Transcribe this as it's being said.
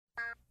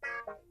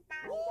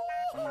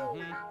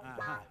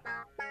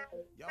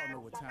Y'all know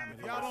what time it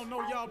is. Y'all don't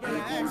know, y'all better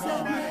ask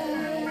somebody.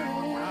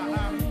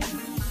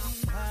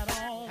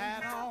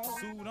 Hat on,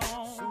 suit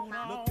on,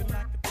 looking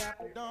like a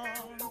dapper dawn,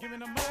 giving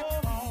them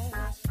all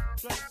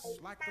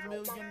dressed like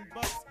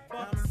 $1,000,000,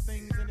 diamond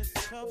things in its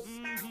cuffs.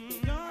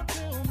 Y'all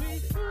tell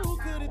me who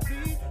could it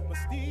be but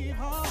Steve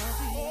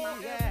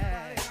Harvey?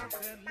 Yeah,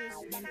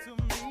 listening to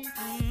me.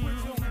 Put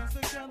your hands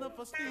together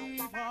for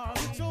Steve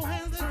Harvey. Put your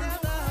hands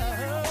together.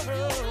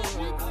 Listen to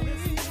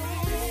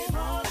Steve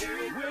Harvey.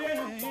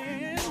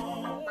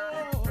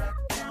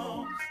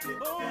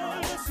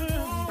 Listen to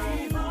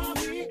Steve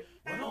Harvey.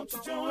 Why don't you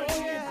join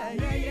in?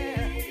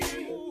 Yeah.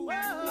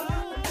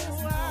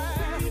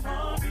 Steve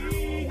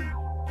Harvey.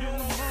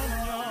 Get on,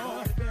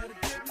 y'all. Better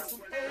give me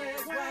some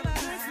eggs while I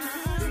listen to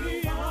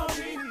Steve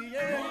Harvey.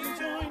 Yeah,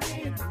 join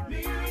in with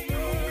me.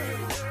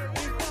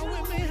 Come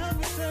with me, help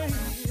me say.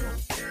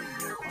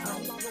 Turn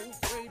your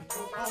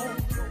radio on.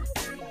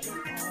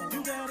 You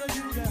gotta.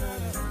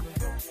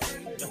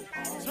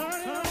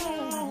 Turn it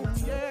on,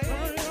 yeah.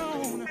 Turn it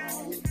on.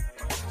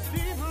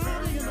 Steve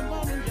Harvey in the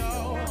morning,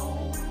 y'all.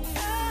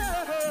 I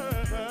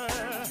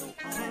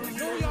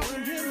know y'all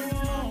can hear me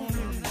on.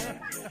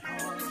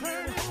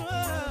 Turn it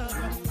up.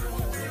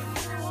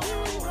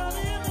 Steve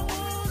Harvey in the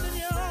morning,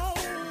 y'all.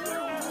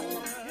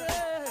 Yeah.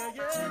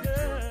 Turn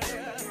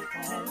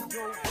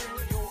your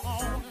radio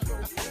on.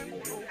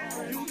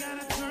 You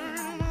gotta turn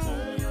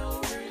your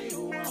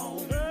radio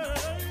on.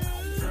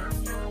 Turn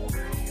your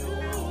radio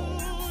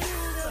on.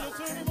 You gotta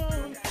turn it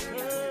on.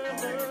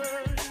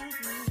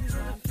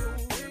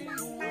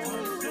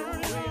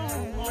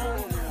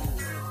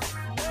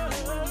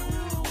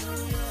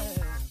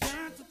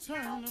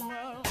 Turn them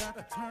up.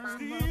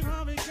 Steve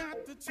Harvey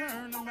got to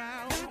turn them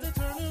out. Got to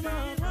turn them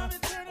out. Steve Harvey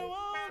turn them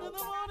on in the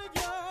morning,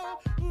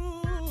 y'all.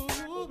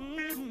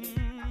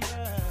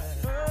 Yeah.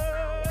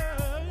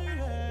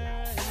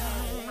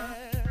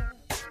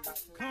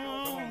 Come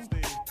on,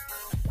 Steve.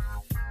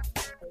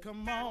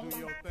 Come on. Do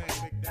your thing,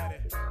 Big Daddy.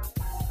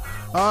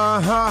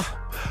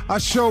 I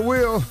sure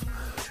will.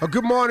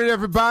 Good morning,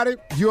 everybody.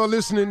 You're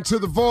listening to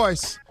The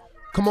Voice.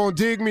 Come on,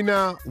 dig me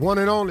now. One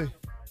and only,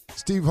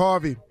 Steve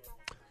Harvey.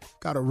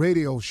 Got a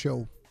radio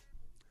show.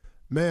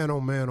 Man, oh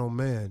man, oh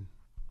man.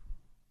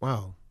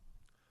 Wow.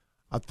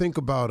 I think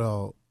about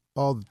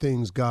all the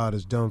things God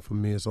has done for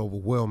me. It's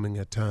overwhelming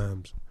at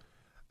times.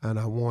 And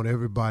I want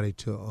everybody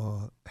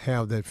to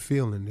have that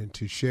feeling and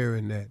to share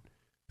in that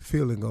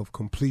feeling of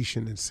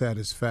completion and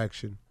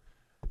satisfaction.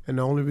 And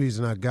the only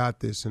reason I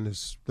got this, and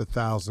it's the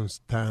thousandth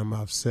time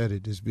I've said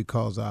it, is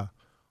because I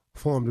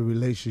formed a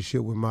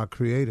relationship with my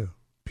Creator,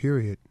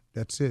 period.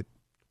 That's it.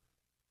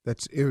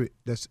 That's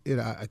it.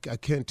 I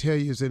can't tell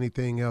you it's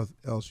anything else.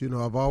 You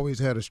know, I've always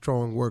had a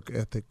strong work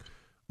ethic.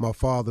 My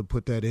father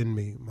put that in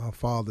me. My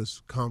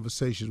father's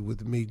conversations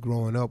with me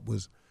growing up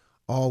was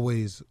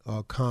always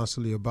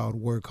constantly about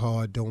work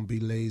hard, don't be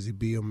lazy,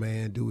 be a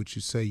man, do what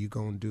you say you're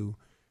going to do,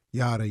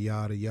 yada,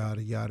 yada,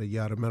 yada, yada,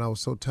 yada. Man, I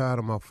was so tired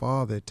of my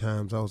father at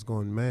times. I was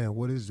going, man,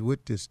 what is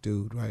with this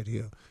dude right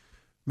here?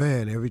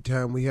 Man, every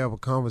time we have a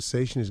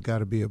conversation, it's got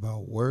to be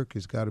about work.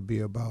 It's got to be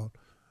about,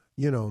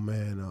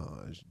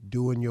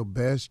 doing your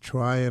best,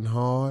 trying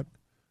hard,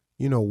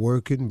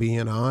 working,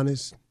 being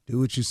honest, do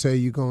what you say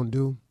you're going to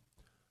do.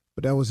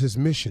 But that was his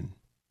mission.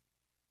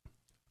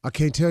 I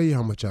can't tell you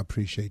how much I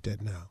appreciate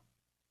that now.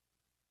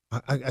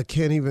 I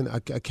can't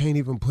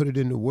even put it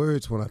into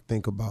words when I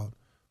think about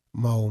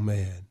my old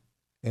man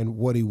and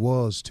what he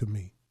was to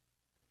me.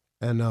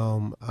 And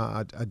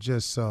I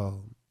just,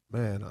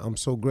 I'm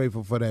so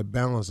grateful for that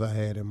balance I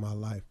had in my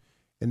life.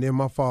 And then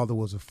my father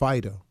was a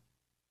fighter.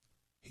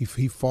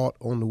 He fought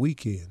on the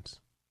weekends.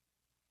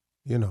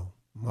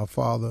 My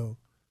father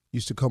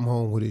used to come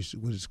home with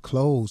his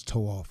clothes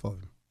tore off of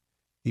him.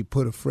 He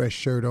put a fresh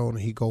shirt on and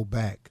he'd go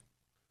back.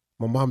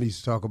 My mom used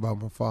to talk about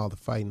my father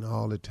fighting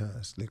all the time.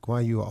 It's like,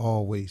 why you are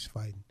always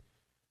fighting?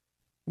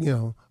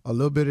 A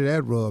little bit of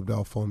that rubbed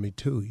off on me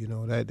too.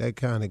 That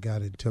kind of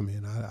got into me,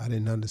 and I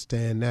didn't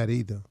understand that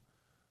either.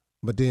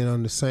 But then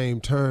on the same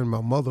turn,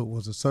 my mother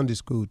was a Sunday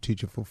school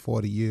teacher for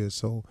 40 years,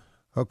 so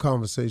her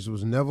conversation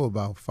was never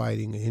about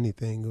fighting or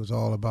anything. It was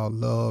all about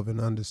love and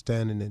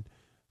understanding and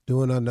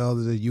doing unto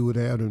others that you would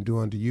have them do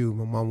unto you.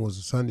 My mom was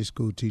a Sunday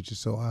school teacher,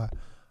 so I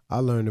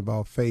learned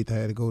about faith. I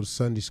had to go to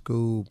Sunday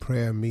school,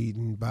 prayer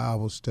meeting,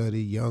 Bible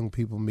study, young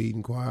people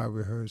meeting, choir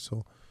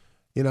rehearsal.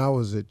 I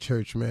was at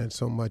church, man,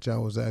 so much I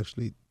was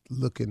actually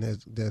looking at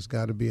there's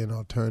got to be an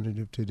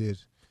alternative to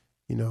this.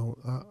 I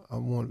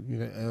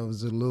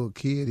was a little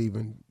kid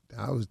even.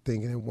 I was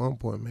thinking at one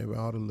point maybe I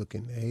ought to look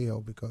in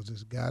hell because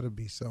there's got to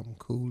be something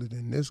cooler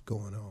than this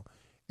going on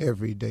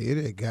every day. It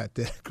had got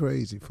that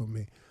crazy for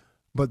me.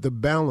 But the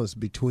balance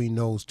between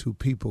those two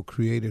people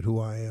created who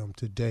I am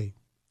today.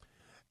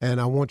 And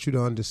I want you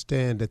to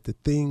understand that the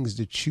things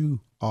that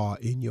you are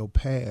in your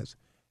past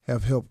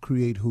have helped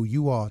create who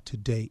you are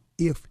today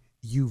if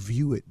you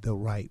view it the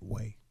right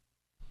way.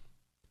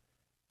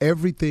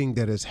 Everything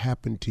that has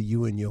happened to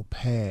you in your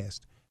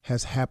past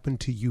has happened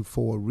to you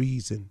for a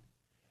reason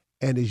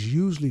and is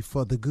usually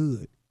for the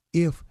good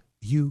if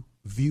you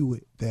view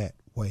it that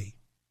way.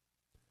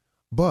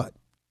 But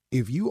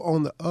if you,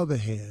 on the other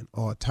hand,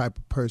 are a type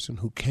of person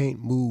who can't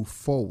move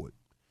forward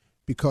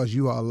because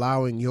you are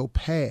allowing your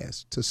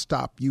past to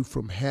stop you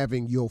from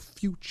having your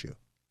future,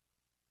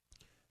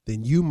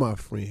 then you, my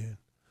friend,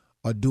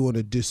 are doing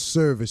a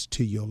disservice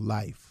to your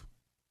life.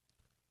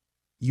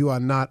 You are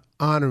not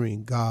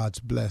honoring God's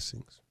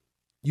blessings.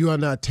 You are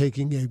not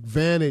taking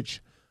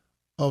advantage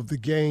of the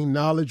gain,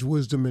 knowledge,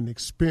 wisdom, and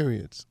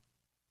experience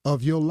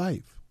of your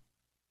life.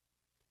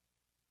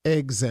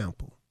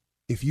 Example,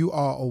 if you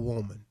are a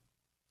woman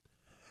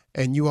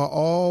and you are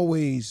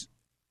always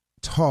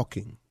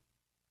talking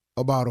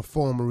about a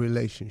former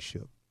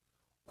relationship,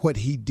 what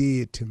he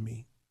did to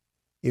me,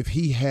 if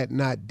he had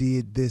not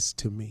did this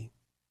to me,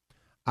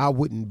 I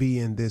wouldn't be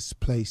in this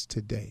place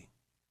today.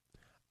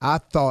 I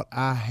thought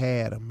I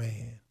had a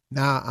man.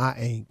 Now I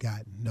ain't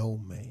got no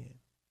man.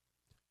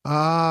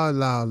 La.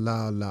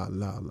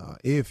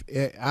 If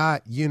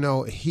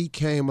he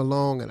came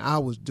along and I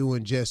was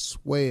doing just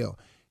swell.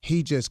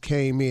 He just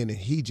came in and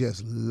he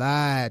just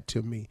lied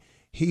to me.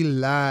 He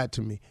lied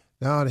to me.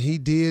 Now he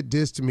did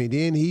this to me.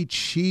 Then he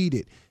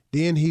cheated.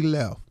 Then he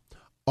left.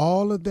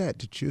 All of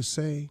that you're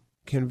saying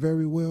can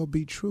very well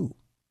be true.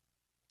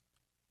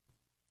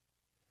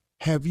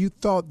 Have you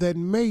thought that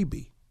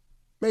maybe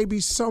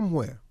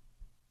somewhere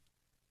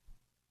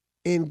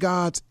in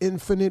God's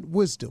infinite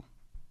wisdom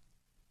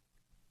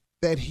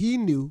that he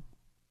knew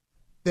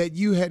that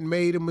you had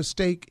made a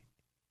mistake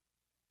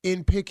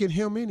in picking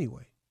him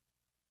anyway?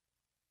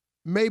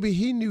 Maybe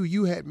he knew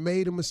you had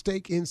made a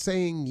mistake in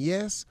saying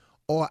yes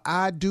or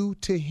I do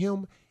to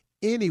him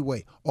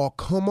anyway, or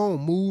come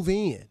on, move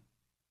in.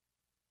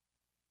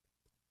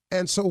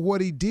 And so what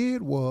he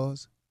did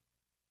was,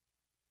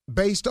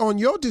 based on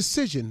your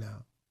decision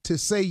now to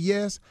say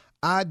yes,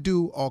 I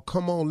do, or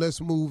come on,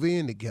 let's move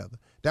in together.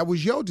 That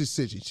was your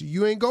decision. So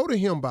you ain't go to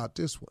him about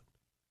this one.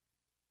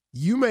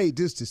 You made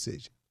this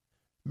decision.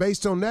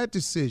 Based on that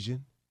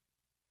decision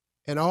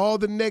and all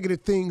the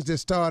negative things that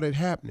started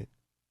happening,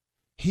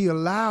 he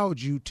allowed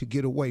you to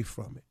get away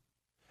from it.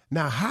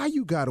 Now, how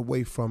you got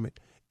away from it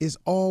is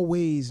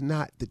always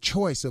not the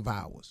choice of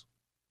ours.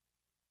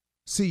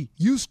 See,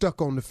 you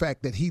stuck on the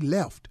fact that he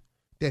left,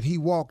 that he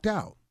walked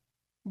out.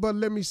 But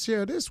let me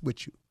share this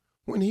with you.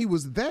 When he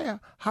was there,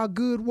 how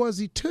good was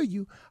he to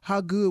you?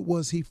 How good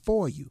was he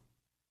for you?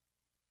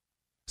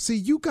 See,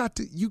 you got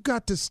to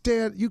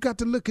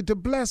look at the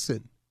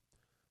blessing.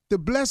 The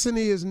blessing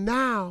is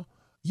now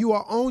you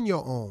are on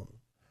your own.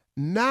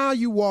 Now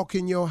you walk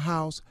in your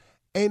house,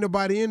 ain't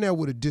nobody in there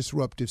with a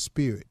disruptive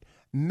spirit.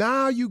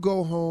 Now you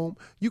go home,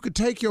 you can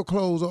take your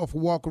clothes off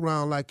and walk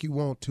around like you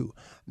want to.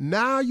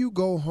 Now you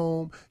go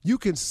home, you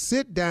can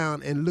sit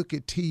down and look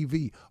at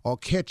TV or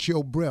catch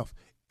your breath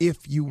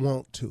if you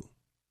want to.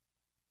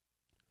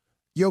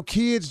 Your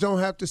kids don't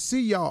have to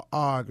see y'all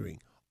arguing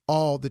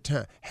all the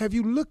time. Have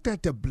you looked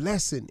at the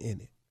blessing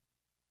in it?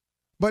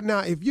 But now,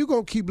 if you're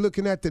going to keep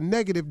looking at the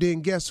negative,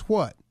 then guess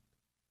what?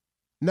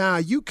 Now,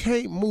 you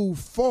can't move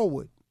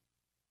forward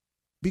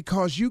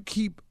because you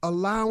keep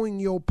allowing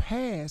your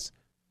past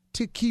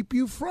to keep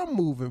you from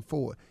moving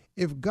forward.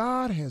 If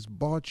God has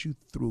brought you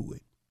through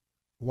it,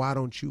 why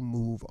don't you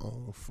move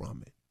on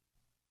from it?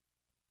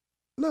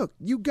 Look,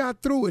 you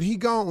got through it. He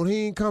gone.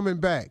 He ain't coming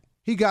back.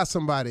 He got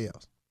somebody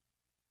else.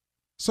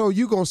 So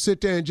you going to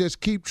sit there and just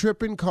keep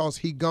tripping because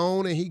he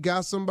gone and he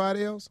got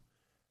somebody else?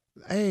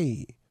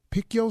 Hey,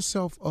 pick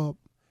yourself up.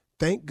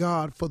 Thank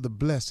God for the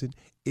blessing.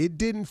 It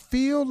didn't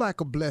feel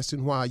like a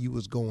blessing while you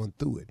was going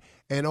through it.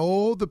 And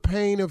all the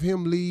pain of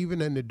him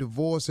leaving and the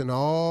divorce and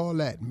all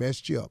that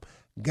messed you up.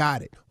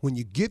 Got it. When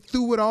you get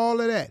through with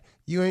all of that,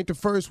 you ain't the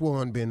first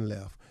one been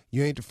left.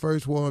 You ain't the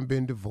first one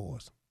been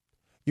divorced.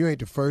 You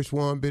ain't the first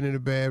one been in a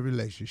bad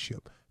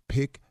relationship.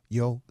 Pick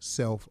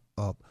yourself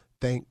up.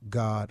 Thank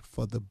God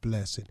for the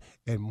blessing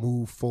and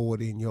move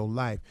forward in your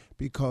life.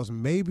 Because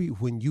maybe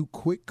when you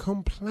quit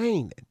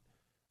complaining,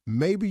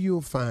 maybe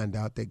you'll find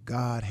out that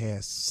God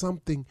has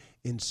something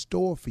in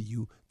store for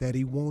you that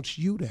he wants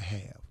you to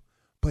have.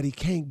 But he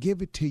can't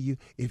give it to you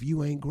if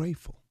you ain't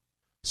grateful.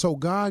 So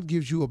God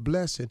gives you a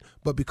blessing,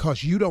 but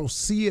because you don't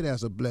see it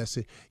as a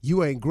blessing,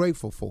 you ain't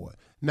grateful for it.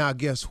 Now,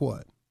 guess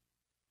what?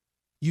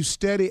 You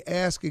steady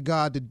asking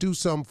God to do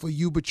something for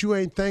you, but you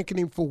ain't thanking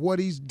him for what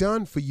he's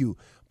done for you.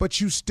 But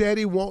you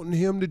steady wanting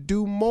him to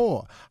do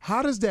more.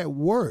 How does that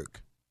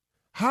work?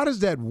 How does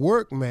that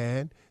work,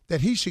 man?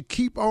 That he should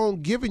keep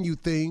on giving you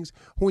things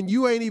when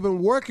you ain't even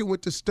working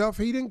with the stuff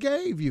he done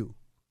gave you.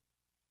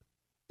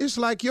 It's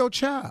like your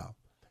child.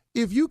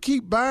 If you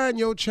keep buying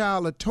your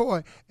child a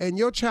toy and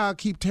your child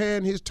keep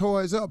tearing his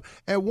toys up,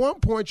 at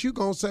one point you're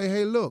going to say,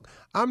 hey, look,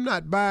 I'm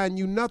not buying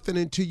you nothing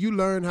until you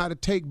learn how to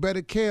take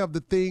better care of the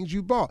things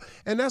you bought.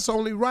 And that's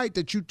only right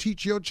that you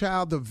teach your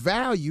child the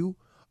value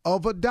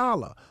of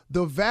 $1,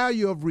 the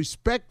value of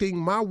respecting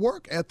my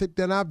work ethic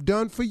that I've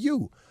done for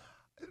you.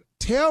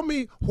 Tell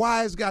me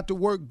why it's got to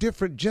work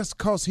different just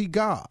because he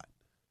God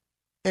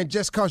and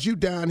just because you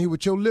down here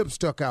with your lips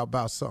stuck out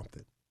about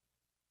something.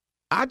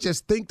 I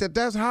just think that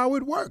that's how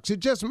it works.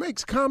 It just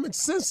makes common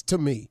sense to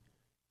me.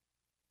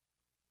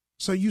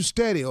 So you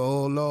steady,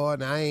 oh,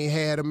 Lord, I ain't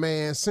had a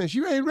man since.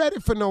 You ain't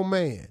ready for no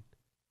man.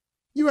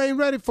 You ain't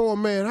ready for a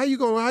man. How you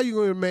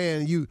gonna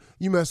man? You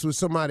mess with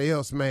somebody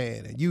else,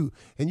 man, and you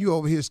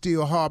over here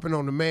still harping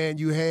on the man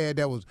you had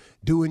that was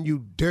doing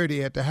you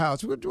dirty at the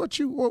house. What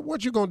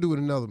you gonna do with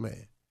another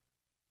man?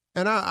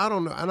 And I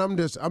don't know. And I'm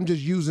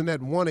just using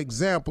that one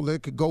example.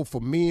 It could go for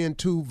men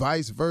too,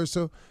 vice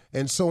versa,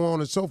 and so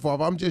on and so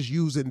forth. I'm just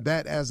using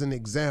that as an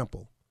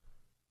example.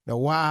 Now,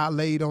 why I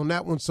laid on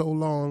that one so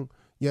long,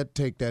 you have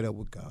to take that up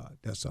with God.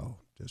 That's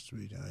all. Just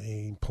read. I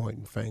ain't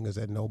pointing fingers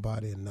at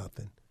nobody and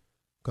nothing.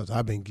 Because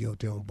I've been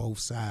guilty on both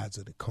sides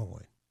of the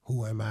coin.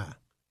 Who am I?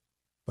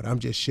 But I'm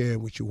just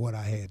sharing with you what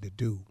I had to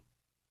do.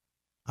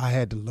 I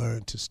had to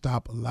learn to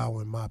stop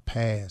allowing my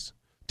past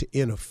to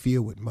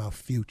interfere with my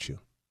future.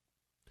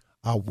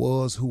 I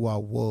was who I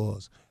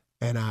was,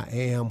 and I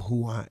am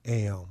who I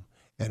am.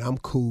 And I'm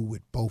cool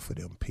with both of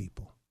them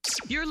people.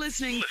 You're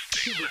listening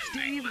to the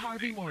Steve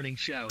Harvey Morning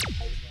Show.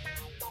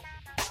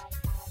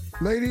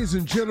 Ladies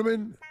and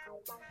gentlemen,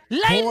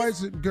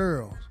 boys and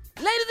girls.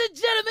 Ladies and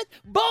gentlemen,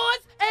 boys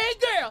and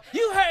girls,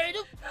 you heard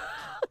him.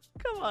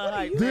 Come on,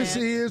 hype This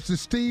man. is the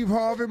Steve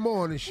Harvey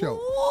Morning Show.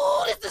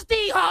 Ooh, this is the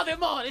Steve Harvey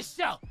Morning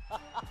Show.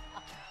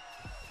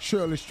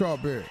 Shirley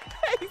Strawberry.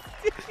 Hey,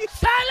 Steve.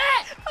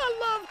 Charlotte! I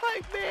love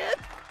hype man.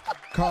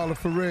 Carla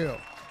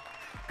Farrell.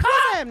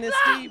 What's happening,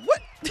 Steve?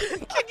 What?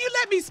 Can you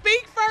let me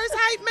speak first,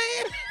 hype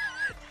man?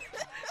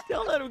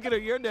 Don't let him get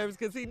on your nerves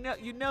because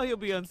you know he'll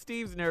be on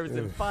Steve's nerves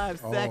in 5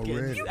 seconds.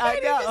 Already. You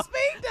can't even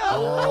speak,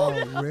 though.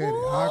 Already.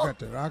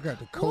 I got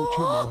to coach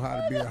him on how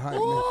to be a hype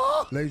man.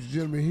 Ladies and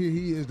gentlemen, here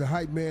he is, the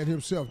hype man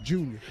himself,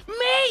 Junior.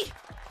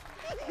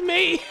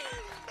 Me.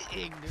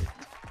 Ignorant.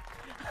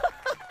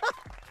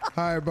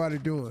 How everybody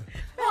doing?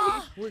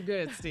 We're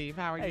good, Steve.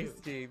 How are Hey, you?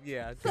 Steve.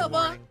 Yeah. Come Good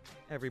morning,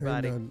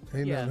 everybody.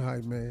 Ain't Yeah. nothing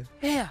hype, man.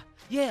 Yeah.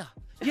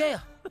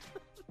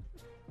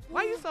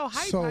 Why you so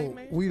hype, So hype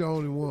man? we the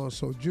only ones.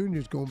 So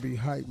Junior's gonna be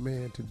hype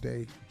man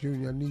today.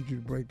 Junior, I need you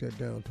to break that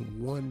down to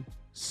one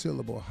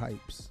syllable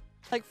hypes.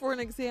 Like, for an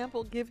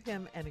example, give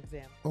him an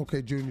example.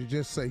 Okay, Junior,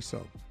 just say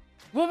so.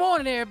 Good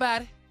morning,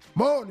 everybody.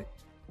 Morning.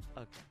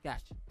 Okay,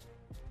 gotcha.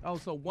 Oh,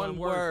 so one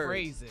word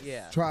phrases.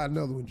 Yeah. Try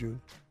another one, Junior.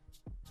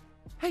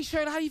 Hey,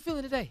 Shirley, how you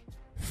feeling today?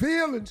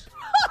 Feelings.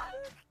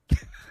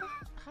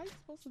 How you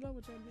supposed to know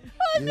what that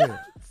means? Yeah.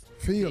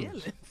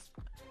 Feelings.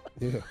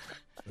 Yeah.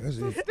 That's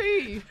it.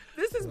 Steve.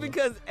 This is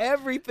because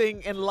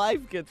everything in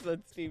life gets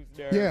on Steve's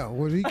nerves. Yeah,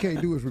 what he can't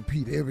do is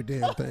repeat every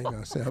damn thing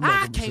I say. I'm not I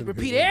gonna can't send a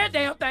repeat video. every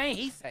damn thing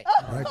he say.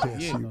 Right there,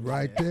 see,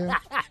 right there.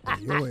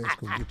 Your ass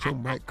gonna get your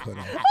mic cut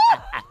off.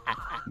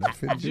 Not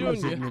finna do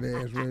this Junior.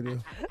 ignorant ass radio.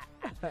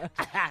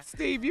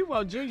 Steve, you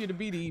want Junior to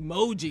be the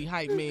emoji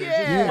hype man.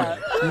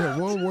 Yeah,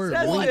 one word.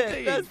 That's Wink.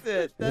 it. That's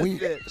it. That's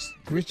Wink. it.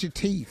 Grit your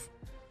teeth.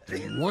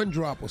 One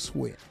drop of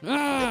sweat.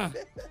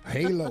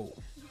 Halo.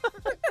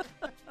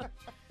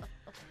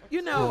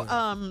 You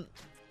know,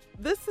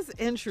 this is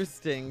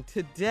interesting.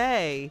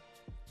 Today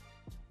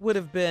would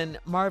have been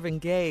Marvin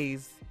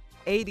Gaye's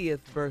 80th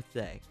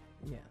birthday.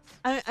 Yes.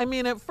 I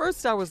mean, at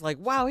first I was like,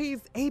 wow,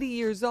 he's 80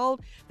 years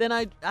old. Then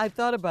I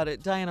thought about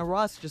it. Diana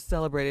Ross just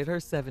celebrated her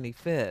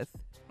 75th.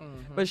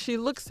 But she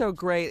looks so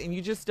great, and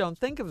you just don't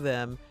think of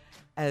them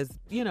as,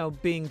 you know,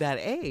 being that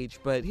age.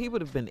 But he would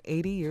have been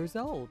 80 years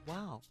old.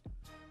 Wow.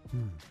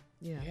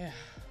 Yeah. Yeah.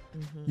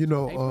 You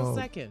know, April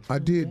 2nd. I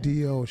did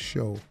DL's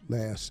show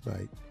last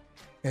night,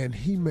 and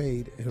he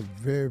made a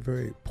very,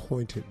 very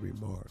pointed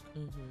remark.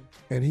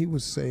 And he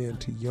was saying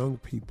to young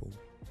people,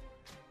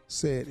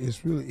 said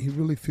he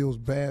really feels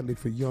badly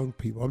for young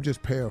people. I'm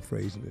just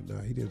paraphrasing it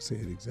now. He didn't say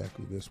it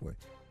exactly this way.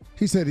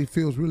 He said he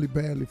feels really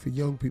badly for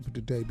young people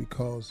today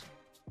because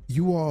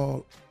you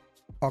all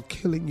are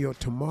killing your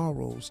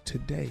tomorrows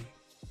today.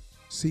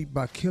 See,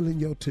 by killing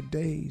your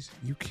todays,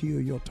 you kill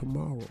your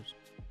tomorrows.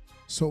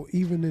 So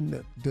even in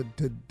the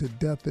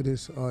death of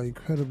this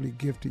incredibly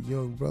gifted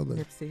young brother,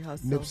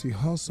 Nipsey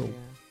Hussle. Yeah.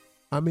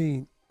 I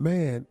mean,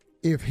 man,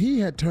 if he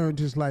had turned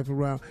his life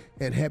around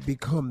and had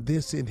become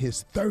this in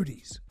his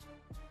 30s,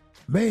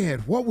 man,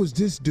 what was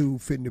this dude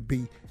finna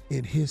be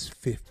in his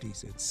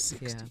 50s and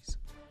 60s?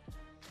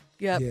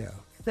 Yep. Yeah.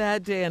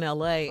 Sad day in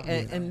L.A.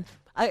 And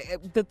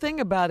the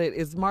thing about it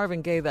is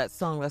Marvin Gaye, that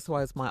song, that's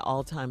why it's my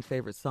all-time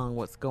favorite song,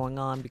 What's Going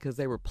On, because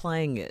they were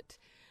playing it,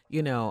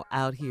 you know,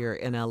 out here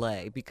in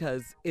L.A.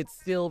 because it's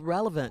still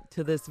relevant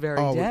to this very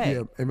day.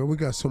 Yeah. I mean, we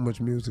got so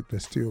much music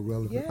that's still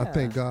relevant. I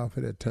thank God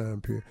for that time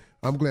period.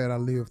 I'm glad I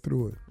lived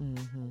through it.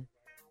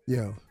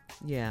 Yeah.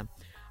 Yeah.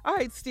 All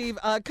right, Steve,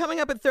 coming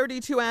up at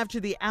 32 after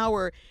the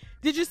hour,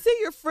 did you see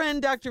your friend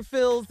Dr.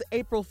 Phil's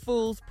April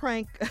Fool's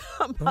prank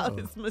about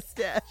his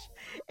mustache?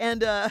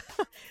 And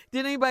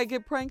did anybody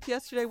get pranked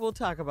yesterday? We'll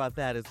talk about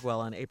that as well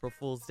on April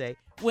Fool's Day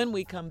when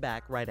we come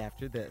back right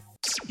after this.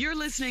 You're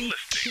listening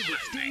to the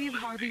Steve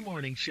Harvey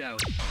Morning Show.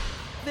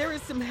 There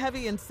is some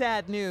heavy and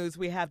sad news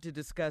we have to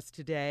discuss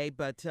today,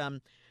 but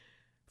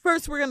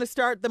first we're going to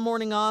start the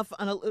morning off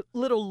on a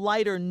little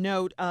lighter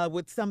note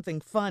with something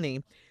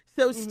funny.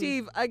 So,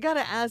 Steve, I got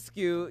to ask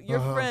you, your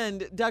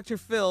friend, Dr.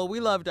 Phil, we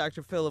love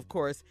Dr. Phil, of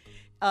course.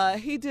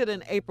 He did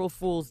an April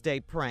Fool's Day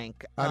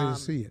prank. I didn't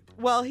see it.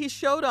 Well, he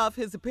showed off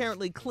his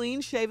apparently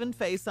clean-shaven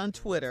face on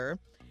Twitter.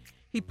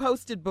 He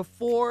posted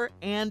before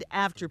and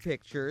after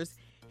pictures.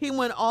 He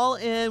went all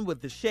in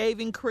with the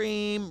shaving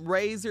cream,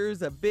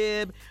 razors, a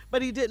bib,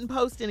 but he didn't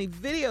post any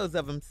videos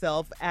of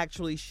himself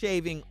actually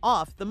shaving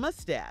off the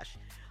mustache.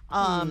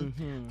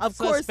 Of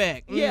course,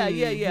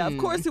 yeah. Of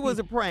course, it was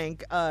a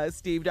prank.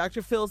 Steve,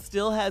 Dr. Phil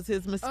still has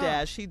his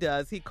mustache. He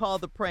does. He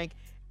called the prank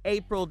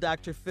April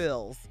Dr.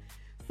 Phil's.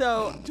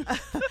 So,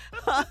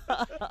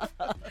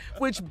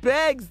 which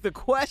begs the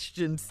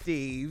question,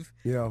 Steve.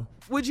 Yeah.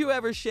 Would you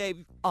ever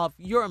shave off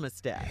your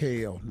mustache?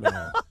 Hell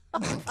no.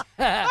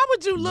 How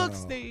would you look,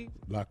 Steve?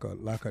 Like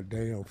a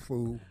damn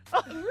fool.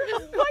 Why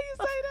you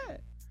say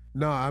that?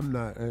 No, I'm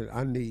not.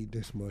 I need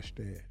this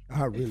mustache.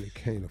 I really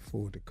can't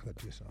afford to cut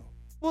this off.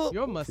 Well,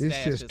 Your mustache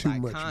It's just is too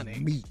iconic. much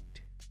meat.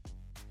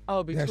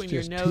 oh, between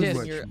your just nose too and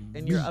much your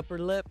meat. upper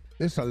lip,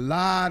 It's a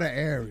lot of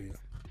area.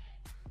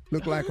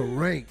 Look like a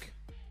rink.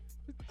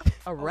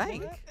 a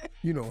rank.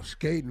 You know,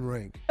 skating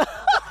rink.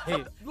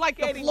 Like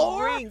the Skating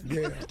floor? rink.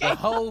 Yeah, The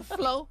whole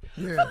flow.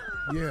 yeah.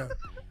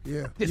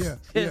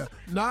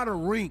 Not a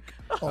rink,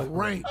 a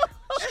rank.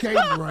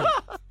 Skating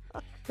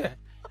rink.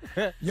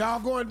 Y'all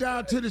going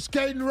down to the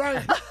skating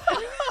rink?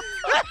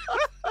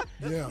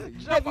 Yeah.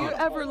 Have you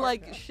ever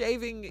like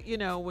shaving? You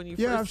know, when you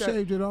Yeah, I've first start-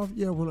 shaved it off.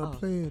 Yeah, when I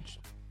pledged.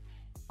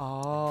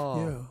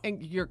 Oh, Yeah.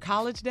 And your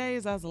college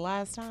days, that was the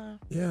last time?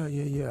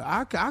 Yeah.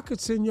 I could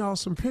send y'all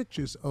some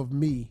pictures of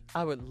me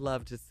I would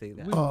love to see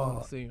that. We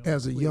wanna see 'em,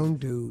 as a please. young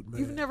dude, man.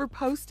 You've never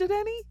posted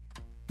any?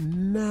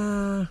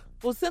 Nah.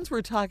 Well, since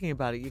we're talking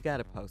about it, you got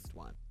to post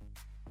one.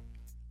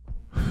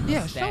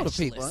 Yeah, show the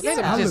people. Let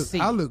them I just look, see.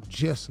 I look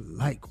just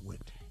like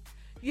Winter.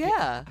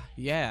 Yeah,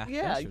 Yeah.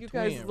 yeah. You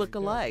guys look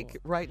alike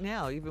right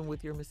now, even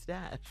with your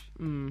mustache.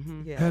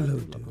 Mm-hmm. Yeah. Hello,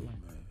 you dude, look alike.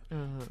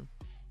 man. Uh-huh.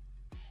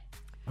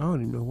 I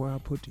don't even know where I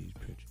put these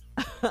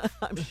pictures.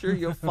 I'm sure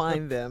you'll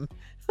find them.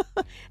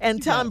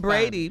 And Tom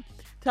Brady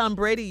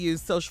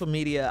used social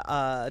media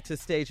to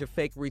stage a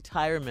fake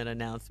retirement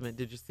announcement.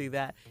 Did you see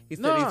that? He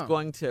said he's No.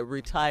 going to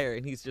retire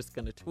and he's just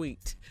going to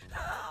tweet.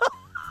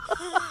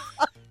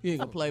 You ain't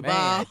gonna play Man.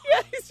 ball?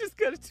 Yeah, he's just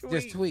going to tweet.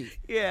 Just tweet.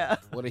 Yeah.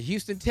 Well, the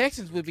Houston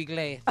Texans would be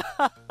glad.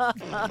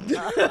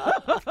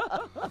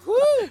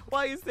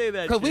 Why you say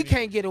that? Because we Junior?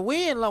 can't get a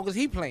win long as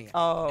he playing.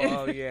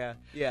 Oh, yeah.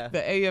 Yeah. The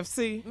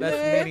AFC? That's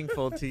Yeah.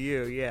 meaningful to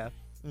you. Yeah.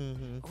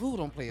 Mm-hmm. Who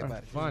don't play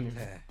about it? funny.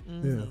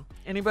 Yeah.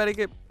 Anybody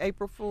get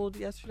April Fooled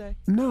yesterday?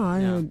 No, I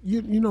No. ain't.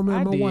 You know,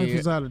 man, I my wife did.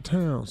 is out of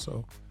town,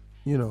 so,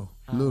 you know,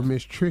 little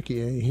Miss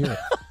Tricky ain't here.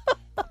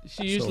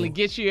 She usually So-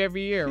 gets you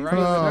every year, right?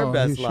 living her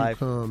best here she life.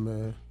 come,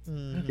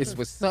 man. It's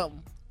with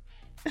something.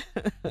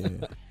 Yeah.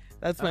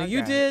 That's when Okay.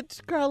 you did,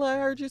 Carla. I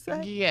heard you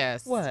say.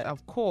 Yes. What?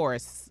 Of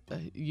course.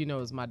 You know,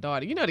 it's my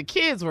daughter. You know, the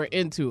kids were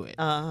into it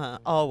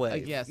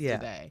Always.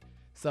 yesterday.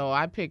 So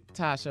I picked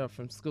Tasha up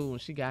from school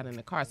and she got in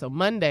the car. So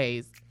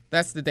Mondays,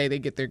 that's the day they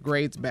get their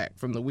grades back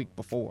from the week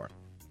before.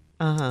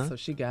 Yeah. So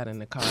she got in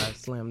the car,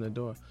 slammed the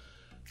door.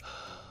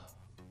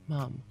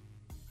 Mom,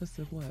 I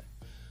said, what?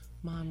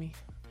 Mommy,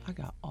 I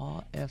got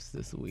all F's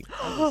this week.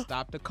 I just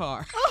stopped the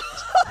car.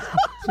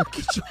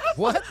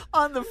 What?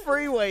 On the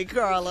freeway,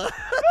 Carla.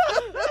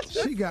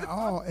 She got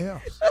all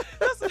F's.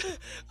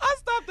 I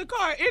stopped the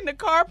car in the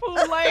carpool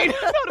lane.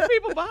 I know the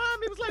people behind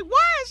me was like,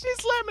 why is she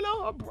slamming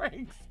on her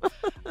brakes?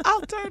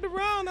 I turned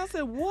around. I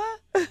said, what?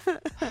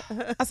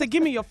 I said,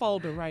 give me your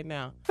folder right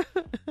now.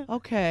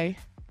 Okay.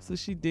 So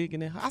she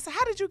digging in. I said,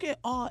 how did you get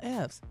all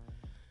F's?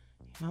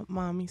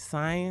 Mommy,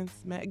 science,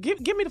 math. Give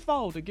me the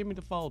folder. Give me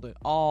the folder.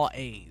 All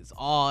A's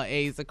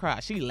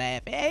across. She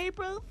laughing.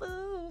 April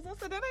Fools. I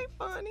said, that ain't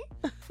funny.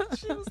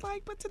 She was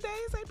like, but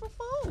today's April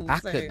Fools. I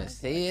couldn't have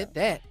said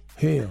that.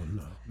 Hell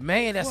no.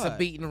 Man, that's What? a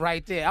beating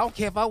right there. I don't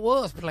care if I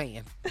was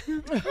playing.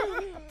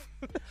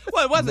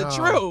 Well, it wasn't No.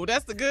 true.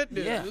 That's the good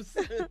Yeah. news.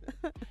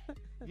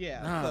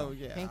 Yeah. No, So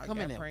yeah, can't I come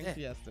got in there with pranked that.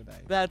 yesterday.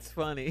 That's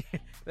funny.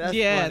 That's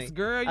Yes, funny.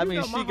 girl, I you mean,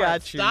 know she my heart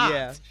got you. stopped.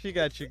 Yeah, she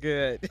got you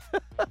good.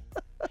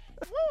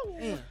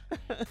 Man.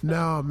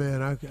 No,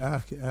 man,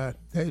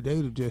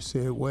 they'd just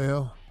said,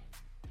 well,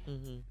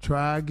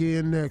 try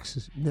again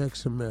next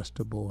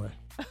semester, boy.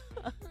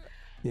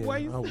 Yeah, Why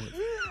you- I would.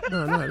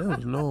 No, that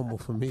was normal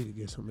for me to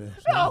get some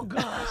F's. Oh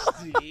gosh,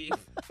 Steve.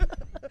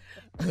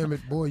 Damn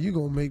it, boy, you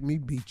gonna make me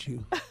beat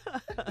you.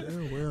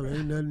 Yeah, well,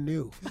 ain't nothing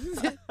new.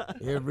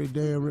 Every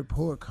damn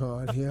report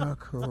card, here I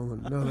come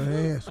with another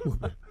ass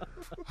whooping.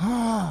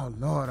 Oh,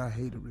 Lord, I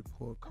hate a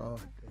report card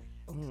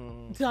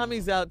day.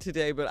 Tommy's out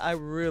today, but I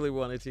really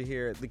wanted to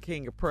hear the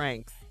king of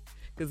pranks.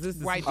 Because this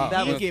is Right,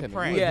 that he was, get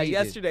pranked. yeah, He did.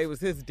 yesterday was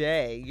his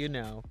day, you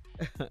know.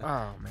 Oh,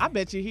 man. I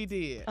bet you he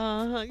did.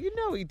 You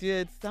know he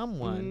did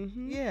someone.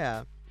 Mhm.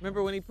 Yeah.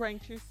 Remember when he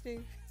pranked you,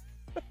 Steve?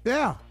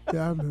 Yeah, I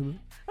remember.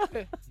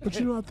 But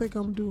you know, I think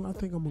I'm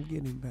gonna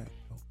get him back.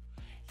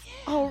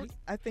 Oh,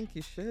 I think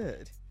you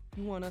should.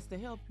 You want us to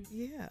help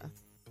you? Yeah.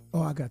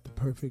 Oh, I got the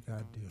perfect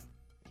idea.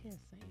 Can't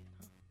say it.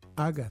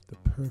 Huh? I got the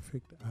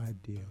perfect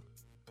idea.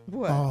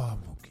 What? Oh,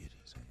 I'm gonna get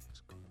his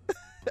ass.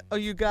 Oh,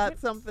 you got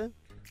something?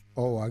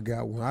 Oh, I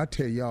got one. I'll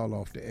tell y'all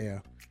off the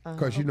air.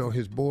 Because, you know,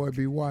 his boy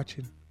be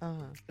watching.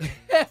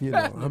 You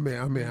know,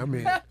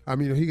 I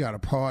mean, he got a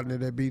partner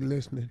that be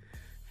listening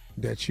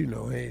that, you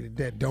know,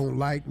 that don't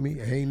like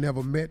me, ain't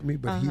never met me,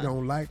 but he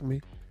don't like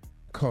me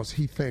because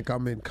he think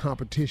I'm in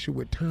competition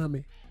with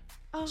Tommy.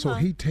 So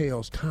he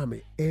tells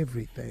Tommy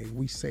everything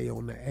we say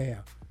on the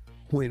air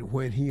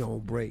when he on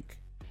break.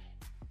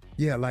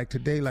 Yeah, like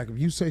today, like if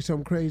you say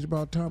something crazy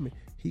about Tommy,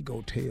 he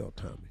go tell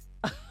Tommy.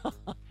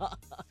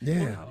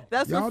 Yeah.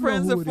 That's Y'all what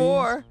friends know are who it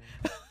for.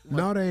 is.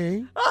 No, they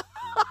ain't.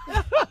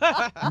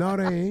 No,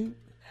 they ain't.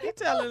 He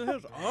telling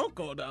his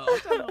uncle, though.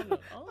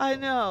 I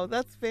know.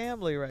 That's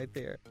family right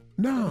there.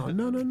 No.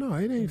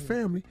 It ain't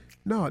family.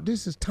 No,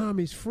 this is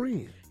Tommy's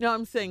friend. No,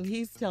 I'm saying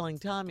he's telling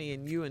Tommy,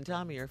 and you and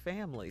Tommy are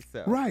family.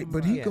 So Right,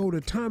 but he go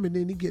to Tommy,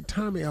 then he get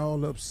Tommy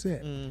all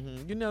upset.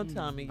 You know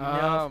Tommy. You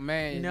Oh, know,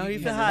 man. You know he's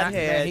He's a a hothead.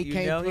 man. He You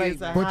can't know play,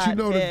 he's a man. But you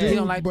know the hothead. dude. He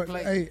don't like to but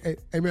play.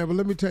 hey, man. But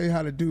let me tell you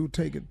how the dude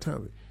take it to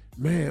Tommy.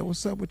 Man,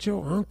 what's up with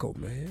your uncle,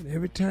 man?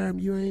 Every time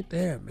you ain't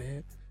there,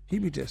 man, he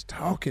be just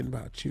talking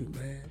about you,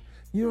 man.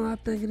 You know what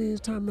I think it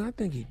is, Tommy? I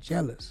think he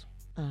jealous.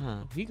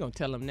 He gonna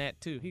tell him that,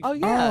 too. Oh,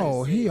 yeah.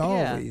 Oh, he Yeah.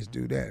 always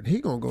do that.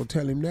 He gonna go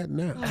tell him that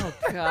now. Oh,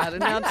 God.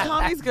 And now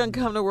Tommy's going to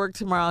come to work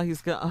tomorrow.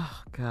 He's going to,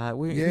 oh,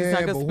 God. He's Yeah,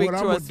 not going but to speak what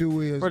to I'ma us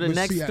do is- for the but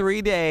next see,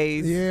 3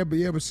 days.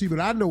 But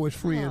I know his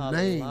friend's Oh,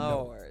 name,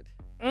 though.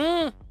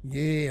 Lord.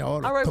 Yeah,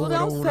 All right, well,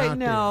 don't say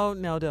no.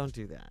 No, don't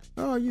do that.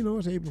 Oh, you know,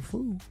 it's April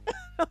Fool.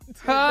 That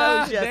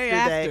was Day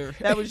yesterday.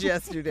 after. That was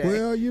yesterday.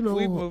 Well, you know,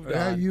 we moved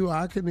on.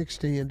 I can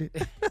extend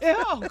it.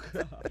 Oh,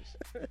 gosh.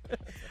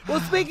 Well,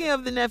 speaking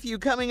of the nephew,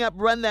 coming up,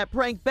 run that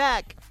prank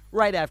back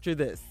right after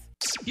this.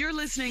 You're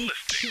listening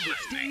to the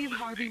Steve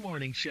Harvey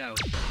Morning Show.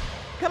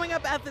 Coming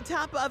up at the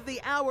top of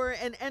the hour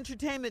in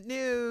entertainment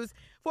news,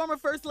 former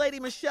First Lady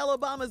Michelle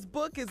Obama's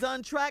book is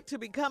on track to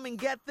becoming,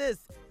 get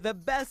this, the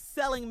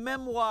best-selling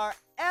memoir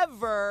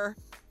ever.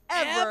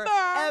 All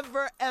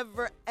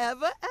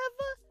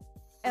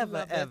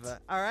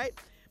right?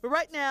 But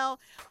right now,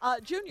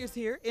 Junior's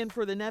here in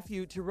for the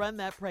nephew to run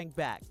that prank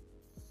back.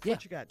 Yeah.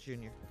 What you got,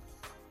 Junior?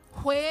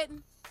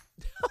 Wedding.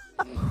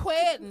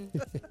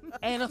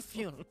 And a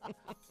funeral.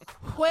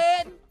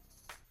 Wedding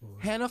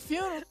and a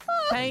funeral.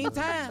 Same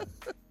time.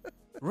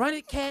 Run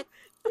it, cat.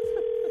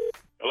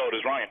 Hello, this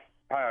is Ryan.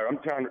 Hi, I'm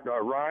trying to,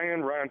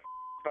 Ryan,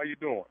 how you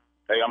doing?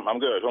 Hey, I'm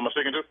good. Who am I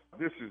speaking to?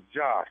 This is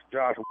Josh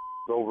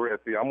over at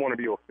I'm one of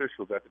the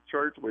officials at the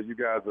church where you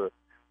guys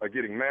are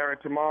getting married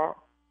tomorrow.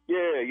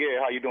 Yeah.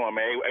 How you doing,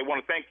 man? I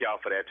want to thank y'all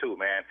for that, too,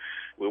 man.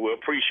 We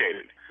appreciate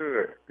it.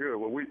 Good.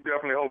 Well, we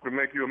definitely hope to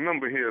make you a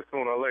member here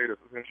sooner or later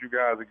since you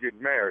guys are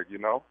getting married, you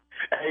know?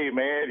 Hey,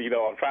 man,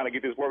 I'm trying to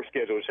get this work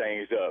schedule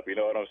changed up. You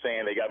know what I'm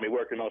saying? They got me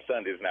working on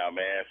Sundays now,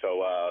 man.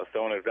 So as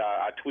soon as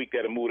I tweak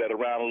that and move that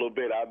around a little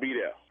bit, I'll be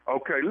there.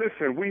 Okay,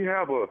 listen, we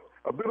have a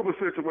bit of a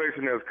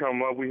situation that's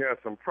come up. We had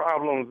some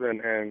problems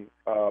and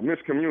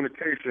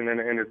miscommunication,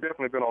 and it's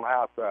definitely been on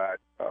our side.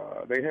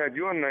 They had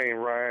your name,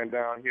 Ryan,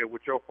 down here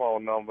with your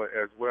phone number,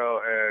 as well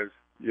as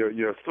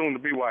your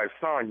soon-to-be wife,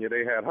 Sonia.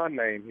 They had her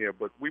name here,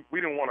 but we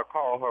didn't want to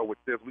call her with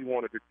this. We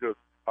wanted to just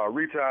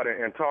reach out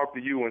and talk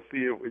to you and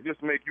see if it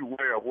just make you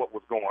aware of what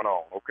was going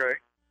on, okay?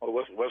 Well,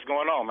 what's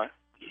going on, man?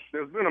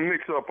 There's been a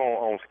mix-up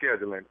on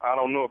scheduling. I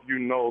don't know if you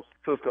know,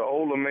 Sister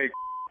Ola May,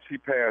 she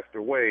passed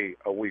away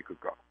a week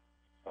ago.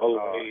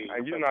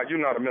 And you're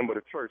not a member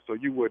of the church, so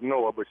you wouldn't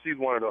know her, but she's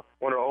one of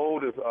the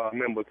oldest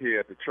members here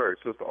at the church.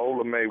 Sister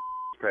Ola May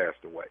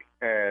passed away.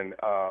 And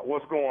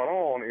what's going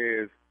on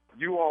is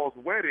you all's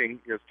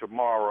wedding is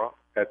tomorrow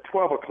at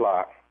 12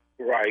 o'clock.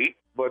 Right.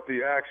 But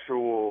the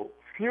actual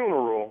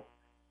funeral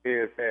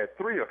is at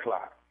 3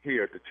 o'clock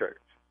here at the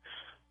church.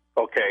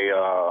 Okay.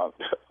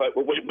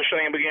 What's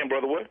your name again,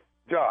 brother? What?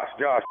 Josh.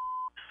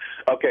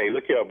 Okay,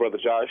 look here, brother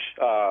Josh.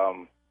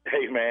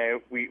 Hey,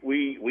 man,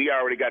 we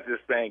already got this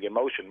thing in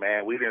motion,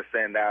 man. We didn't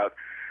send out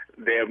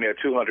damn near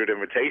 200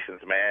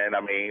 invitations, man.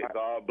 I mean,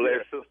 God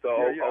bless Sister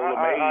Ola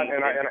May.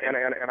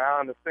 And I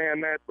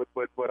understand that,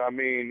 but I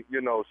mean,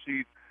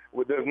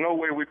 there's no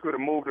way we could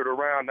have moved it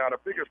around. Now, the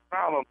biggest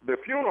problem, the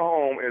funeral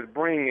home is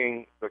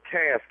bringing the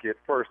casket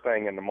first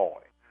thing in the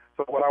morning.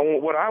 So what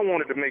I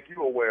wanted to make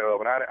you aware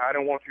of, and I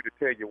didn't want you to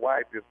tell your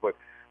wife this, but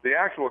the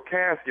actual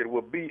casket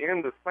will be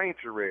in the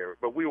sanctuary,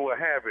 but we will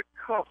have it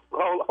covered.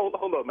 Hold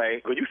up,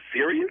 man. Are you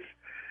serious?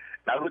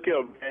 Now, look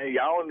here, man.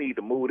 Y'all need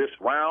to move this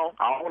around.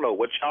 I don't know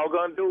what y'all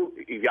going to do.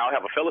 If y'all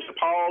have a fellowship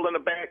hall in the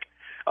back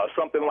or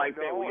something like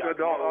that.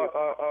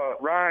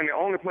 Ryan, the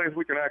only place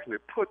we can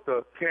actually put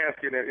the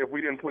casket, if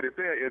we didn't put it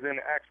there, is in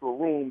the actual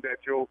room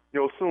that your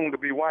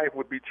soon-to-be wife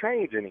would be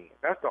changing in.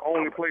 That's the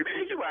only place.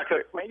 You out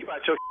your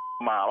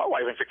mom. My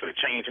wife ain't fixing to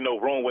change in no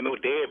room with no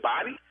dead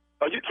body.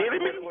 Are you kidding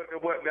me?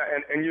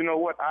 And you know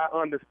what? I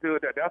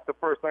understood that. That's the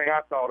first thing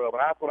I thought of.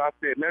 And that's what I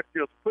said. Let's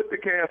just put the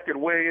casket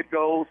where it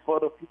goes for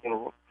the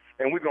funeral,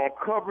 and we're going to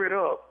cover it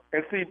up.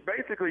 And see,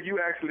 basically, you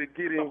actually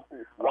getting...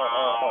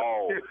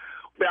 Wow.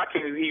 I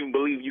can't even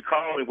believe you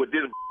called me with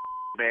this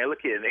man,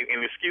 look here,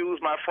 and excuse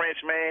my French,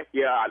 man.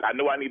 Yeah, I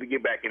know I need to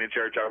get back in the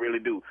church. I really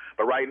do.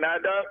 But right now,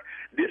 Doc,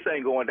 this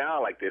ain't going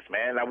down like this,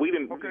 man. Now, we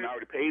didn't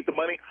already paid the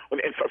money.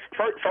 And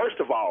first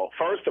of all,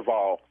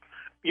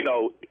 you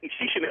know,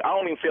 she shouldn't. I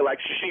don't even feel like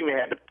she even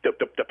had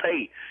to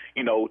pay,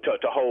 you know,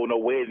 to hold no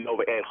wedding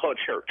over at her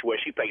church where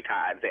she pay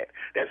tithes at.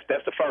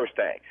 That's the first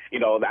thing. You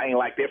know, I ain't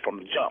like that from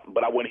the jump,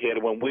 but I went ahead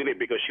and went with it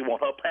because she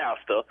want her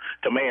pastor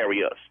to marry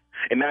us.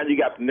 And now you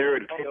got the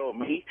nerve to tell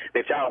me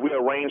that y'all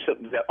rearranged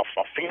something, that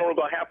a funeral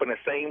gonna happen the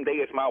same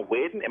day as my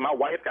wedding, and my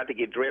wife got to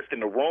get dressed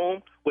in the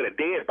room with a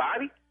dead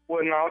body.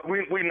 Well, no,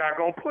 we're not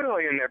going to put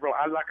her in that room.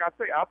 Like I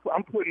say,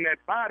 I'm putting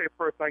that body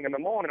first thing in the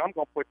morning. I'm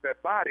going to put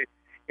that body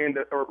in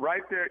the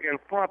right there in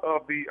front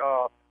of the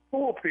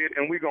pulpit,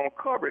 and we're going to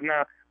cover it.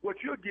 Now, what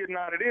you're getting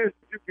out of this,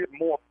 you get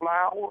more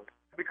flowers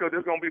because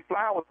there's going to be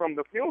flowers from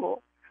the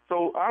funeral.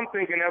 So I'm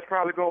thinking that's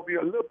probably going to be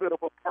a little bit of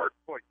a perk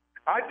for you.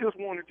 I just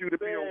wanted you to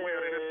be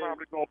aware that there's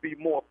probably going to be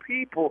more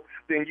people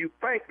than you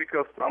think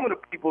because some of the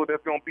people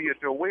that's going to be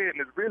at your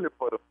wedding is really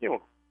for the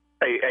funeral.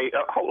 Hey,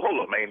 hold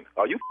up, man.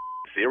 Are you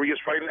serious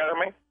right now,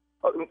 man?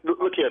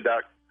 Look here,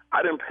 Doc.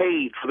 I done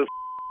paid for the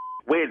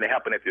wedding to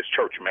happen at this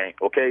church, man,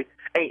 okay?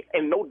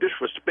 And no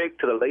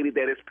disrespect to the lady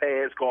that is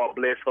passed, God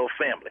bless her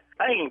family.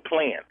 I ain't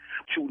playing.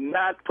 You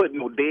not putting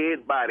no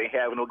dead body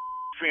having no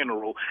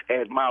funeral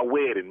at my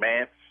wedding,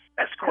 man.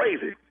 That's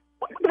crazy.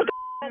 What the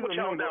She's a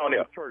member of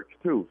the church,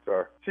 too,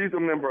 sir. She's a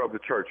member of the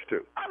church,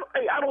 too.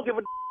 I don't give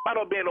a I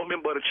don't be no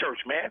member of the church,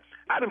 man.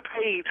 I done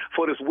paid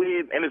for this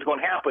wedding, and it's going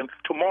to happen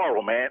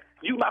tomorrow, man.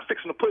 You not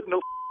fixing to put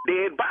no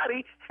dead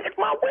body at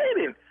my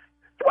wedding.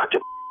 Watch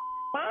your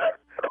mind.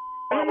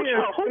 Okay,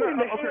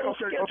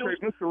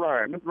 Mr.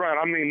 Ryan,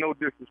 I mean no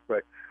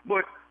disrespect,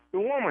 but the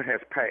woman has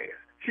passed.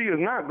 She is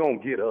not going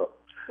to get up.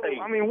 So, Hey,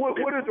 I mean, what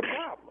is the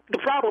problem? The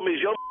problem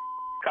is your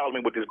called me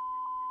with this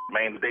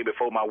man the day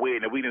before my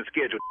wedding, and we didn't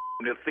schedule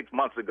this 6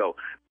 months ago.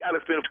 I got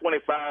to spend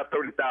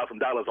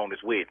 $25,000-$30,000 on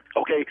this wedding,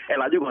 okay? And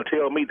now you're going to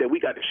tell me that we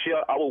got to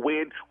share our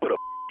wedding with a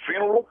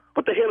funeral?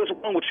 What the hell is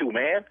wrong with you,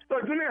 man? So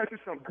let me ask you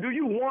something. Do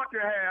you want to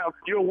have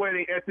your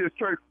wedding at this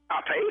church?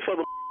 I paid for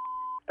the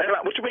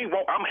what you mean?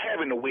 I'm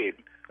having the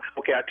wedding.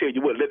 Okay, I tell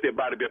you what, let that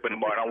body be up in the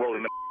morning. I'm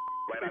rolling the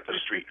right out to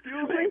the street.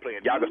 I ain't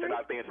playing. Y'all gonna sit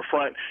out there in the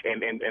front and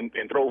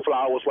throw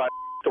flowers while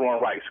throwing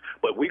rice.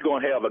 But we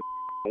gonna have a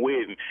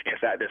wedding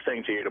inside the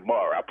sanctuary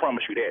tomorrow. I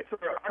promise you that.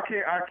 Sir,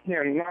 I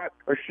cannot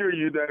assure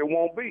you that it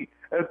won't be.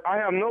 As I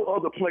have no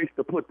other place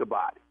to put the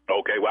body.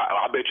 Okay, well,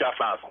 I bet you I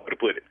found somewhere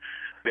to put it.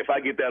 If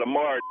I get that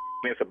tomorrow,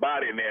 there's a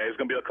body in there. There's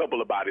gonna be a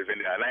couple of bodies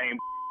in there. And I ain't.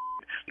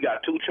 You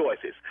got two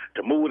choices: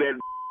 to move that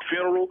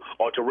funeral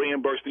or to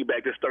reimburse me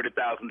back this $30,000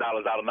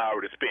 out an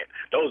hour to spend.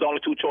 Those are the only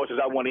two choices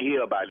I want to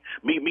hear about.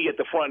 Meet me at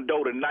the front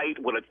door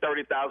tonight with a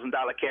 $30,000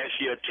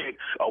 cashier check,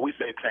 or we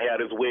say to have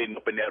this wedding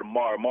up in there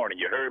tomorrow morning.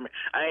 You heard me?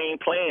 I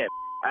ain't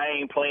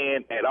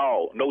playing at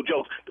all. No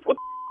jokes. What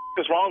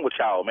the is wrong with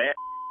y'all, man?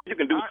 You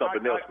can do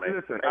something else, man.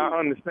 Listen, I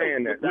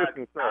understand that.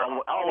 Listen, sir. I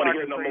don't want to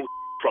hear no more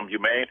from you,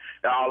 man.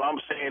 All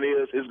I'm saying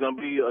is it's going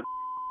to be a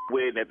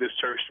wedding at this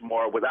church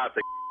tomorrow without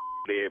the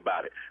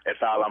everybody. That's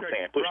all I'm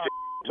saying. Push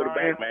to the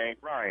back, man.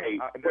 Right. Hey,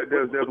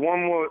 there's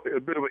one more a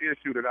bit of an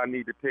issue that I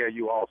need to tell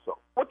you also.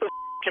 What the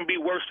can be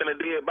worse than a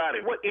dead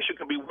body? What issue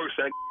can be worse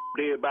than a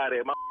dead body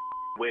at my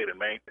wedding,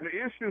 man? The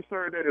issue,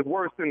 sir, that is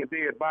worse than the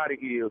dead body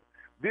is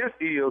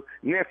nephew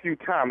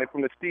Tommy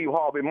from the Steve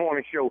Harvey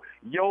Morning Show.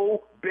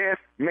 Your best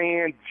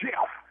man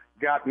Jeff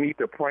got me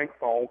to prank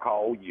phone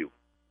call you.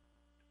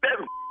 That's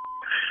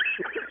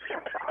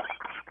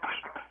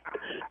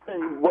hey,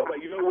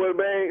 you know what,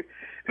 man?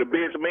 The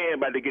best man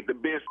about to get the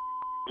best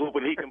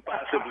whooping he can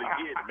possibly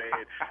get,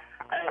 man.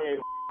 I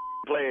ain't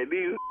playing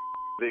these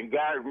and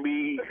got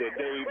me the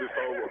day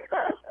before.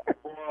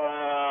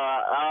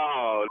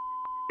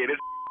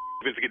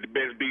 This to get the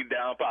best beat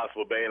down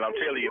possible, man. I'm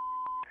telling you.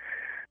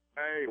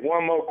 Hey,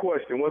 one more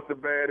question. What's the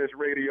baddest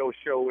radio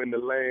show in the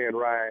land,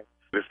 Ryan?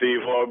 The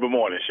Steve Harvey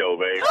Morning Show,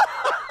 man.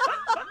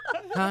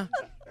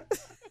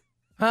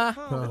 Huh?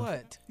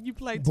 What? You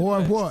play too Boy,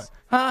 much. what?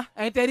 Huh?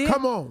 Ain't that it?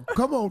 Come on, Tommy.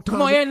 Come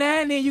on, every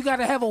now and then you got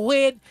to have a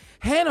wedding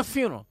and a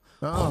funeral.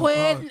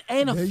 Wedding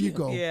and a funeral. There you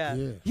go.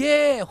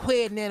 Yeah,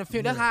 wedding and a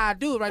funeral. That's how I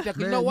do it right there.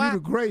 Man, you know why? You the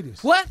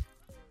greatest. What?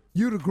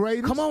 You the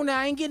greatest. Come on now,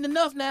 I ain't getting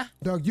enough now.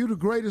 Doug, you the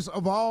greatest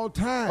of all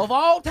time. Of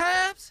all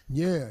times?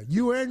 Yeah,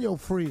 you and your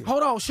friend.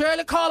 Hold on,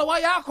 Shirley, call her. Why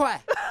y'all quiet?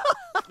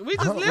 We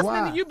just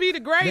listening to you be the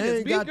greatest. They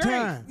ain't Be got great.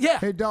 time. Yeah.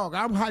 Hey, dog,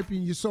 I'm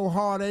hyping you so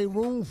hard, ain't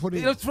room for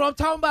this. That's what I'm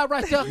talking about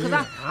right there, because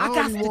I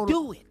got to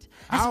do it.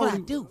 That's what I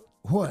do.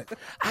 What?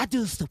 I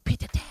do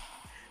stupidity.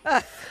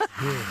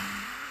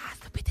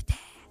 Stupidity.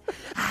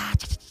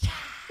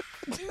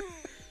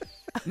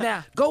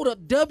 Now, go to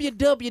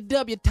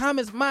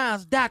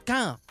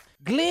www.thomasmiles.com.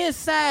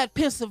 Glenside,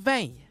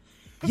 Pennsylvania.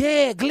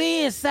 Yeah,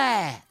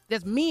 Glenside.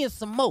 That's me and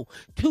some more.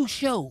 2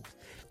 shows.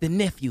 The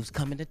nephew's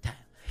coming to town.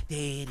 There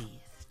it is.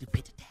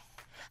 Stupidity.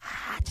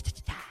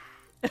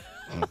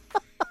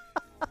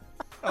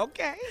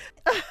 Okay.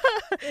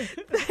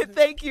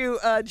 Thank you,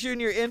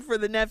 Junior, in for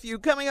the nephew.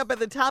 Coming up at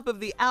the top of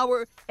the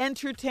hour,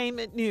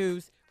 entertainment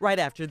news right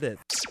after this.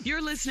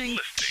 You're listening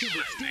to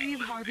the Steve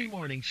Harvey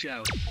Morning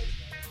Show.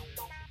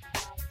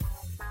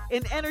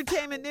 In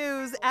entertainment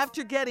news,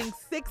 after getting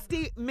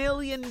 $60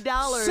 million.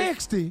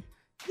 60?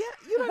 Yeah,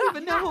 you don't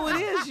even know who it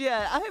is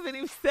yet. I haven't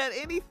even said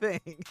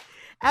anything.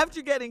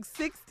 After getting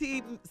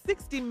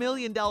 $60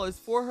 million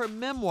for her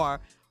memoir,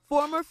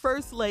 former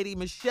First Lady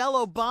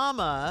Michelle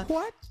Obama.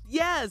 What?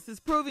 Yes, is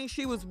proving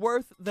she was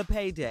worth the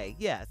payday.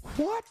 Yes.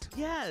 What?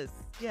 Yes.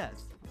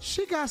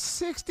 She got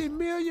 $60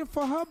 million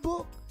for her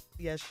book?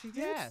 Yes, she did,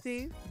 Yes.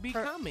 Steve.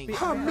 Becoming.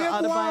 Her memoirs?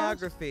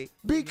 Autobiography.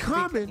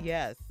 Becoming?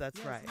 Yes, that's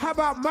right. How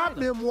about my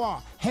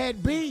memoir,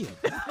 Had Been?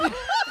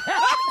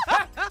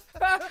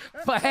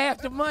 For half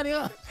the money,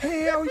 huh?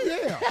 Hell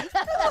yeah.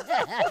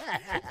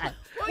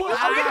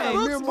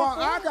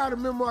 I got a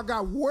memoir. I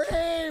got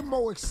way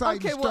more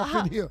exciting Okay, well,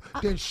 stuff in here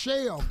than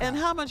Shell got. And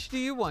how much do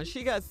you want?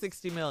 She got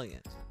 $60 million.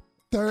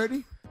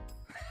 30?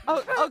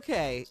 Oh,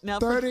 okay. Now,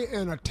 30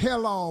 and a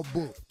tell-all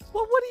book.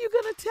 Well, what are you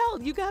going to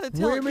tell? You got to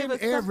tell Women, give us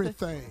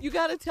everything. Something. You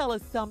got to tell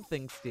us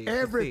something, Steve.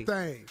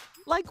 Everything.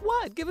 Like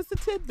what? Give us a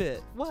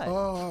tidbit. What?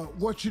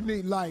 What you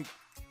need, like,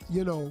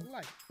 you know.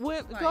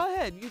 Go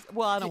ahead.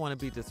 Well, I don't want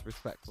to be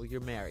disrespectful.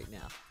 You're married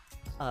now.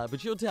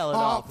 But you'll tell it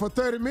all. For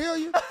 $30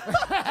 million?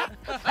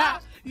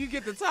 You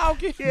get to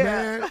talking.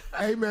 Man,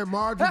 hey, man,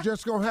 Margie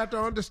just going to have to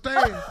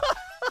understand.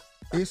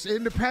 It's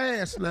in the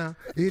past now.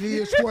 It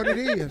is what it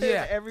is.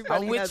 Yeah,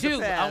 everybody I'm with has you.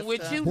 a past, I'm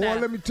with you Boy, now.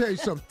 let me tell you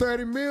something.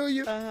 30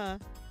 million? Uh-huh.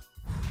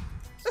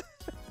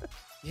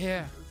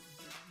 Yeah.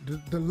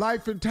 The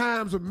life and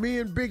times of me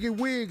and Biggie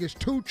Wig is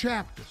 2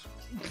 chapters.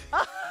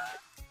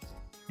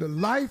 The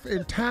life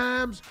and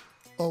times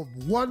of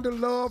Wonder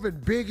Love and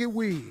Biggie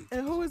Wig.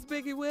 And who is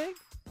Biggie Wig?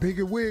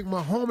 Biggie Wig,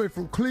 my homie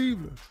from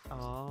Cleveland.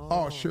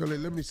 Oh, Shirley,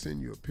 let me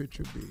send you a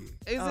picture of Big.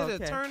 Is it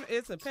Okay. a turn?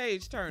 It's a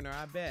page turner,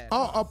 I bet.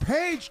 Oh, a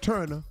page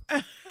turner.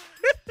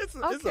 It's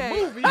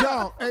Okay. a movie.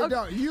 Dog, hey,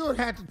 dog, you'll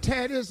have to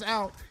tear this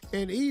out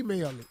and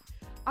email it.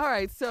 All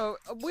right, so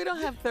we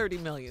don't have 30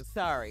 million.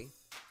 Sorry.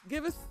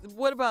 Give us,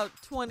 what about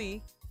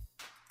 20?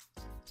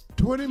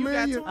 20 You got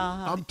million? 20?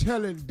 Uh-huh. I'm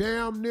telling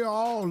damn near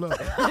all of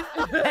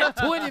it.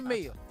 20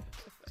 mil.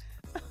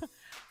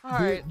 All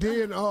right.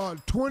 Then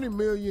 20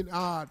 million,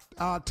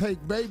 I'll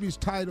take Baby's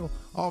title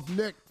off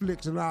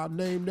Netflix and I'll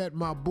name that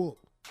my book.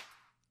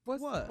 What?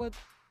 What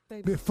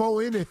baby?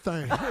 Before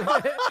anything.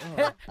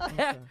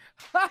 Yeah.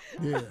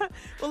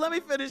 Well, let me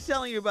finish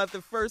telling you about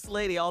the First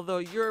Lady, although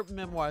your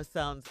memoir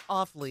sounds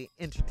awfully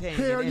entertaining.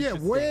 Hell and yeah,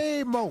 interesting.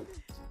 way more.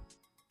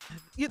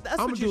 Yeah, that's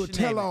I'm what going to you do a should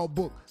name it. tell-all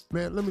book.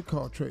 Man, let me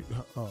call Trey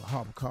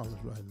Harper Collins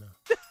right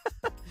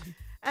now.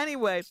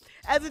 Anyway,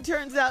 as it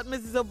turns out,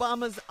 Mrs.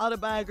 Obama's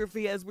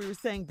autobiography, as we were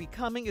saying,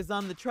 Becoming, is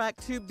on the track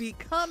to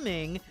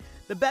becoming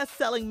the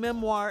best-selling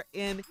memoir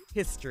in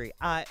history.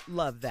 I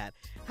love that.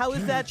 How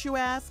is that, you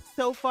ask?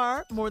 So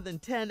far, more than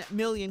 10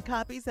 million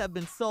copies have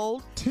been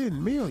sold.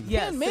 10 million?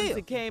 Yes, 10 since million.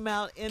 it came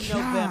out in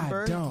God,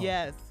 November. dog.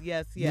 Yes.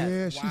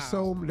 Yeah, she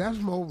sold me. That's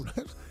more.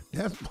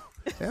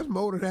 That's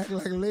more than acting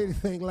like a lady,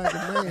 think like a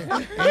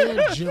man,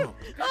 and jump,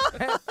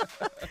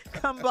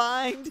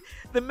 Combined,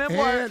 the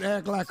memoir. and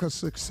act like a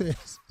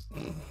success.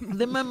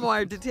 The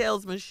memoir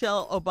details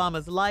Michelle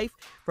Obama's life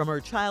from her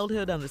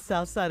childhood on the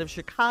south side of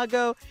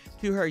Chicago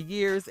to her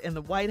years in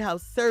the White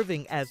House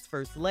serving as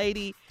First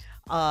Lady.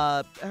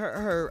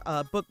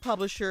 Her book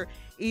publisher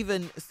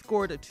even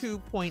scored a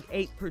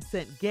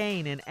 2.8%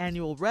 gain in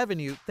annual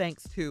revenue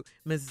thanks to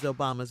Mrs.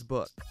 Obama's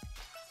book.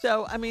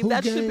 So, I mean, Who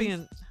that should gained? be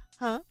in,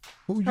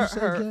 Who you say,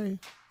 Jay?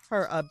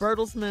 her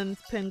Bertelsmann's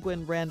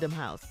Penguin Random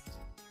House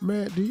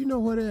Man, do you know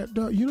what that?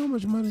 You know how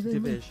much money they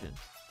make? division.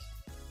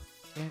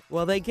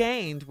 Well, they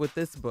gained with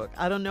this book.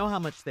 I don't know how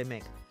much they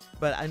make,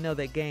 but I know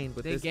they gained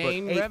with They this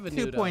gained book.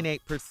 revenue, though.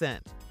 2.8%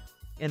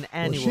 in Well,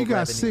 annual she got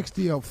revenue.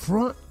 60 up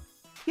front.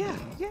 Yeah.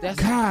 That's-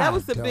 That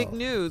was the God, big dog.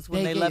 news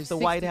when they gave left the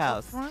White 60 up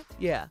House. front?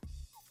 Yeah.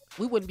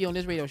 We wouldn't be on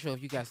this radio show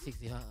if you got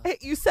 60, huh? Hey,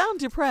 you sound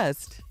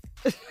depressed.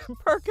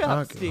 Perk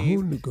up, Okay, Steve.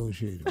 who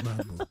negotiated my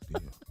book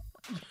deal?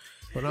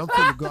 But I'm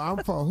finna go. I'm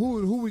for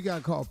who we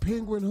got called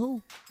Penguin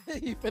who?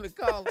 You finna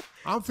call him.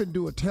 I'm finna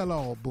do a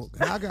tell-all book.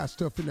 And I got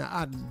stuff in there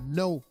I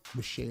know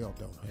Michelle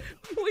don't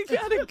have. We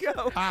gotta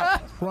go. I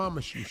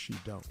promise you she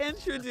don't.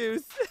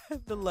 Introduce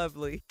the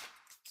lovely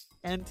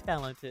and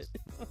talented.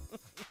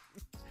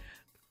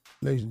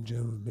 Ladies and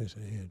gentlemen, Miss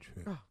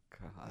Andrew. Oh,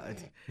 God.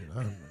 I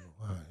don't know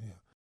why. Yeah.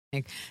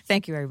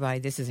 Thank you, everybody.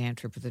 This is Ann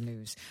Tripp with the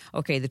news.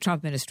 Okay, the Trump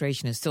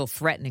administration is still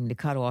threatening to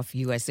cut off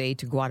U.S. aid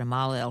to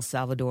Guatemala, El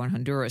Salvador, and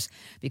Honduras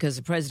because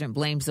the president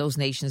blames those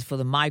nations for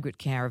the migrant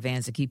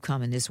caravans that keep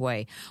coming this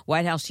way.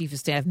 White House Chief of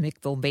Staff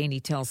Mick Mulvaney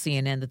tells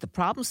CNN that the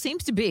problem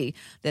seems to be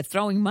that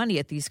throwing money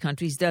at these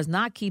countries does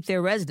not keep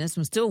their residents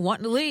from still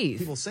wanting to leave.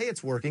 People say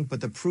it's working,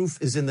 but the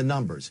proof is in the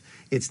numbers.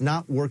 It's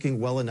not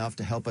working well enough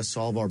to help us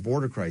solve our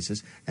border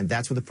crisis, and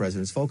that's what the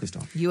president's focused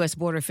on. U.S.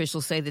 border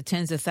officials say that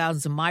tens of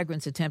thousands of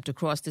migrants attempt to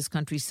cross this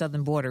country's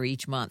southern border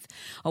each month.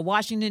 A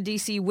Washington,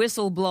 D.C.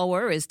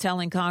 whistleblower is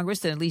telling Congress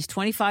that at least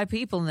 25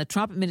 people in the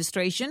Trump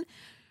administration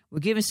were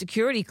given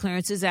security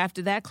clearances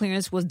after that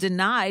clearance was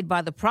denied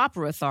by the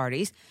proper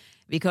authorities.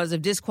 because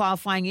of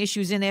disqualifying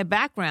issues in their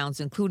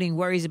backgrounds, including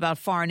worries about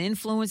foreign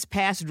influence,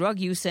 past drug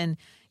use, and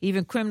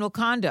even criminal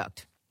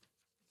conduct.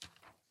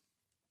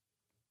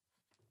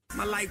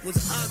 My life was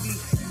ugly.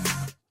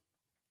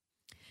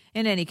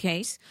 In any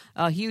case,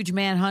 a huge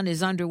manhunt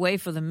is underway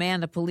for the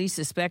man the police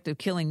suspect of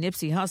killing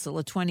Nipsey Hussle,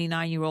 a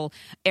 29-year-old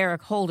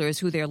Eric Holder is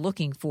who they're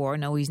looking for.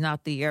 No, he's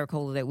not the Eric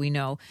Holder that we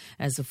know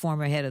as the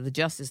former head of the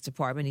Justice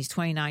Department. He's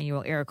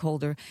 29-year-old Eric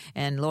Holder,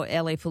 and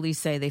L.A. police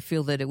say they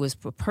feel that it was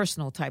a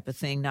personal type of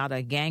thing, not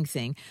a gang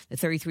thing. The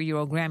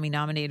 33-year-old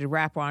Grammy-nominated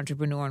rapper,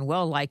 entrepreneur, and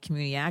well-liked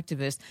community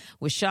activist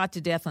was shot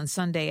to death on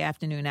Sunday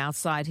afternoon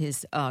outside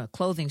his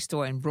clothing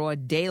store in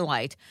broad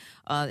daylight.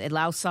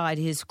 Outside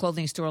his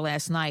clothing store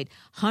last night,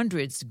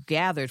 hundreds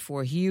gathered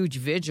for a huge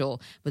vigil,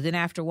 but then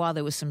after a while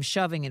there was some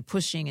shoving and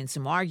pushing and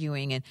some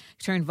arguing and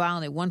turned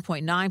violent. At one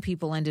point, 9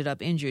 people ended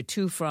up injured.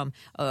 Two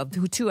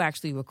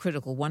actually were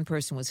critical. One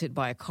person was hit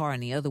by a car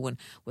and the other one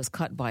was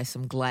cut by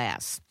some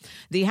glass.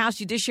 The House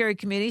Judiciary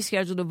Committee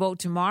scheduled to vote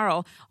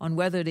tomorrow on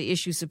whether to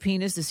issue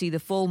subpoenas to see the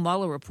full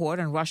Mueller report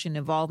on Russian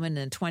involvement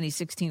in the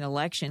 2016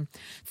 election.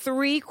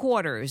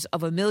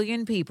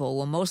 750,000 people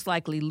will most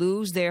likely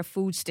lose their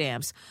food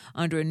stamps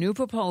under a new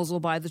proposal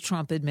by the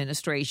Trump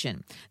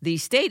administration. The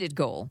stated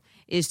goal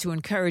is to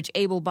encourage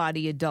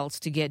able-bodied adults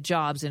to get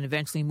jobs and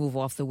eventually move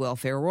off the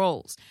welfare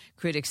rolls.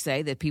 Critics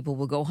say that people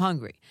will go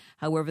hungry.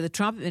 However, the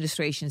Trump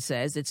administration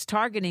says it's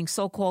targeting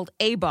so-called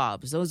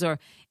ABOBs. Those are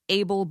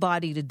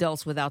able-bodied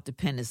adults without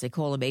dependents. They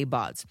call them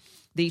ABODs.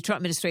 The Trump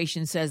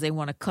administration says they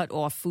want to cut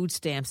off food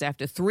stamps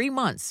after 3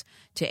 months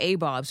to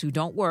ABOBs who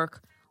don't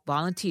work,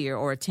 volunteer,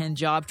 or attend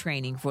job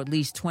training for at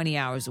least 20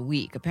 hours a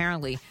week.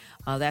 Apparently,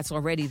 that's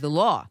already the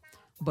law,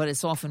 but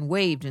it's often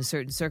waived in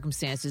certain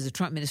circumstances. The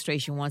Trump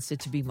administration wants it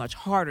to be much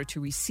harder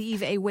to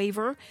receive a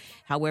waiver.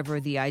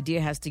 However, the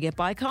idea has to get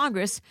by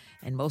Congress,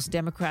 and most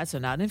Democrats are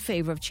not in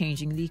favor of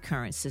changing the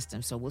current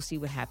system. So we'll see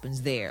what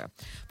happens there.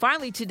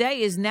 Finally,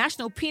 today is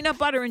National Peanut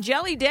Butter and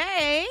Jelly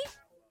Day.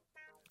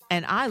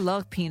 And I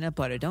love peanut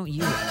butter, don't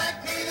you?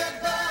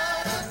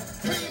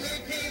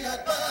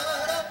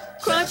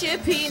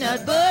 Crunchy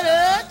peanut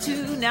butter,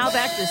 too. Now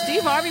back to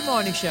Steve Harvey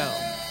Morning Show.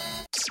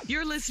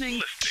 You're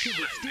listening to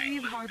the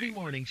Steve Harvey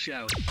Morning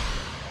Show.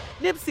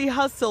 Nipsey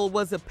Hussle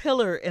was a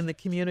pillar in the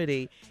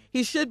community.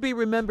 He should be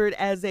remembered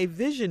as a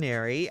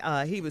visionary.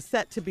 He was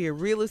set to be a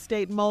real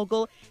estate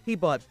mogul. He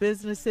bought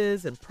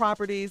businesses and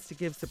properties to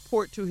give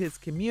support to his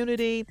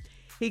community.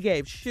 He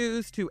gave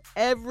shoes to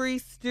every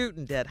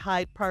student at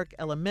Hyde Park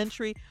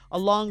Elementary,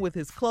 along with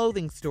his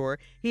clothing store.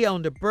 He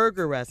owned a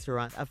burger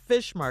restaurant, a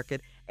fish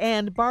market,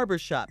 and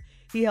barbershop.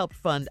 He helped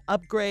fund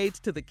upgrades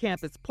to the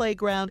campus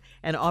playground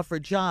and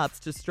offered jobs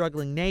to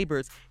struggling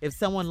neighbors. If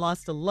someone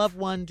lost a loved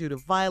one due to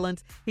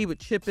violence, he would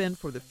chip in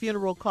for the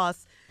funeral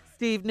costs.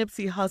 Steve,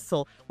 Nipsey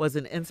Hussle was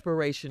an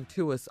inspiration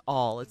to us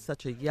all at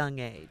such a young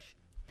age.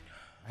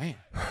 Man,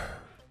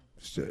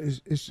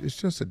 it's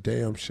just a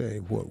damn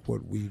shame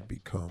what we've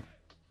become.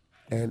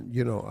 And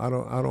you know, I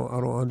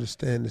don't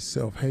understand the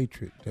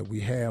self-hatred that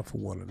we have for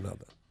one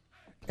another.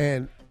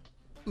 And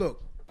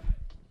look,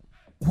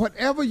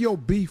 whatever your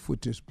beef with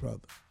this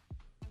brother,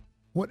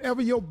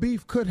 whatever your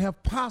beef could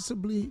have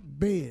possibly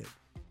been,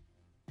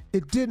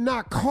 it did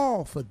not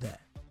call for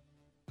that.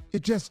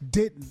 It just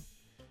didn't.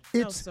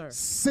 It's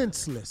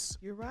senseless.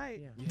 You're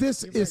right. Yeah.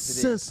 This is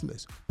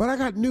senseless. But I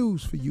got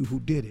news for you who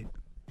did it.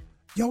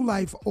 Your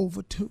life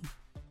over too.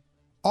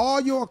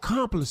 All your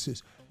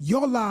accomplices,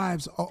 your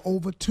lives are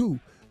over too.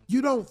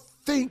 You don't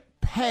think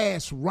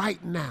past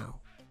right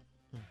now.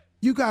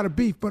 You got a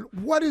beef, but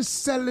what is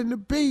settling the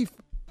beef?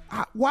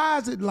 Why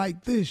is it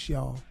like this,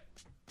 y'all?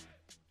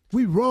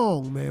 We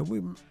wrong, man.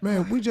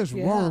 We just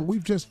wrong.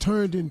 We've just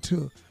turned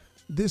into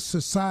this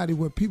society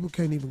where people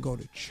can't even go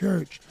to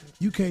church.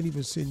 You can't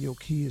even send your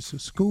kids to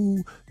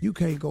school. You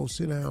can't go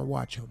sit down and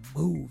watch a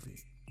movie.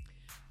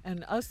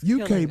 And us,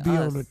 you can't be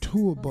on a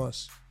tour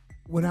bus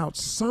without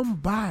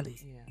somebody,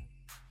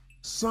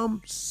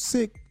 some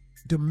sick,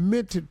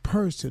 demented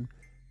person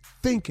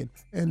thinking.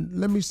 And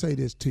let me say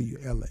this to you,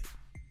 L.A.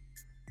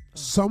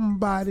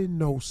 Somebody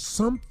knows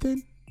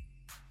something,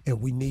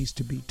 and we needs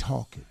to be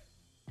talking.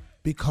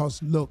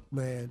 Because look,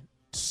 man,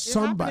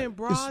 somebody it happened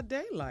in broad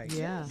daylight.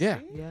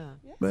 Yeah.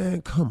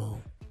 Man, come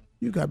on.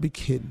 You got to be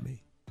kidding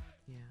me.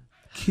 Yeah.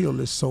 Kill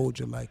this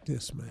soldier like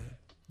this, man.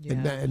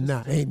 And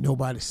now ain't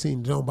nobody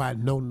seen, nobody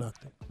know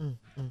nothing.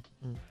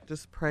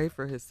 Just pray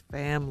for his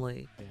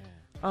family. Yeah.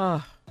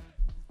 Oh,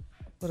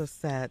 what a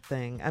sad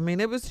thing. I mean,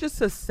 it was just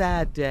a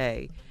sad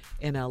day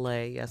in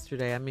L.A.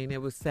 yesterday. I mean,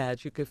 it was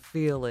sad. You could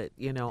feel it,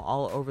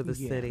 all over the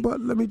city. But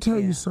let me tell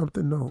you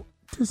something, though.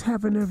 This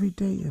happened every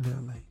day in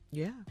L.A.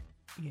 Yeah.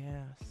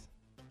 Yes.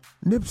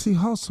 Nipsey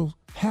Hussle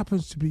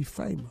happens to be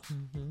famous.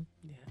 Mm-hmm.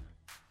 Yeah.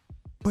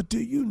 But do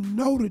you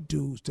know the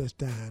dudes that's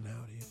dying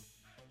out here?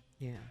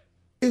 Yeah.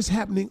 It's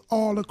happening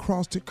all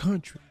across the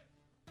country.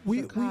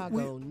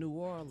 Chicago, New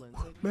Orleans.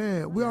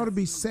 Man, we ought to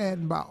be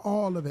saddened by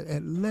all of it.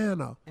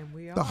 Atlanta,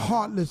 the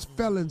heartless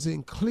felons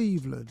in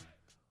Cleveland,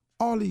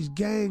 all these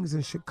gangs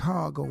in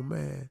Chicago,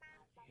 man.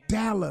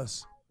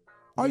 Dallas,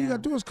 All you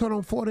got to do is cut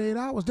on 48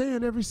 hours. They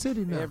in every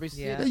city now. Every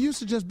city. They used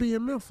to just be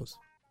in Memphis.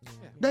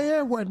 They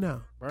everywhere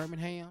now.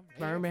 Birmingham.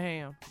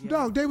 Yeah.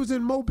 Dog, they was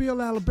in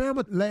Mobile,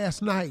 Alabama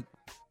last night.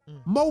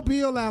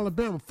 Mobile,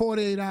 Alabama,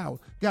 48 hours.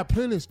 Got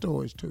plenty of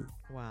stories, too.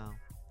 Wow.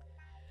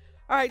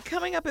 All right,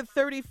 coming up at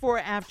 34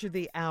 after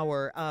the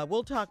hour,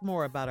 we'll talk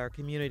more about our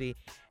community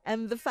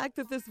and the fact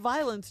that this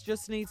violence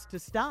just needs to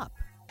stop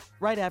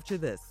right after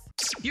this.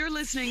 You're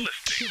listening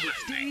to the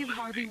Steve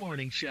Harvey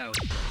Morning Show.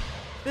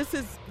 This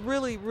is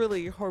really,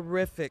 really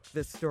horrific,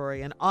 this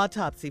story. An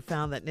autopsy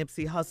found that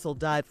Nipsey Hussle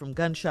died from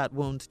gunshot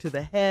wounds to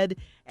the head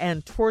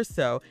and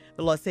torso.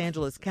 The Los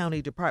Angeles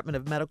County Department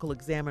of Medical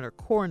Examiner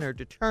coroner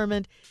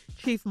determined.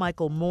 Chief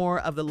Michael Moore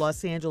of the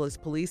Los Angeles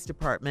Police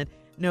Department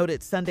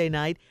noted Sunday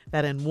night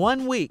that in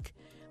 1 week,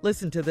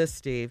 listen to this,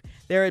 Steve,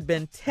 there had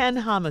been 10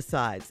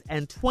 homicides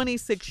and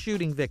 26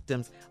 shooting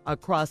victims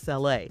across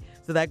L.A.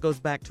 So that goes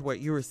back to what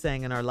you were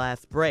saying in our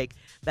last break.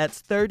 That's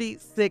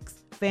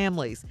 36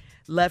 families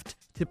left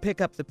to pick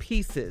up the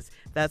pieces.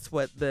 That's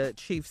what the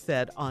chief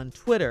said on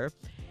Twitter.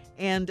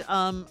 And,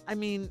 I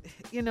mean,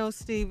 you know,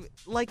 Steve,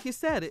 like you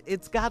said,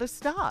 it's got to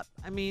stop.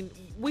 I mean,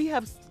 we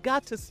have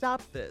got to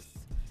stop this.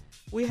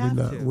 We have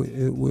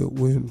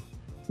to.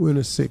 We're in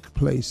a sick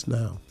place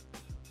now.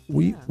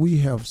 We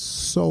have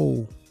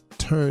so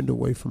turned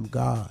away from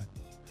God.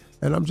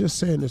 And I'm just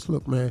saying this,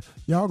 look, man,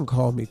 y'all can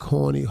call me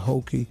corny,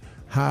 hokey,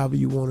 however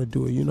you want to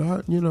do it. You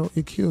know,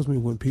 it kills me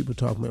when people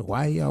talk about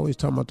why he always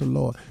talking about the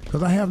Lord,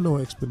 because I have no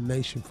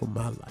explanation for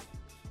my life.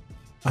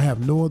 I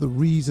have no other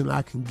reason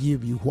I can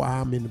give you why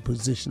I'm in the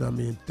position I'm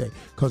in today,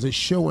 because it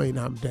sure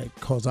ain't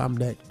because I'm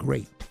that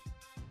great.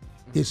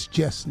 It's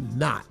just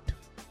not.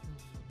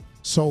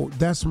 So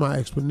that's my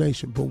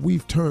explanation. But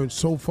we've turned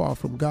so far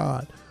from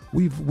God.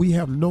 We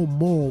have no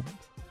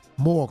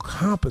moral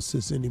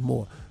compasses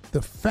anymore.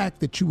 The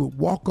fact that you would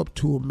walk up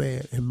to a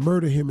man and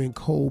murder him in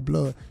cold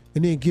blood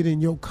and then get in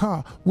your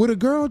car with a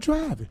girl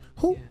driving.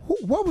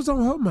 What was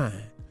on her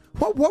mind?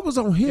 What was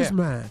on his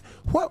mind?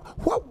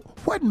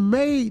 What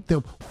made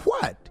them?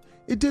 What?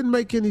 It didn't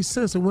make any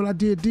sense. And when I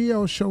did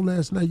DL's show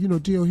last night, you know,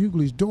 D.L.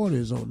 Hughley's daughter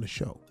is on the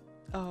show.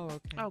 Oh,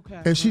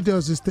 okay. And she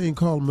does this thing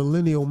called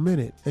Millennial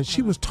Minute. And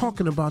she was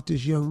talking about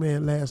this young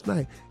man last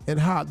night and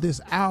how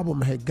this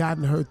album had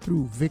gotten her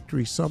through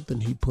Victory something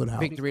he put out.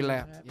 Victory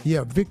Lap.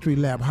 Yeah, Victory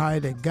Lap. How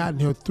it had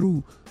gotten her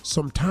through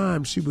some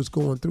time she was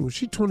going through.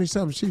 She's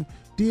 27.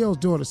 DL's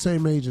daughter,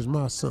 same age as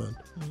my son.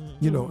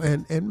 You know,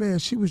 and man,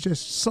 she was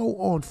just so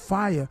on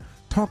fire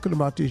talking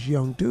about this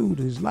young dude,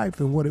 his life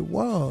and what it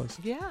was.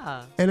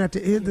 Yeah. And at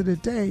the end of the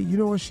day, you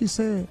know what she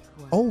said?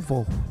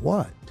 Over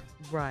what?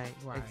 Right,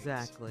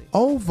 exactly.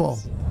 Over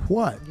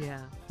what?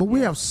 Yeah. But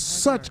we have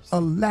such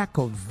a lack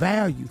of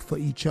value for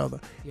each other.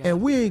 Yeah.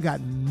 And we ain't got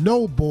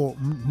no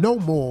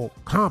moral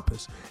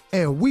compass.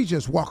 And we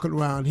just walking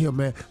around here,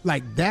 man,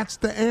 like that's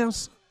the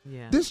answer.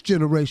 Yeah. This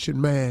generation,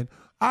 man,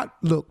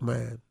 look.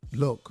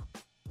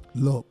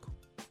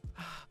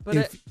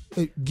 But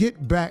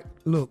get back,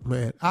 look,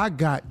 man, I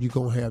got you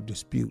gonna have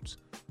disputes.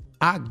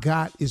 I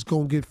got it's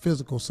gonna get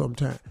physical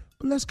sometime.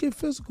 But let's get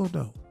physical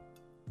though.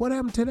 What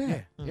happened to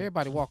that? Yeah.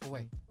 Everybody walk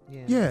away.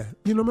 Yeah.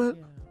 You know, man,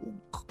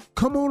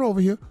 come on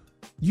over here.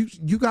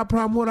 You got a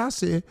problem with what I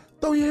said,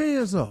 throw your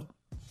hands up.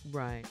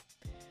 Right.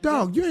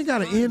 Dog, you ain't got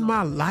to end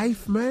my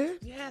life, man.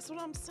 Yeah, that's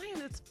what I'm saying.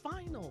 It's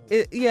final.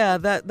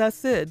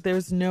 That's it.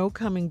 There's no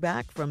coming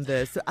back from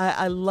this.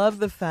 I love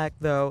the fact,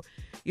 though,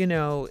 you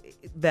know,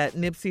 that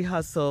Nipsey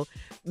Hussle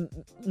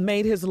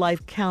made his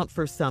life count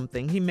for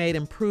something. He made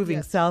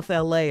improving South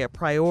LA a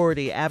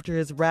priority. After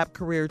his rap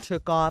career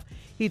took off,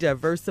 he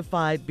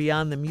diversified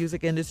beyond the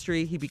music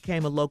industry. He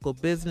became a local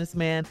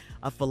businessman,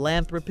 a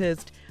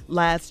philanthropist.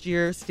 Last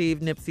year, Steve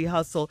Nipsey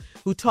Hussle,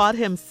 who taught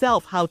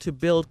himself how to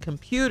build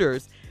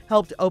computers,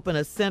 helped open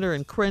a center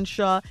in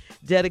Crenshaw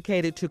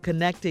dedicated to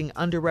connecting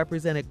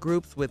underrepresented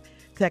groups with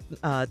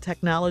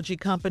technology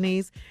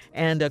companies.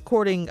 And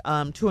according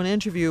to an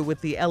interview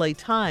with the LA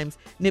Times,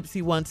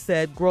 Nipsey once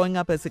said, growing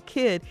up as a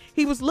kid,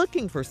 he was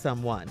looking for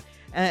someone.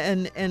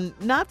 And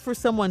not for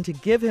someone to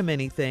give him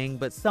anything,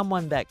 but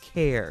someone that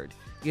cared,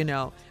 you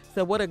know.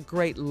 So what a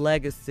great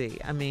legacy.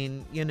 I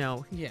mean, you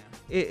know,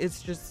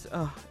 it's just,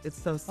 it's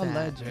so sad. A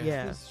legend.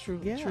 Yeah. It's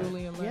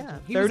truly a legend. Yeah.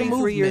 He was a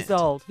 33 years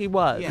movement. old. He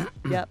was. Yeah.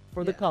 Yep.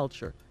 For the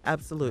culture.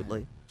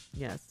 Absolutely.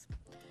 Yes.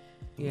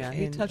 Yeah.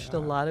 He And, touched a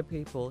lot of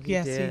people.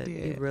 Yes, he did.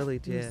 did. He really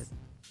did.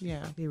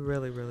 Yeah. He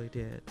really, really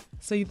did.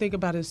 So you think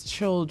about his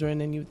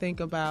children and you think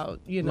about,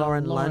 you know,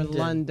 Lauren London.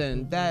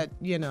 London. That,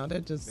 you know,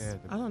 that just,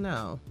 I don't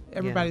know.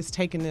 Everybody's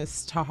taking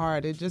this to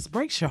heart. It just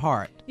breaks your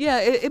heart. Yeah,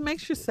 it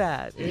makes you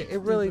sad.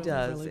 It really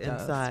does really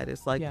does. inside.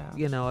 It's like,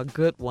 you know, a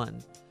good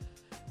one.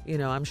 You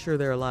know, I'm sure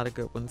there are a lot of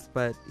good ones,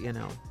 but, you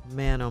know,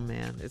 man, oh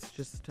man, it's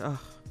just,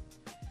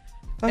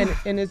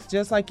 And it's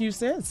just like you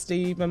said,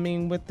 Steve. I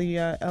mean, with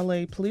the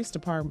LA Police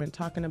Department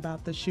talking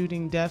about the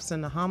shooting deaths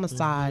and the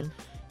homicide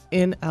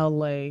in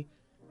LA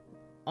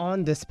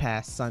on this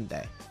past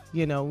Sunday.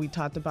 You know, we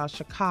talked about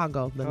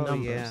Chicago, the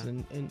numbers,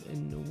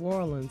 and New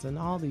Orleans and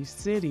all these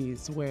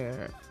cities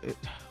where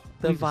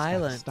The We just gotta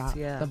violence, stop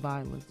yeah. the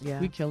violence. Yeah.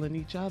 We killing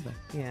each other.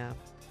 Yeah.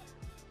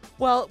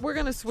 Well, we're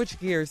going to switch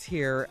gears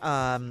here.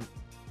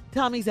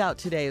 Tommy's out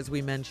today, as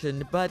we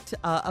mentioned, but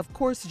of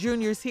course,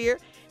 Junior's here,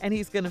 and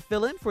he's going to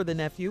fill in for the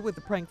nephew with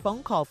the prank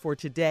phone call for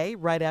today,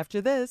 right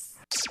after this.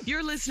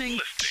 You're listening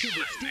to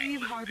the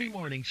Steve Harvey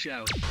Morning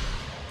Show.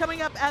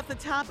 Coming up at the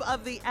top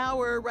of the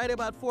hour, right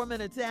about 4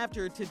 minutes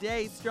after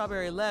today's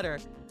Strawberry Letter.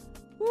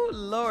 Ooh,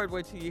 Lord,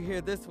 wait till you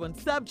hear this one.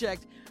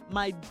 Subject,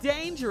 my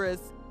dangerous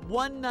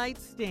one-night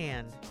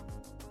stand.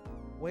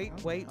 Wait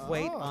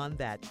on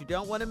that. You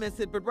don't want to miss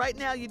it, but right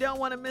now you don't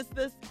want to miss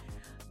this.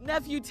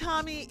 Nephew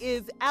Tommy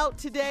is out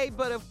today,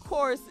 but of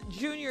course,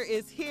 Junior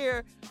is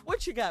here.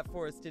 What you got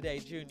for us today,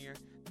 Junior?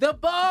 The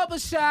barber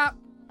shop.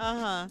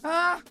 The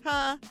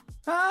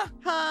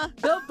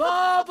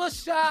barber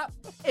shop.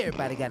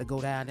 Everybody got to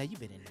go down there. You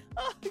been in there.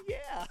 Oh,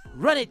 yeah.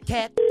 Run it,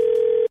 cat.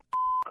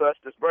 Cuss,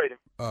 this Brady.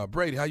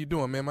 Brady, how you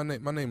doing, man?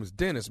 My name is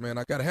Dennis, man.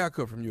 I got a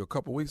haircut from you a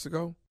couple weeks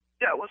ago.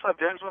 Yeah, what's up,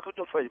 Dennis? What can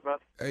I do for you,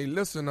 brother? Hey,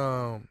 listen,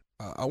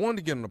 I wanted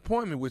to get an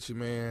appointment with you,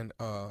 man.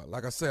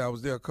 Like I said, I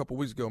was there a couple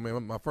weeks ago,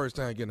 man. My first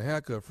time getting a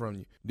haircut from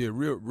you. Did a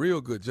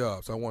real good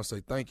job, so I want to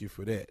say thank you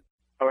for that.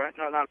 All right,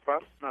 no, not a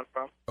problem, not a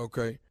problem.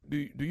 Okay.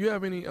 Do you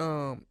have any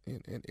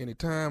any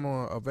time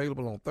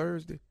available on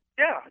Thursday?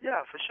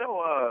 Yeah, for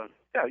sure.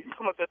 Yeah, you can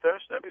come up there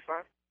Thursday. That'll be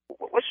fine.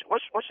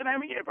 What's your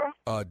name again,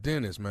 bro?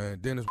 Dennis, man.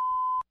 Dennis.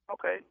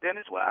 Okay,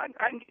 Dennis. Well,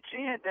 I can get you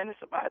in, Dennis,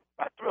 about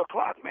 3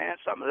 o'clock, man.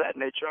 Something of that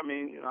nature. I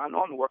mean, I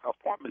normally work off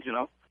appointments,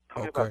 Come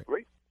Okay. about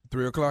 3.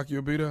 3 o'clock,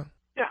 you'll be there?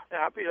 Yeah,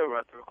 I'll be there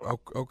around 3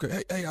 o'clock.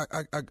 Okay. Hey,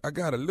 I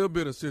got a little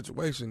bit of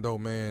situation, though,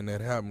 man,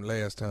 that happened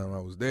last time I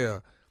was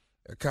there.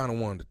 I kind of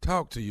wanted to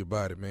talk to you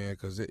about it, man,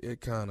 because it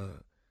kind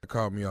of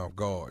caught me off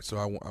guard. So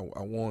I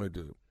wanted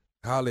to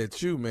holler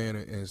at you, man,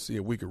 and see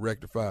if we could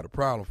rectify the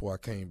problem before I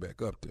came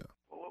back up there.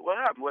 What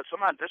happened? Was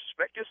somebody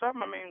disrespect you or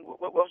something? I mean,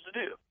 what was the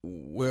deal?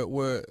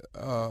 Well,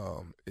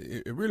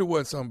 it really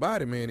wasn't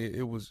somebody, man.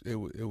 It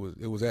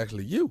was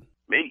actually you.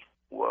 Me?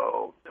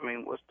 Well, I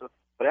mean, what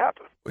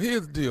happened? Well,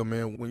 here's the deal,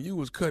 man. When you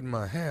was cutting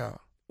my hair,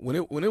 when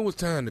it was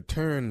time to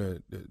turn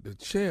the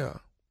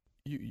chair,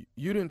 you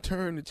didn't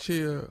turn the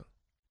chair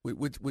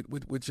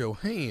with your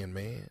hand,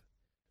 man.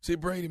 See,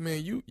 Brady,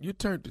 man, you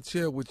turned the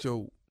chair with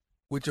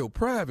your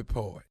private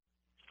part.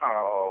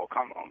 Oh,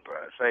 come on, bro.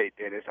 Say,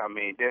 Dennis. I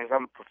mean, Dennis,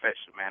 I'm a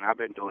professional, man. I've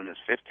been doing this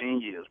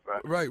 15 years, bro.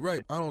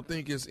 Right. I don't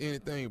think it's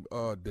anything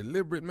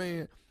deliberate,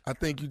 man. I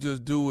think you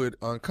just do it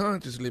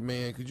unconsciously,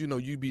 man, because,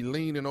 you be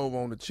leaning over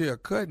on the chair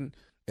cutting,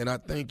 and I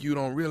think you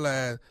don't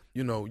realize,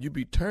 you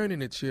be turning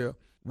the chair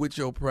with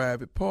your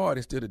private part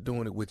instead of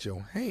doing it with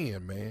your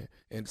hand, man.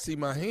 And see,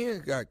 my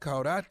hand got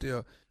caught out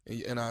there,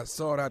 and I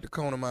saw it out the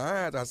corner of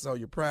my eyes. I saw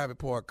your private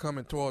part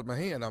coming towards my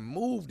hand. I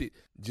moved it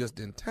just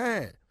in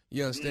time.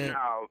 You understand?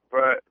 No,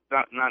 bro.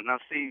 Now,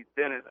 see,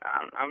 Dennis,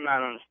 I'm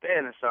not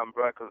understanding something,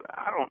 bro, because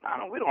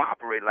we don't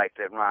operate like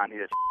that around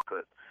here,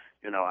 because,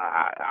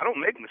 I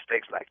don't make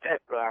mistakes like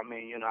that, bro. I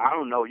mean, I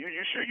don't know. You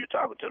sure you're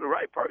talking to the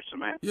right person,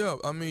 man? Yeah,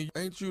 I mean,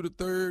 ain't you the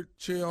third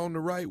chair on the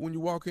right when you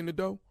walk in the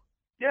door?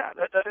 Yeah,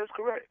 that is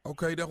correct.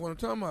 Okay, that's what I'm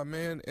talking about,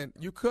 man. And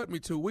you cut me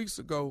 2 weeks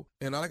ago,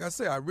 and like I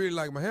said, I really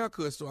like my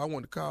haircut, so I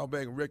wanted to call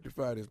back and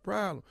rectify this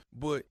problem.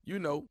 But, you're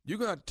going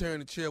to have to turn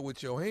the chair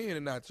with your hand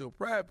and not your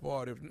private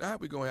part. If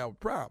not, we're going to have a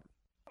problem.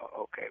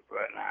 Okay, bro.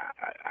 Now,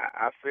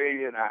 I feel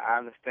you, and I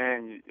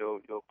understand your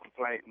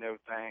complaint and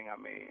everything.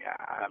 I mean,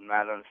 I'm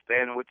not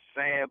understanding what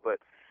you're saying, but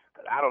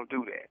I don't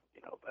do that,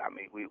 But, I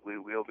mean,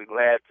 we'll be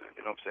glad to,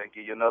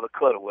 give you another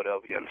cut or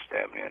whatever, you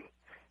understand, man.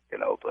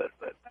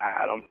 But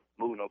I don't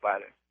move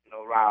nobody,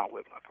 around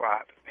with my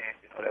private, man.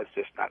 That's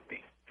just not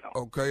me.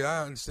 Okay,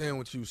 I understand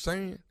what you're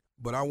saying,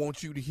 but I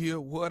want you to hear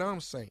what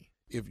I'm saying.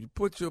 If you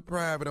put your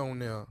private on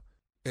there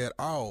at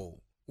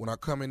all when I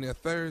come in there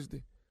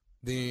Thursday,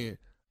 then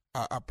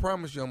I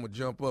promise you I'm going to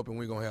jump up and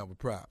we're going to have a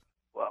problem.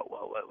 Well,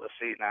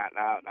 see, now,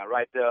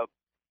 right there,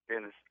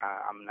 Dennis,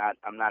 I'm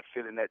not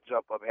feeling that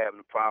jump up having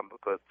a problem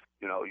because,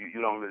 you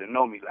don't really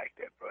know me like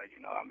that, bro. I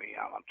mean,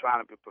 I'm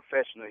trying to be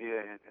professional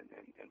here and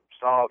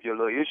solve your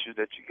little issues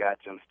that you got,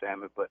 you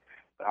understand me? But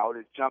all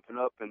this jumping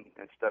up and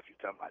stuff you're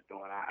talking about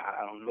doing,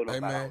 I don't know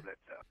about all that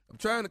stuff. I'm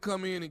trying to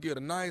come in and get a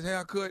nice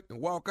haircut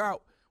and walk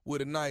out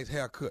with a nice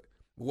haircut.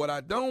 But what I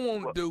don't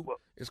want to do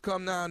is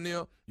come down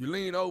there, you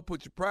lean over,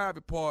 put your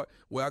private part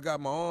where I got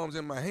my arms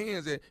and my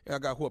hands at, and I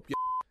got whoop your.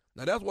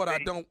 Now, that's what I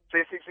don't.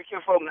 See, folks,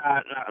 you're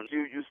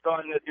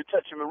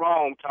touching me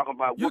wrong talking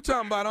about. You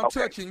talking about I'm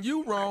touching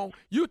you wrong.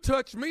 You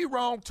touched me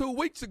wrong 2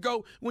 weeks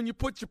ago when you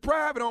put your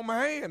private on my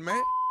hand, man.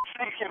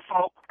 See,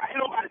 folks, ain't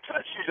nobody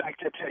touch you like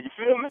that, you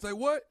feel me? Say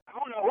what? I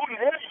don't know who the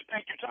hell you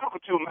think you're talking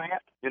to, man.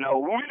 We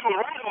don't run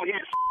on here,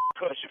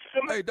 cuz, you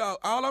feel me? Hey, dog,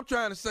 all I'm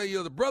trying to say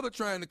is a brother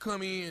trying to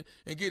come in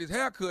and get his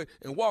haircut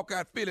and walk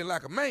out feeling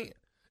like a man.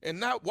 And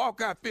not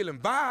walk out feeling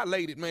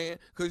violated, man,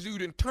 because you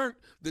done turned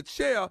the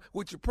chair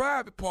with your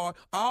private part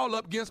all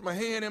up against my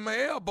hand and my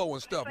elbow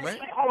and stuff, man.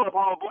 Hold up,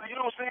 boy. You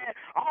know what I'm saying?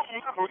 I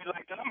don't operate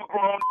like that. I'm a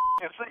grown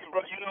and say, bro,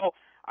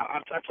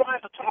 I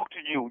tried to talk to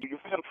you. You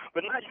feel me?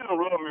 But now you done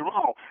rubbed me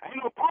wrong.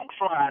 Ain't no punks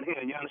flying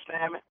here. You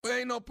understand me? Well,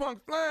 ain't no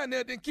punks flying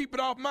there. Then keep it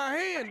off my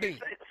hand, then.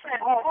 Say,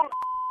 hold on.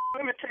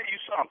 Let me tell you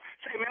something.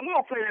 Say, man, we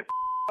don't play that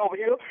over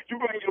here. You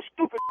bring your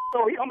stupid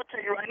over here. I'm gonna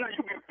tell you right now.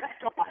 You get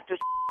packed up out this.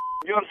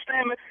 You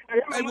understand me?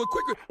 Hey, well,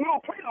 quickly. We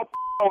don't play no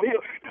over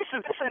here. This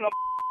ain't a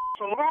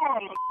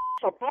salon.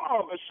 It's a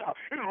barber shop.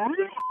 It's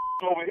real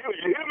over here.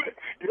 You hear me?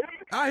 You hear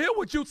me? I hear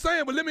what you're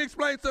saying, but let me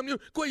explain something. You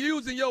quit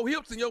using your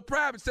hips in your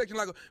private section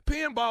like a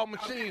pinball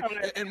machine. I'm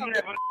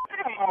gonna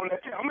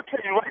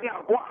tell you right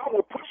now, boy. I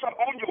will put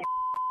something on your.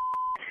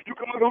 You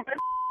come over there.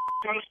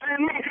 You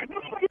understand me?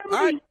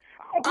 I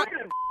don't play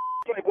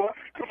that boy.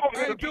 Come on,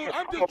 hey, dude,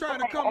 I'm just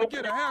trying to come and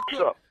get a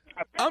haircut.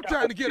 I'm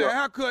trying to get a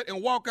haircut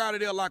and walk out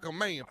of there like a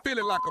man,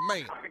 feeling like a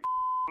man.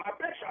 I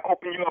bet you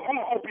open you up. I'm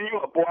gonna open you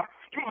up, boy.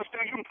 You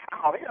understand?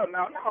 Oh hell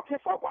no,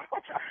 piss off. Watch out.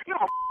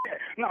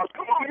 No,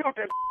 come on here with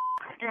that.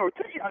 I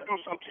guarantee you I do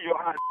something to your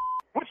eye.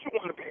 What you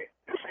want to be?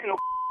 This ain't no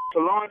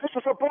salon. This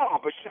is a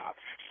barber shop.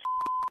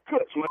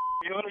 Cuts, man.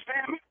 You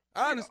understand me?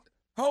 I understand.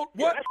 Hold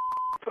what? Yeah,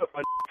 cut,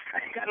 man. I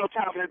ain't got no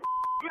time for that.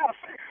 Matter of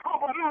fact,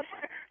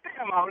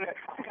 damn all that.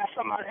 I got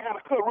somebody to have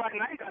a cut right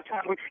now. I ain't got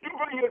time for it. You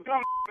bring your dumb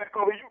back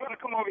over here. You better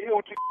come over here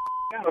with your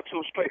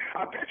attitude straight.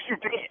 I bet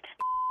you did.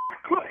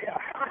 Cut hair.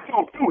 I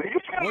don't do it. You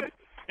feel me?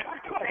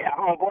 I cut hair,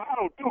 homeboy. I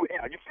don't do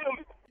hair. You feel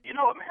me? You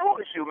know what, man? Who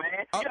is you,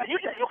 man?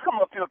 You come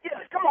up here. Yeah,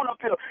 come on up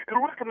here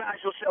and recognize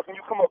yourself when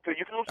you come up here.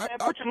 You feel what I'm saying?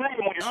 Put your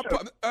name on your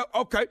shirt.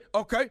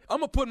 Okay.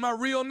 I'm going to put my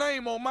real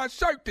name on my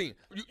shirt then.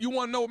 You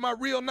want to know what my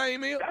real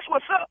name is? That's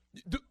what's up.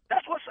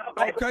 That's what's up,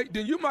 baby. Okay,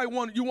 then you might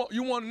want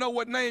to know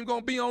what name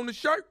going to be on the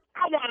shirt?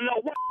 I want to know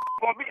what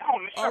going to be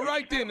on the shirt. All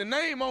right, then. The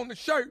name on the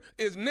shirt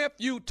is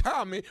Nephew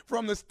Tommy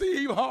from the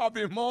Steve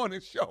Harvey Morning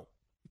Show.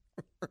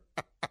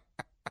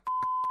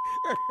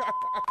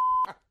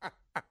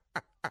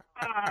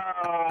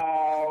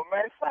 Oh,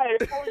 man, say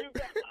before you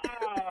got.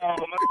 Oh,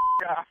 my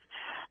God.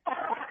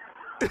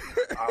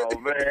 Oh,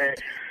 man.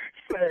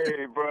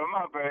 Say, bro,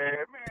 my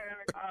bad, man.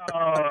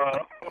 Oh.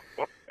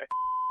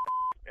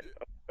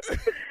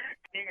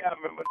 You got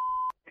me,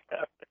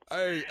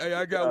 Hey,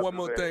 I got one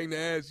more thing to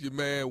ask you,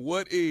 man.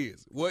 What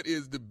is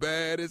the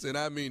baddest, and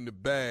I mean the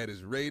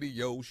baddest,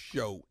 radio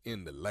show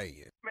in the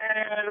land?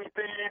 Man, it's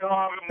Steve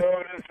Harvey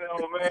Morning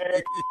Show,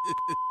 man.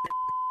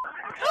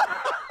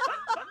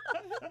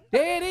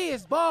 There it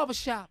is,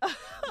 barbershop.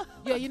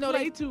 Yeah, you know,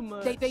 Play too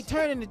much. They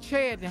turn in the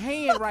chair, the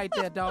hand right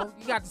there, dog.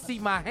 You got to see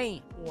my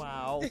hand.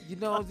 Wow. You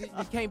know, you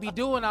can't be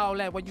doing all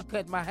that when you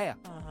cut my hair.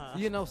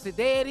 You know, so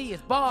there it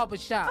is,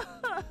 barbershop.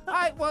 All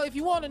right, well, if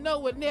you want to know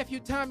what Nephew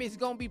Tommy is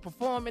going to be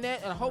performing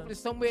at, and hopefully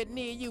somewhere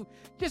near you,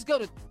 just go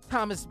to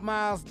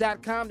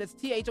thomasmiles.com. That's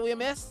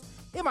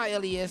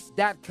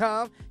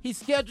ThomasMiles.com. He's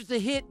scheduled to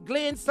hit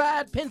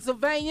Glenside,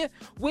 Pennsylvania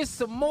with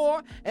some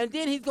more, and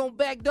then he's going to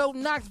backdoor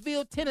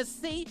Knoxville,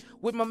 Tennessee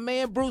with my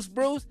man Bruce.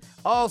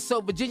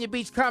 Also, Virginia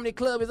Beach Comedy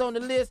Club is on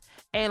the list,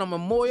 and on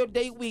Memorial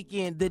Day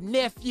weekend, the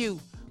Nephew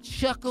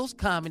Chuckles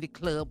Comedy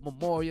Club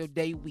Memorial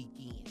Day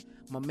weekend.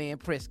 My man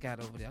Prescott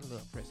over there. I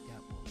love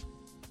Prescott.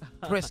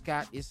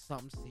 Prescott is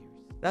something serious.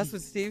 That's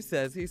what Steve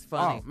says. He's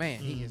funny. Oh, man,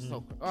 he is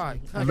so good. All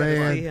right, I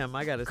gotta see him.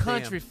 I got to see him.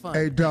 Country fun.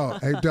 Hey,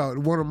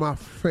 dog, one of my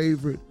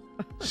favorite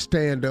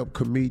stand-up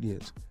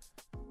comedians.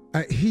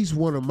 He's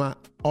one of my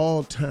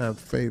all-time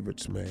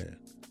favorites, man.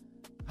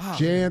 Oh,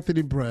 J.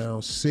 Anthony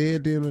Brown,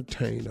 said the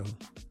entertainer.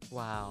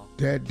 Wow.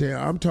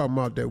 I'm talking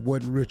about that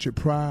wasn't Richard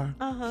Pryor.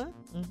 Uh-huh.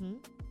 Mm-hmm.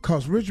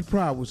 Because Richard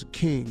Pryor was a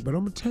king, but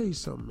I'm going to tell you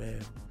something,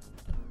 man.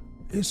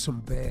 There's some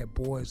bad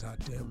boys out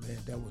there, man,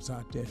 that was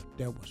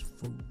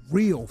for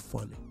real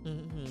funny.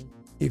 Mm-hmm.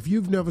 If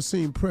you've never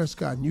seen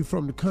Prescott and you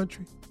from the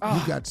country,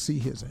 you got to see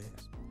his ass.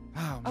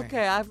 Oh, man.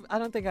 Okay, I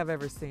don't think I've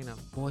ever seen him.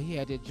 Boy, he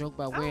had that joke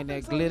about wearing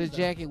that glitter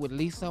jacket with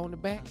Lisa on the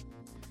back.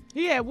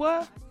 He had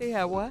what?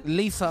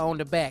 Lisa on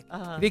the back.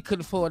 Uh-huh. They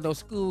couldn't afford no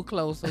school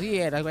clothes, so he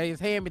had his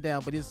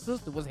hand-me-down, but his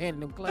sister was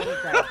handing him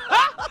clothes down.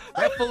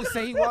 That fool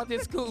said he walked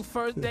in school,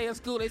 first day of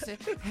school, they said,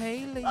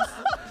 "Hey, Lisa."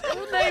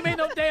 Your name ain't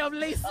no damn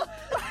Lisa.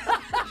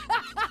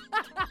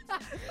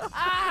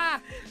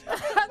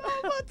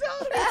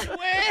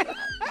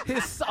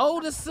 His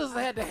older sister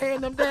had to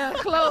hand him down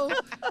clothes.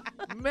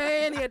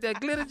 Man, he had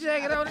that glitter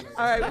jacket on it.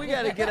 All right, we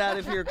got to get out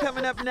of here.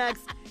 Coming up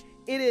next,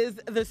 it is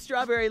the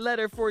Strawberry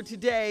Letter for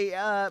today.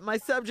 My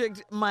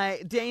subject,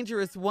 my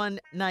dangerous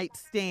one-night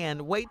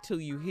stand. Wait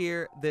till you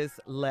hear this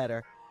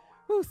letter.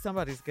 Whew,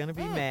 somebody's going to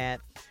be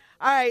mad.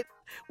 All right,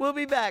 we'll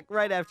be back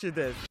right after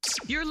this.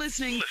 You're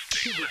listening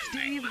to the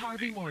Steve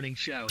Harvey Morning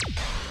Show.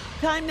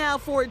 Time now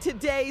for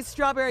today's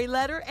Strawberry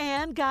Letter.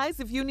 And guys,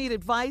 if you need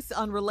advice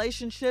on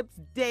relationships,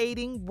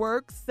 dating,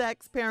 work,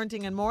 sex,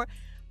 parenting, and more,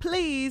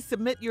 please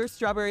submit your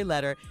Strawberry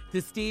Letter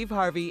to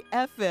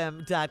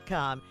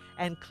steveharveyfm.com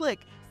and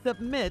click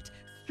Submit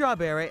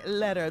Strawberry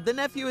Letter. The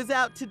nephew is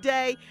out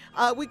today.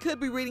 We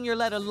could be reading your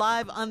letter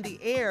live on the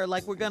air,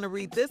 like we're going to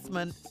read this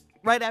one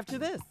right after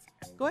this.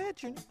 Go ahead,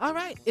 Junior. All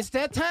right, it's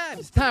that time.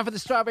 It's time for the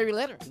strawberry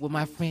letter with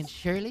my friend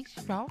Shirley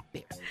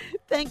Strawberry.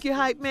 Thank you,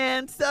 hype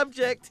man.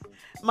 Subject,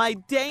 my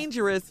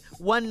dangerous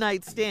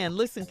one-night stand.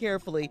 Listen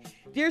carefully.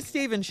 Dear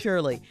Steve and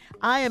Shirley,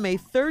 I am a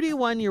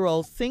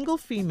 31-year-old single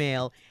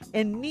female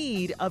in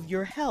need of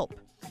your help.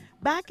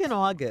 Back in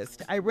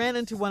August, I ran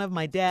into one of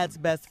my dad's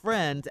best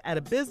friends at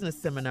a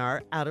business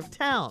seminar out of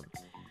town.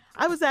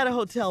 I was at a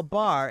hotel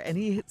bar and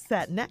he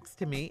sat next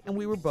to me and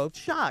we were both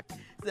shocked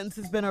since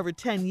it's been over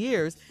 10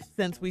 years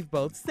since we've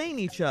both seen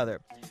each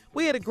other.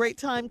 We had a great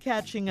time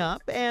catching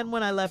up, and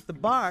when I left the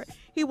bar,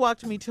 he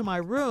walked me to my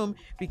room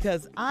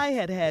because I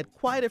had had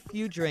quite a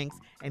few drinks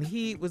and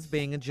he was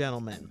being a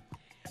gentleman.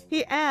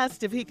 He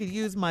asked if he could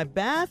use my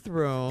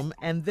bathroom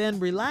and then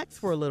relax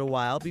for a little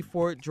while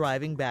before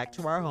driving back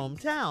to our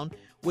hometown,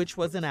 which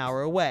was an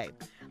hour away.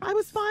 I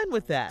was fine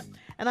with that,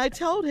 and I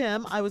told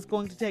him I was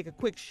going to take a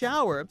quick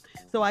shower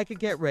so I could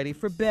get ready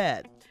for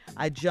bed.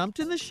 I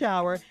jumped in the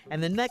shower,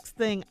 and the next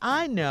thing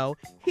I know,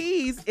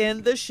 he's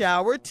in the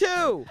shower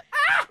too.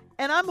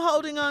 And I'm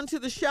holding on to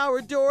the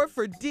shower door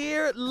for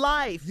dear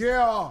life.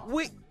 Yeah.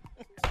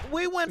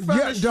 We went from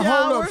the shower.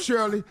 Hold up,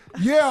 Shirley.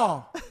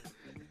 Yeah.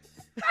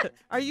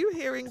 Are you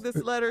hearing this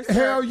letter, sir?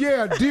 Hell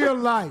yeah, dear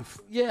life.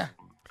 Yeah.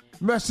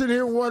 Messing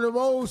here with one of them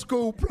old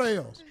school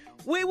players.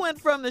 We went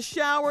from the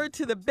shower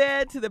to the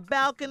bed to the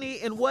balcony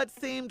in what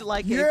seemed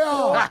like a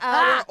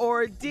 4-hour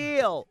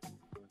ordeal.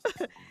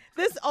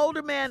 This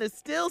older man is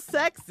still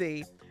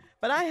sexy,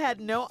 but I had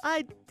no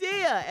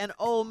idea an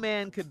old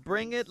man could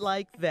bring it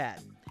like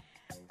that.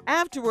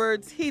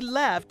 Afterwards, he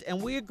left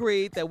and we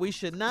agreed that we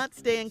should not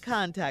stay in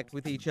contact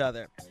with each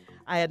other.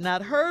 I had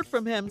not heard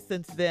from him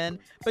since then,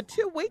 but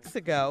 2 weeks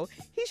ago,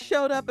 he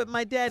showed up at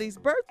my daddy's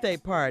birthday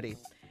party.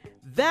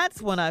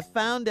 That's when I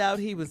found out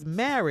he was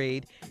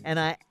married, and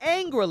I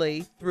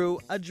angrily threw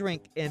a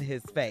drink in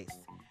his face.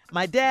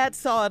 My dad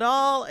saw it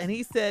all, and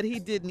he said he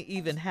didn't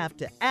even have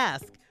to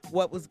ask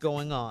what was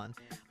going on.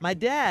 My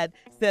dad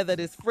said that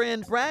his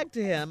friend bragged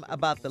to him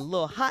about the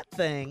little hot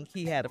thing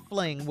he had a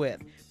fling with,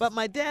 but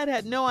my dad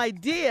had no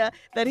idea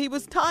that he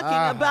was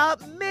talking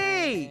about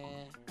me.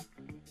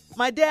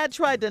 My dad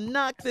tried to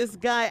knock this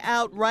guy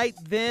out right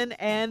then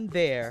and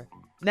there.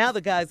 Now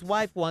the guy's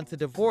wife wants a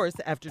divorce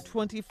after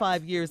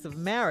 25 years of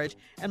marriage,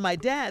 and my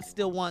dad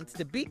still wants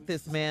to beat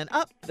this man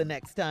up the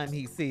next time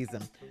he sees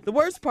him. The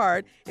worst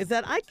part is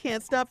that I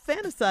can't stop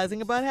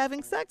fantasizing about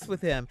having sex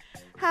with him.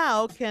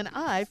 How can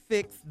I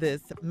fix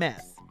this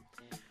mess?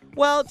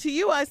 Well, to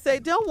you I say,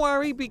 don't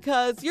worry,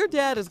 because your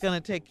dad is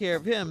going to take care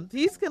of him.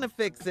 He's going to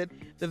fix it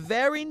the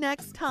very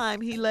next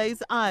time he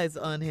lays eyes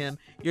on him.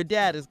 Your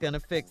dad is going to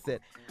fix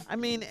it. I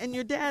mean, and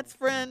your dad's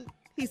friend,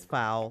 he's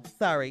foul.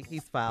 Sorry,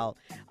 he's foul.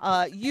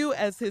 You,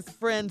 as his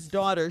friend's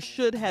daughter,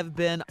 should have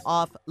been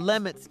off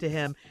limits to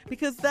him,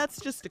 because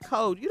that's just a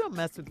code. You don't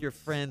mess with your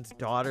friend's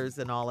daughters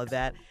and all of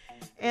that.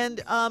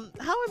 And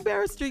how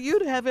embarrassed are you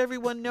to have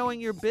everyone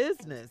knowing your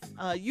business?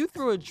 You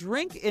threw a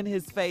drink in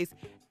his face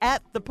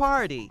at the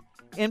party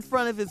in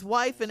front of his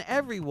wife and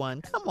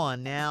everyone. Come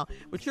on now,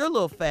 with your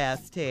little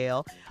fast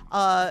tail.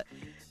 I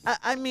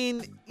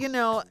mean, you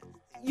know,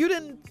 you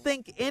didn't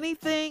think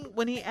anything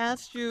when he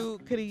asked you,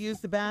 could he use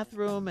the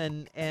bathroom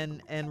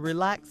and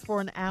relax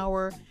for an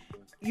hour?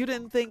 You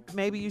didn't think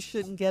maybe you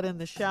shouldn't get in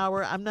the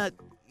shower?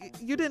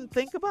 You didn't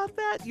think about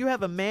that? You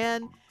have a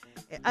man.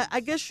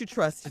 I guess you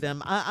trusted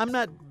him. I'm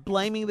not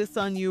blaming this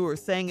on you or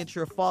saying it's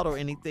your fault or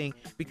anything,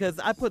 because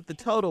I put the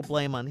total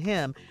blame on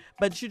him.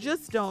 But you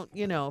just don't,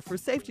 you know, for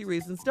safety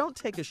reasons, don't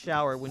take a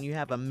shower when you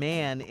have a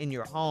man in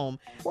your home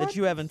that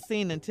you haven't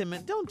seen in 10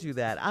 minutes. Don't do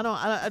that.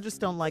 I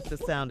just don't like the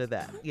sound of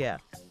that. Yeah.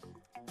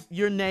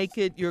 You're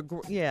naked.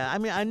 I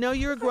mean, I know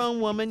you're a grown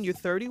woman. You're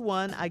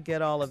 31. I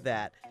get all of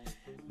that.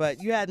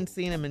 But you hadn't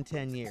seen him in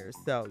 10 years.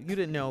 So you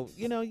didn't know,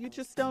 you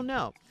just don't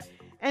know.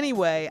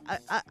 Anyway,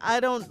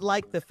 I don't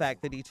like the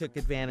fact that he took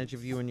advantage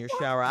of you in your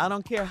shower. I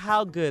don't care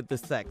how good the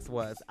sex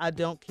was. I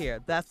don't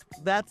care. That's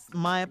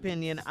my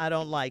opinion. I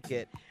don't like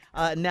it.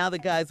 Now the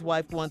guy's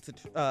wife wants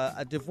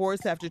a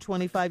divorce after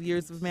 25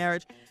 years of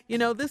marriage. You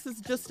know, this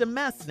is just a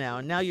mess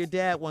now. Now your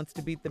dad wants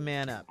to beat the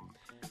man up.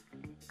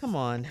 Come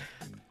on.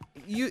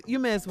 You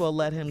may as well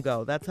let him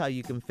go. That's how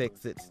you can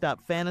fix it.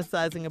 Stop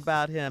fantasizing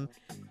about him.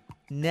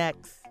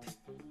 Next.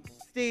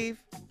 Steve?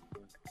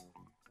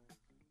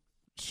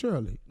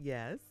 Shirley.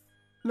 Yes?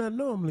 Now,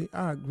 normally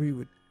I agree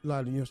with a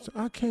lot of your stuff.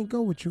 I can't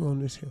go with you on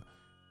this here.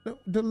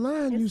 The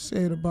line you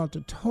said about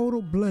the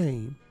total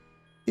blame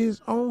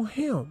is on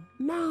him.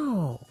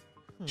 No.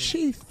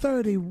 She's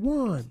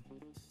 31.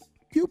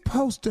 You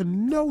supposed to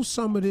know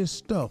some of this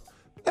stuff.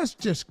 Let's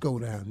just go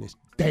down this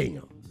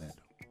damn letter.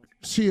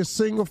 She a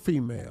single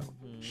female.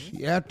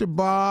 She at the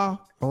bar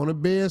on a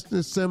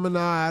business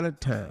seminar out of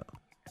town.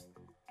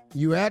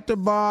 You at the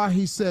bar,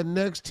 he sat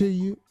next to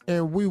you,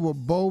 and we were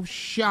both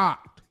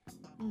shocked.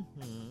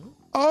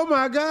 Oh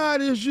my God,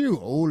 it's you.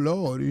 Oh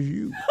Lord, it's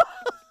you.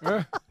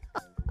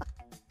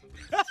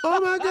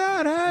 Oh my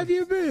God, how have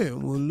you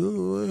been? Well,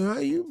 Lord, how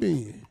you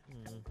been?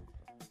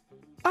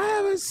 I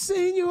haven't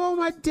seen you. Oh,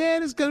 my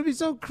dad is going to be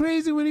so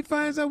crazy when he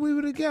finds out we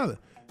were together.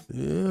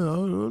 Yeah,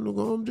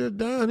 I'm just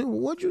down here.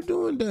 What you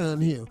doing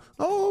down here?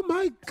 Oh,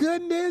 my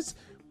goodness.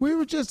 We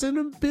were just in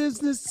a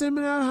business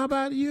seminar. How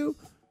about you?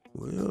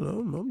 Well,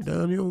 I'm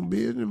down here on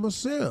business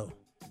myself.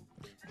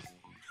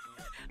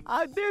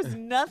 There's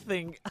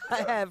nothing I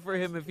have for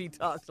him if he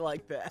talks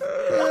like that.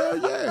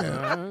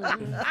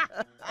 Yeah.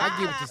 I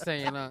get what you're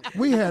saying,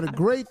 We had a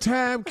great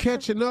time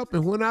catching up,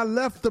 and when I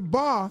left the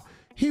bar,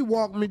 he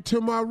walked me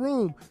to my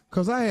room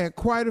because I had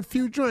quite a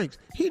few drinks.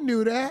 He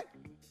knew that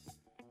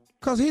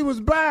because he was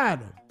buying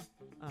them.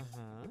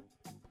 Uh-huh.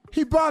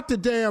 He bought the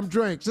damn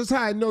drinks. That's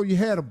how I know you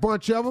had a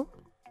bunch of them.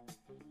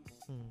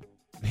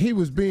 He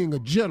was being a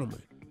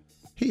gentleman.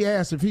 He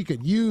asked if he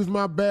could use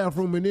my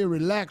bathroom and then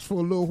relax for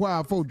a little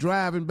while before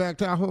driving back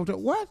to our hometown.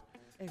 What?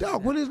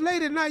 Dog, when it's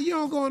late at night, you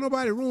don't go in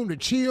nobody's room to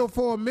chill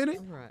for a minute.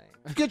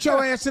 Right. Get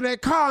your ass in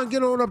that car and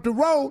get on up the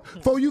road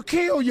before you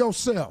kill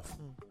yourself.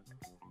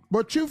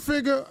 But you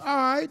figure, all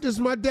right, this is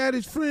my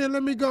daddy's friend.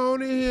 Let me go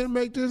on in here and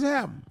make this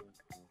happen.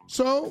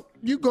 So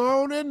you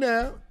go on in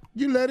there.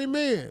 You let him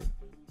in.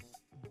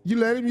 You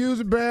let him use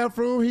the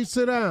bathroom. He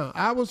sit down.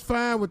 I was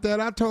fine with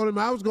that. I told him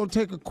I was going to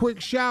take a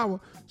quick shower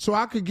so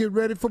I could get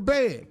ready for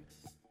bed.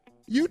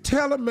 You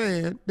tell a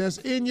man that's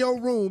in your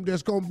room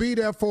that's going to be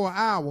there for an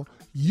hour,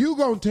 you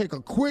going to take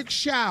a quick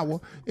shower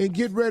and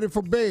get ready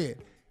for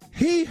bed.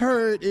 He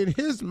heard in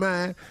his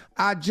mind,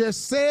 I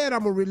just said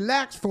I'm going to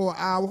relax for an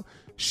hour.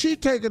 She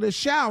taking a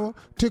shower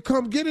to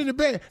come get into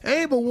bed.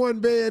 Ain't but one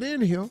bed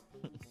in here,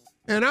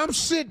 and I'm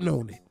sitting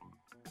on it.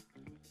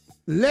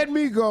 Let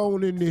me go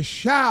on in this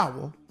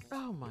shower.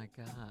 Oh, my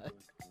God.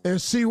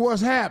 And see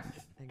what's happening.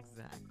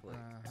 Exactly.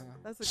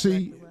 That's exactly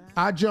See, what happened.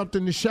 I jumped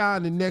in the shower,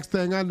 and the next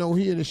thing I know,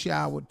 he in the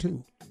shower,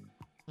 too.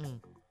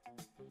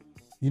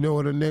 You know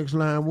what the next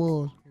line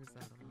was?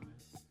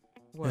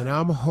 And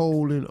I'm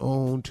holding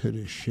on to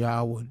the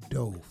shower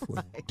door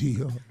for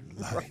dear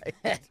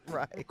life.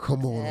 Right.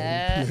 Come on,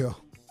 old player.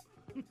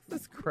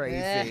 This is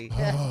crazy.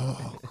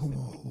 Oh, come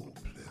on, old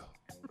player.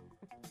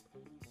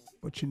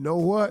 But you know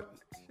what?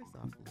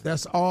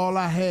 That's all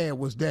I had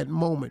was that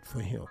moment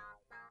for him.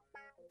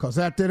 Because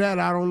after that,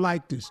 I don't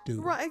like this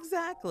dude. Right,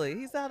 exactly.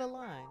 He's out of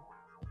line.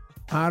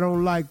 I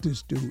don't like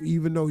this dude,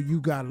 even though you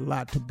got a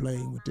lot to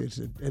blame with this.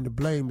 And the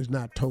blame is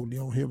not totally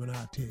on him, and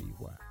I'll tell you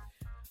why.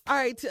 All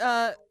right,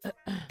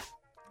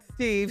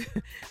 Steve,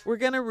 we're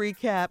going to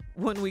recap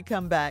when we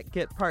come back,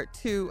 get part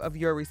 2 of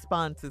your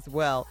response as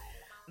well.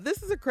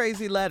 This is a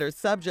crazy letter.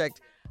 Subject,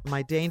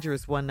 my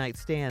dangerous one-night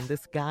stand.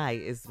 This guy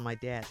is my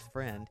dad's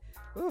friend.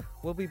 Ooh,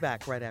 we'll be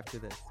back right after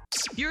this.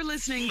 You're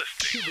listening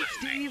to the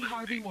Steve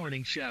Harvey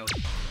Morning Show.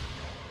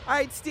 All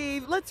right,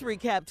 Steve, let's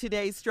recap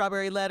today's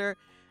Strawberry Letter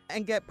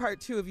and get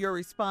part 2 of your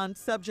response.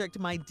 Subject,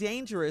 my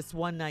dangerous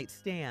one-night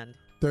stand.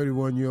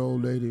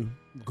 31-year-old lady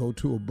go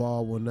to a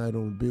bar one night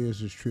on a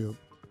business trip.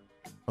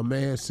 A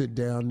man sit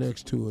down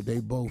next to her. They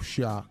both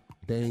shocked.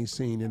 They ain't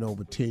seen in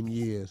over 10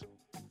 years.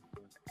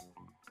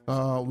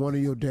 One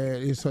of your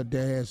dad, it's her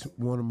dad's,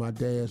 one of my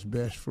dad's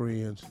best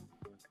friends.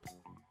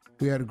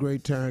 We had a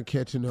great time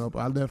catching up.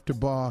 I left the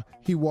bar.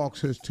 He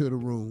walks us to the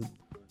room.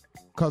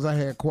 Because I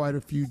had quite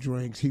a few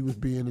drinks, he was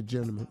being a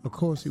gentleman. Of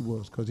course he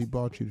was, because he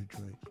bought you the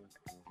drinks.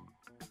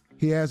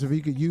 He asked if he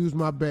could use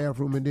my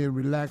bathroom and then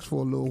relax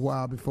for a little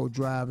while before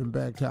driving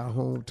back to our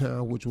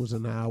hometown, which was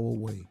an hour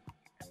away.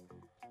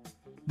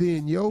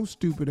 Then your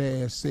stupid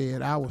ass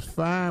said I was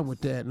fine with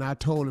that, and I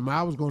told him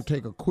I was going to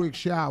take a quick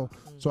shower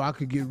so I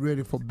could get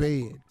ready for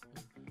bed.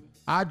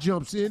 I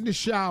jumps in the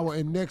shower,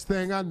 and next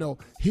thing I know,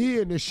 he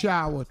in the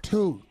shower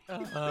too.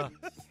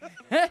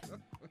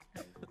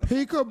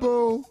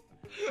 Peekaboo.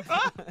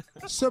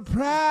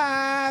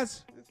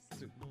 Surprise.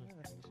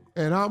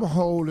 And I'm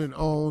holding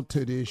on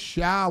to this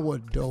shower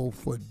door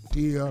for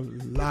dear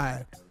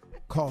life,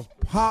 cause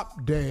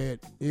Pop Dad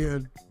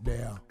in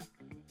there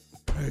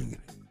banging it.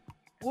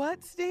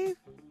 What, Steve?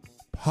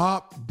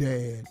 Pop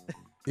Dad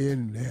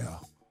in there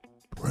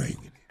bringing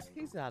it.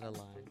 He's out of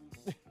line.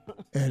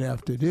 And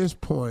after this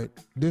point,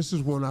 this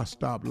is when I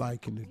stopped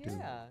liking the dude.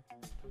 Yeah.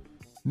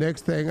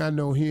 Next thing I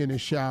know, he in the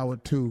shower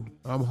too.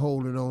 I'm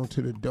holding on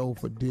to the door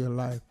for dear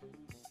life.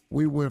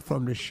 We went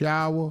from the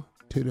shower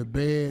to the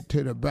bed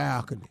to the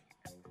balcony.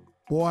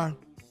 Boy,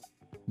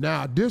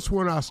 now this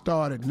one I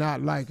started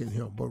not liking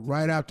him, but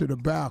right after the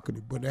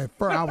balcony. But at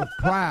first I was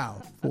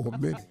proud for a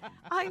minute.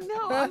 I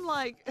know. I'm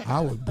like, I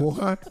was,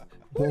 boy,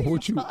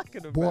 what you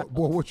talking about?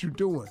 boy, what you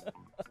doing?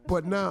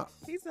 But now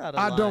he's out of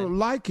I line. don't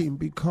like him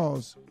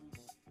because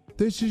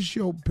this is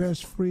your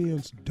best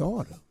friend's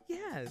daughter.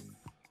 Yes.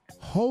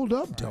 Hold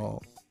up,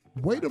 dog.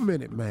 Wait a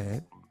minute,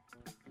 man.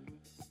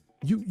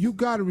 You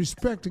got to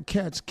respect the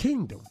cat's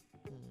kingdom.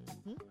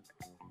 Mm-hmm.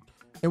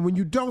 And when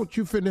you don't,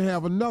 you finna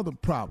have another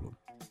problem.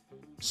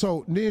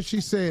 So then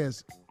she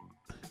says,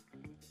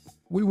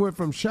 we went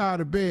from shower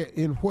to bed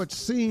in what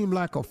seemed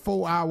like a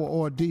 4-hour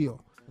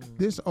ordeal.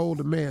 This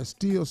older man,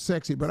 still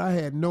sexy, but I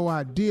had no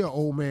idea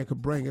old man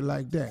could bring it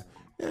like that.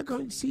 Now,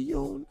 you see, you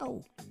don't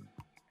know.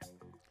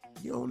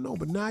 You don't know,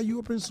 but now you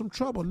up in some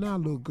trouble now,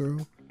 little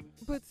girl.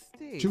 But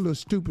Steve. You little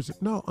stupid.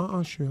 No,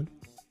 Shirley.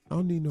 I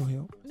don't need no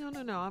help.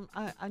 No.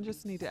 I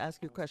just need to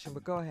ask you a question,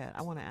 but go ahead.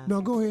 I want to ask. No,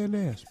 you. go ahead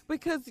and ask.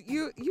 Because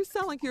you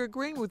sound like you're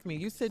agreeing with me.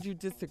 You said you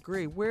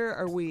disagree. Where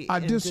are we? I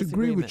in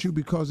disagree with you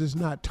because it's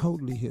not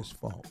totally his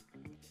fault.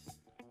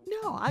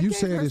 No, I. You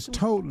said it's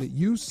totally.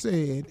 You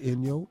said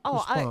in your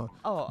response,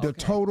 okay. the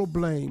total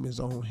blame is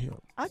on him.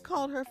 I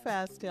called her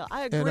fast tail.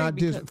 I agree.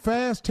 And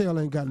fast tail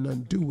ain't got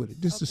nothing to do with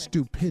it. This is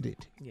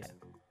stupidity. Yeah.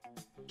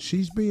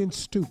 She's being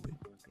stupid.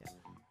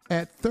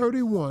 At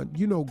 31,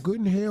 you know good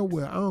and hell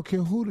well, I don't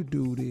care who the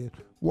dude is,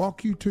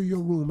 walk you to your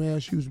room,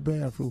 ask you to use the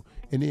bathroom,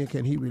 and then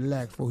can he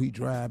relax before he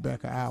drive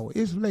back an hour?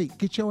 It's late.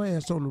 Get your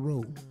ass on the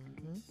road.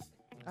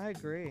 Mm-hmm. I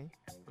agree.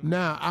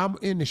 Now, I'm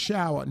in the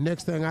shower.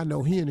 Next thing I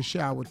know, he in the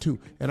shower too,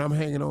 and I'm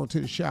hanging on to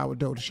the shower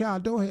door. The shower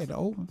door had to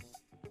open.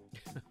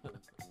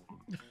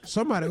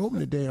 Somebody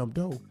opened the damn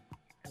door.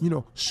 You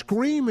know,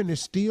 screaming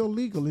is still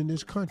legal in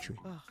this country.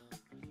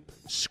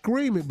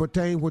 Screaming, but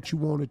that ain't what you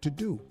wanted to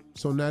do.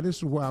 So now this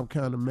is why I'm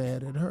kind of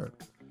mad at her.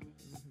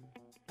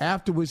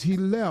 Afterwards, he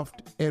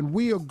left, and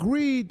we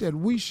agreed that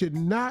we should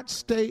not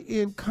stay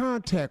in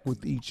contact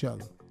with each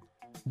other.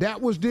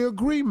 That was the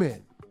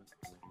agreement.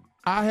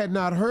 I had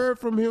not heard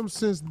from him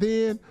since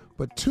then,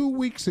 but 2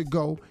 weeks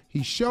ago,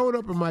 he showed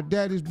up at my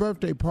daddy's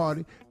birthday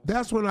party.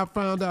 That's when I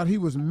found out he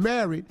was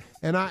married,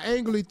 and I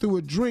angrily threw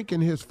a drink in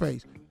his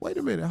face. Wait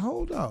a minute,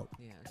 hold up.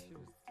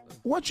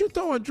 What you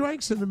throwing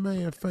drinks in the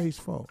man's face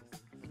for?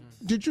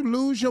 Did you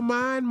lose your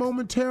mind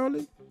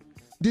momentarily?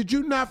 Did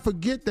you not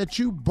forget that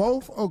you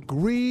both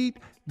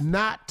agreed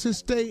not to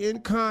stay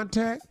in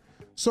contact?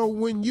 So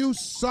when you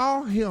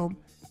saw him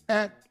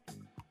at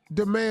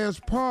the man's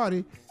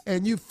party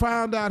and you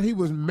found out he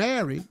was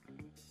married,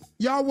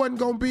 y'all wasn't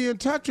going to be in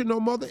touch with no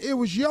mother. It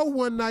was your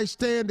one night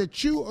stand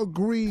that you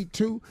agreed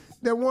to.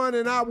 The one,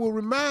 and I will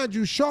remind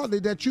you shortly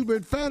that you've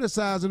been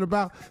fantasizing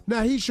about.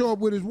 Now he show up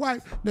with his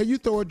wife. Now you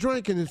throw a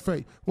drink in his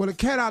face. Well, the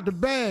cat out the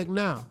bag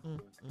now.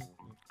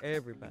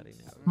 Everybody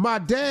knows. My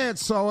dad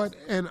saw it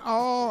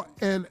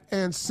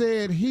and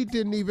said he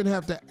didn't even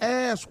have to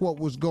ask what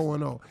was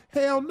going on.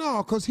 Hell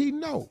no, because he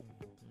know.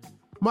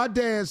 My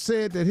dad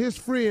said that his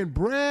friend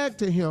bragged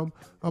to him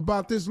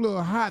about this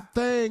little hot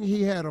thing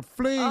he had a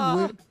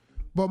fling with,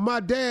 but my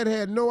dad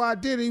had no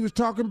idea he was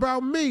talking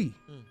about me.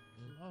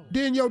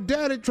 Then your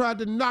daddy tried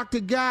to knock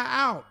the guy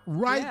out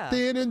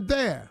then and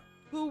there.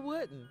 Who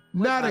wouldn't?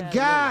 Now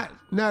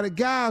the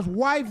guy's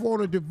wife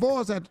wanted a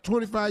divorce after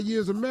 25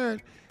 years of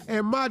marriage,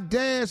 and my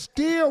dad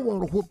still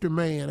want to whoop the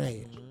man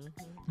ass.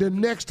 The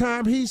next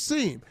time he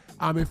see him,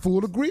 I'm in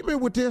full agreement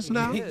with this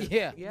now.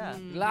 Yeah.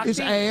 It's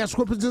ass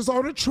whoopings just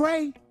on a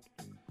tray.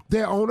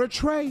 They're on a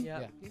tray.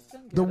 Yeah.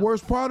 The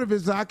worst part of it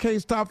is I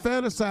can't stop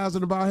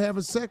fantasizing about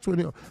having sex with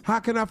him. How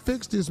can I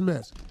fix this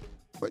mess?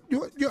 But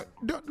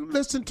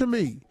listen to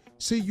me.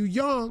 See, you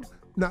young.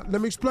 Now,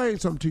 let me explain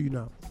something to you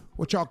now.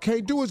 What y'all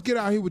can't do is get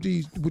out here with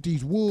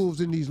these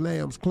wolves in these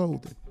lambs'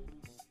 clothing.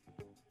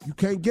 You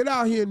can't get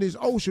out here in this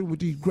ocean with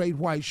these great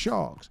white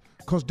sharks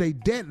because they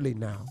deadly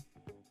now.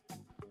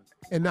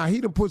 And now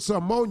he done put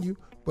something on you,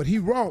 but he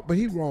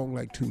wrong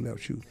like two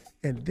left shoes.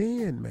 And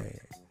then, man,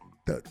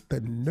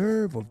 the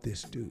nerve of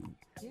this dude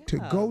to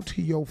go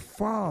to your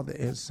father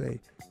and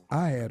say,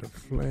 I had a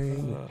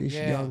fling with this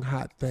young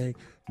hot thing,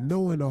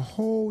 knowing the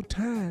whole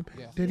time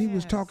that he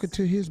was talking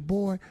to his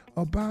boy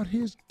about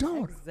his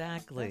daughter.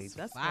 Exactly.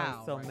 That's why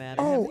I'm so mad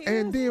at him. Oh,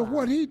 and then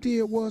what he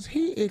did was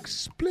he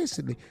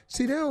explicitly,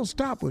 see, they don't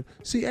stop with,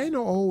 see, ain't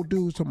no old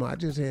dudes talking about, I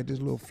just had this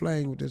little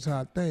fling with this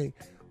hot thing.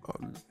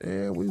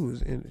 We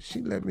was in,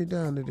 she let me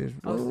down to this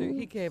room. Oh, so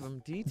he gave him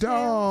details?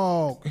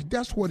 Dog,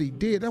 that's what he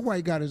did. That's why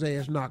he got his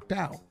ass knocked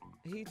out.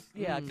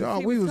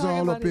 Dog, we was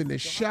all up in the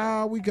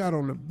shower. We got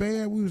on the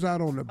bed. We was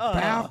out on the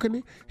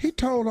balcony. He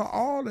told her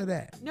all of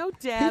that. No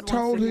dad. He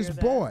told his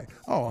boy,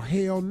 oh,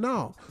 hell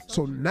no.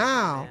 So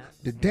now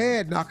the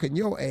dad knocking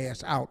your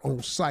ass out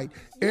on sight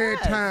every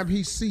time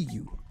he see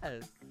you.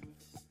 Yes.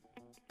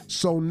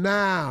 So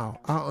now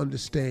I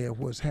understand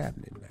what's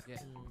happening now. Yeah.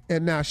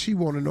 And now she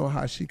want to know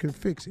how she can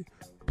fix it.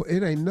 But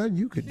it ain't nothing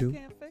you could do. You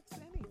can't fix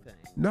anything.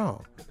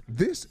 No.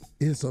 This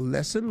is a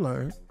lesson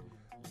learned.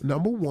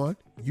 Number one,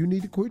 you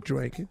need to quit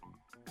drinking.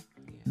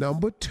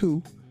 Number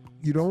two,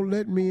 you don't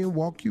let men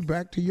walk you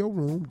back to your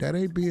room. That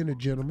ain't being a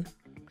gentleman.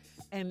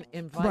 And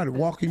invite somebody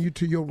walking you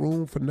to your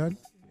room for nothing.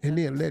 And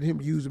then let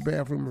him use the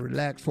bathroom and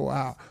relax for an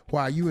hour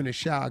while you in the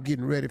shower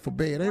getting ready for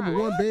bed. Ain't but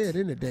one bed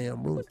in the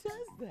damn room.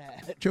 Who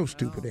does that? Your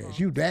stupid ass.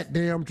 You that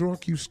damn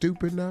drunk, you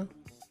stupid now?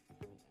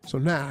 So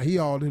now he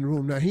all in the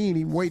room. Now he ain't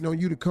even waiting on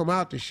you to come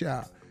out the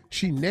shower.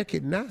 She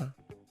naked now.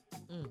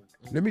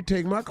 Let me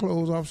take my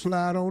clothes off,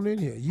 slide on in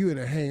here. You in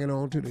there hanging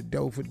on to the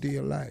door for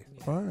dear life.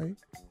 All right.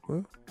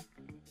 Well,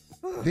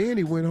 then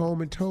he went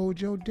home and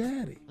told your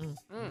daddy.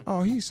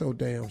 Oh, he's so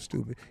damn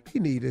stupid. He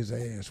need his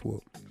ass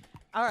whooped.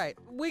 All right,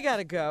 we got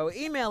to go.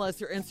 Email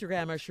us or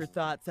Instagram us your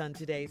thoughts on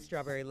today's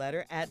Strawberry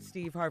Letter at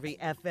Steve Harvey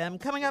FM.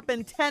 Coming up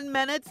in 10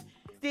 minutes,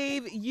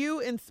 Steve, you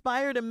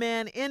inspired a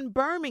man in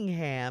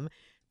Birmingham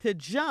to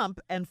jump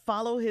and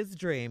follow his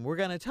dream. We're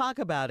going to talk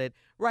about it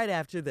right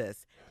after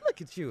this.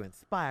 Look at you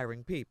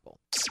inspiring people.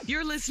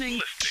 You're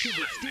listening to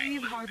the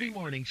Steve Harvey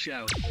Morning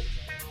Show.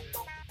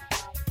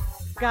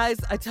 Guys,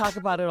 I talk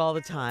about it all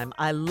the time.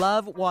 I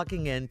love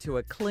walking into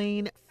a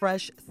clean,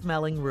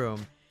 fresh-smelling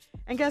room.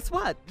 And guess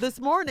what? This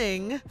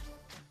morning,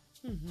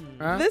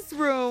 this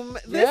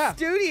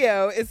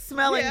studio is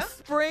smelling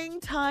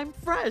springtime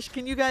fresh.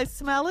 Can you guys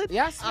smell it?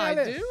 Yeah,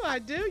 I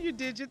do. You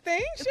did your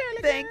thing,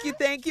 Shirley.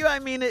 Thank you. I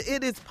mean,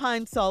 it is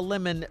Pine Sol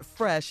Lemon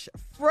fresh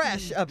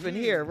up in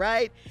here,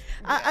 right?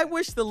 Yeah. I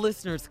wish the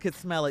listeners could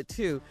smell it,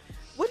 too.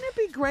 Wouldn't it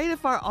be great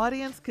if our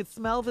audience could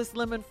smell this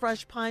lemon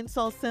fresh pine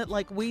sol scent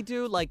like we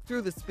do, like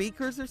through the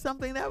speakers or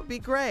something? That would be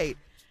great.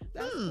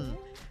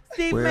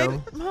 Steve,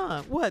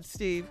 what,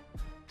 Steve?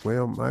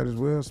 Well, might as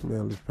well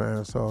smell this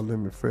pine sol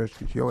lemon fresh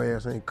because your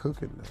ass ain't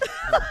cooking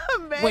now.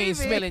 We ain't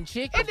smelling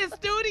chicken. In the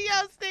studio,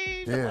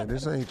 Steve. Yeah,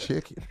 this ain't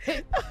chicken.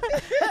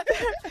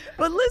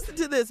 But listen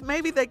to this.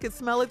 Maybe they could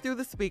smell it through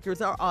the speakers,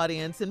 our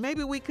audience, and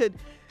maybe we could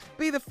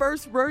be the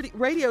first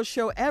radio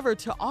show ever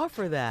to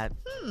offer that.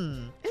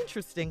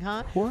 Interesting,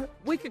 huh? What?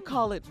 We could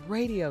call it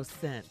Radio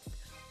Sense.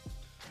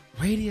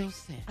 Radio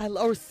scent.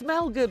 Or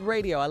Smell Good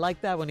Radio. I like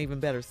that one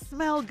even better.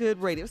 Smell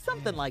Good Radio.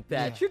 Something like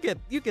that. Yeah.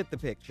 You get the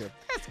picture.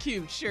 That's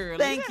cute, Shirley.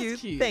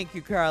 Thank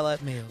you, Carla.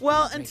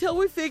 Well, until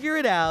we figure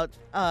it out,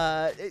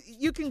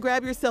 you can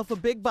grab yourself a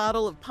big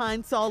bottle of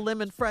Pine Sol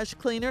Lemon Fresh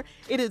Cleaner.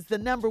 It is the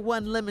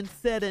 #1 lemon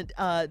scent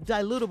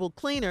dilutable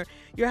cleaner.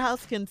 Your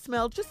house can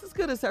smell just as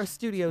good as our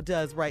studio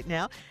does right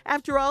now.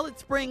 After all,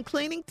 it's spring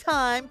cleaning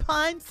time.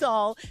 Pine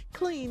Sol,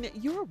 clean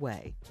your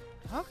way.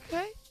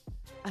 Okay.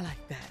 I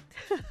like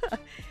that.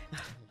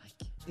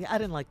 Yeah, I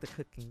didn't like the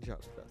cooking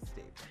joke, though,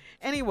 Steve.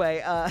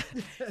 Anyway,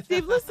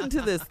 Steve, listen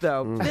to this,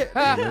 though.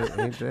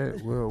 Ain't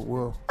that,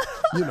 well,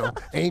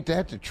 ain't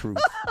that the truth?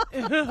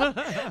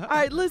 All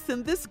right,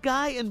 listen, this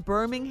guy in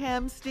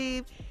Birmingham,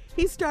 Steve,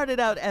 he started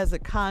out as a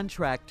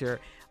contractor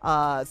 /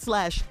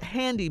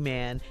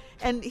 handyman,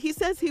 and he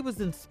says he was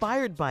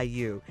inspired by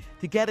you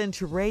to get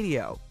into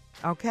radio,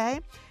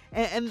 okay?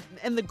 And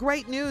the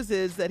great news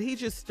is that he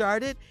just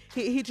started,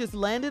 he just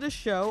landed a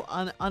show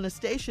on a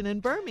station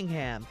in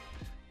Birmingham.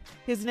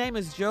 His name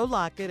is Joe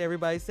Lockett.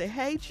 Everybody say,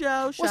 hey,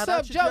 Joe. Shout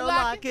out to Joe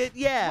Lockett.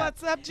 Yeah.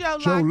 What's up, Joe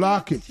Lockett? Joe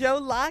Lockett. Joe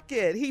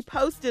Lockett. He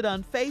posted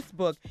on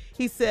Facebook.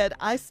 He said,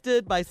 I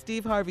stood by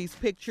Steve Harvey's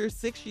picture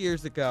 6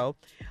 years ago.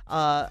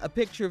 A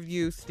picture of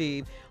you,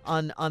 Steve,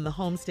 on the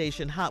home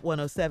station Hot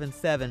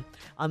 107.7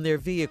 on their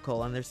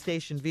vehicle, on their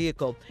station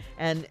vehicle,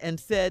 and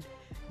said,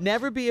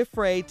 never be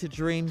afraid to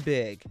dream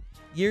big.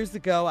 Years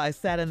ago, I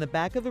sat in the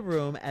back of the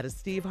room at a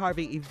Steve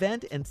Harvey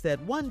event and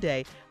said, one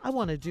day, I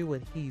want to do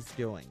what he's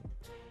doing.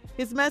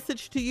 His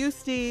message to you,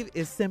 Steve,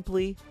 is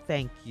simply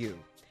thank you.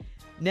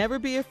 Never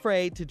be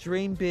afraid to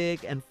dream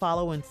big and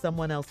follow in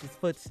someone else's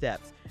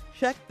footsteps.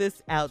 Check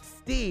this out,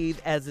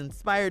 Steve, as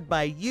inspired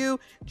by you.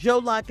 Joe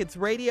Lockett's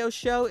radio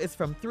show is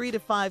from 3 to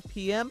 5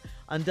 p.m.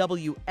 on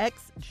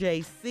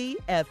WXJC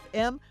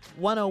FM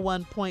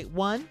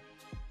 101.1.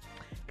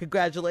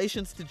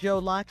 Congratulations to Joe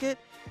Lockett.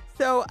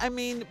 So, I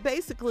mean,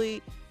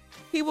 basically,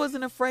 he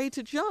wasn't afraid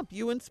to jump.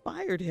 You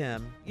inspired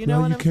him. You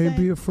know what I'm saying? You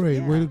can't be afraid.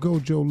 Yeah. Way to go,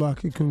 Joe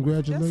Lockett.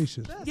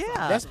 Congratulations.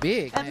 That's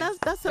big. And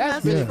that's a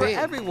message for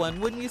everyone,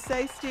 wouldn't you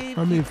say, Steve?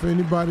 I mean, for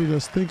anybody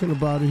that's thinking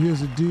about it,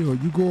 here's the deal.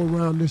 You go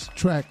around this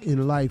track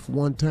in life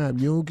one time.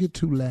 You don't get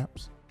 2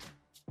 laps.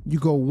 You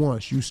go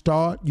once. You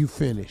start, you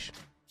finish.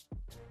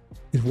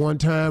 It's one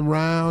time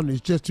round.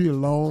 It's just a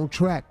long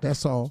track.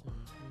 That's all.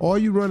 Or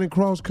you running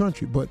cross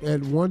country. But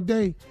at one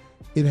day,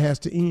 it has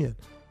to end.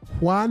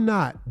 Why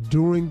not,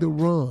 during the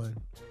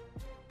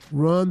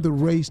run the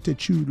race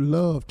that you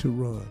love to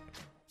run?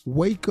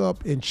 Wake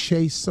up and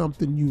chase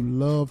something you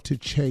love to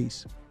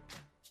chase.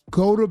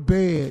 Go to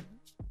bed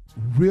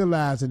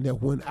realizing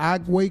that when I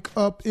wake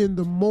up in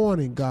the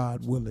morning,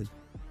 God willing,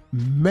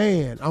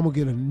 man, I'm going to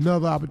get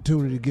another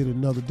opportunity to get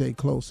another day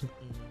closer.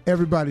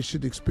 Everybody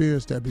should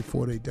experience that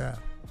before they die.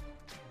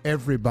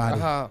 Everybody.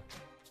 Wow.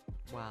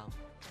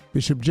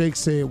 Bishop Jake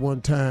said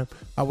one time,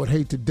 I would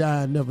hate to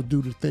die and never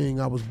do the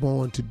thing I was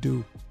born to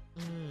do.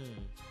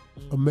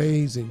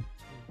 Amazing.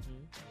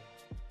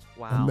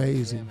 Wow.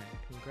 Amazing.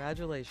 Yeah,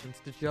 congratulations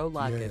to Joe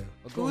Lockett.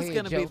 Yeah. Who's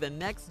going to be the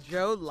next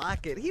Joe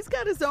Lockett? He's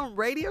got his own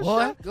radio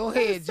Boy, show. Go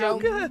ahead, so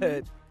Joe.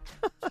 Good.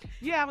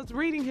 Yeah, I was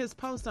reading his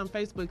post on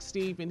Facebook,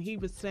 Steve, and he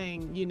was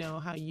saying,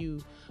 how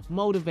you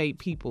motivate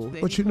people.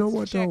 But you know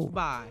what, though?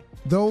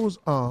 Those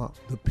are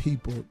the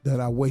people that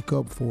I wake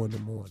up for in the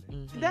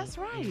morning. That's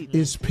right.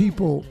 It's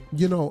people,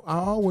 I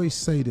always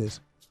say this.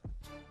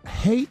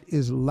 Hate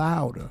is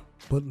louder,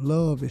 but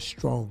love is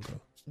stronger.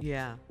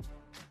 Yeah.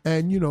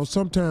 And,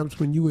 sometimes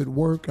when you at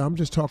work, I'm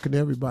just talking to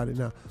everybody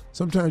now,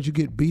 sometimes you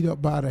get beat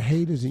up by the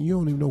haters and you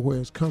don't even know where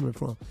it's coming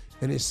from.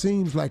 And it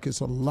seems like it's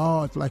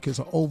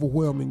an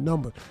overwhelming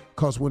number.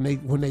 Because when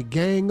they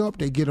gang up,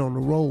 they get on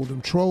the roll.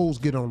 Them trolls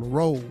get on the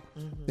roll.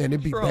 And it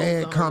be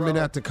bad comment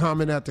after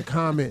comment after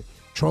comment.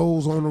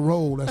 Trolls on the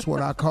roll, that's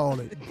what I call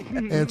it.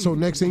 And so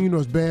next thing you know,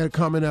 it's bad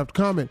comment after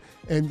comment.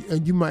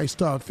 And you might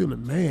start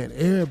feeling, man,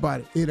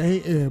 everybody, it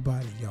ain't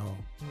everybody, y'all.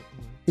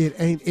 It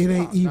ain't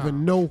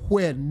even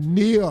nowhere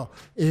near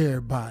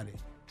everybody.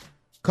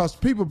 Because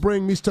people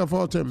bring me stuff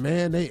all the time,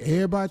 man,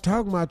 everybody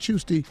talking about you,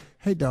 Steve.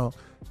 Hey, dog,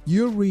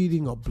 you're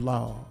reading a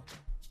blog.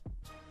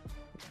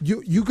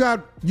 You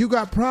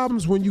got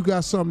problems when you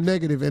got something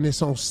negative and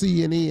it's on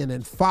CNN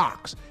and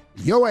Fox.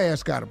 Your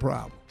ass got a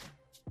problem.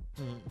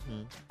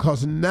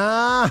 Because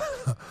now,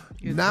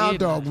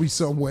 dog, we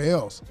somewhere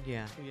else.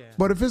 Yeah.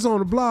 But if it's on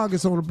the blog,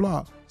 it's on the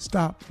blog.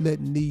 Stop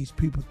letting these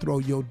people throw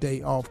your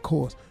day off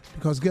course.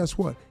 Because guess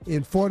what?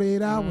 In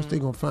 48 hours, they're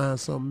going to find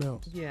something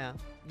else. Yeah.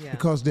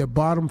 Because they're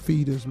bottom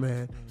feeders,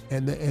 man.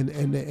 And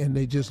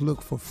they just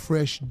look for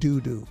fresh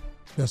doo-doo.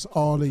 That's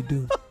all they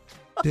do.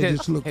 They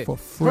just look for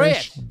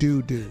fresh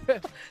doo-doo.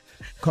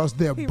 Because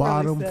they're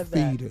bottom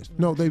feeders.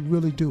 No, they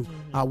really do.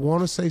 I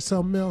want to say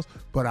something else,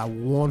 but I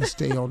want to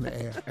stay on the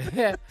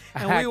air.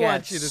 And we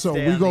want you to stay on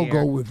the air. So we're going to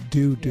go with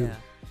doo-doo. Yeah.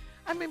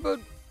 I mean, but,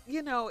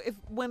 you know,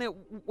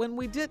 when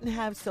we didn't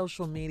have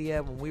social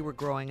media, when we were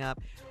growing up,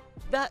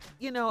 that,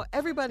 you know,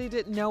 everybody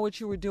didn't know what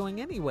you were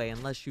doing anyway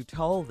unless you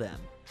told them.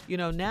 You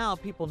know, now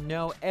people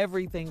know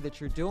everything that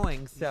you're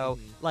doing. So,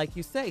 like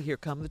you say, here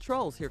come the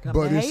trolls, here come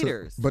the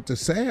haters. But the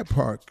sad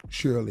part,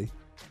 Shirley,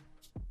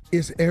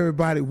 is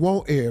everybody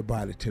want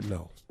everybody to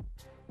know.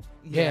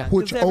 Yeah.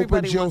 Which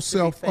opens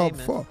yourself up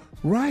for.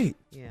 Right.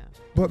 Yeah.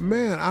 But,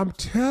 man, I'm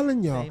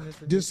telling y'all,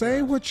 this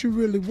ain't what you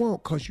really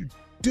want because you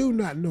do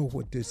not know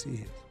what this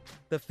is.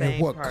 The fame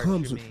and what part,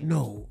 comes with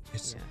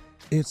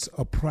it's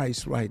a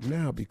price right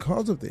now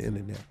because of the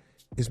internet.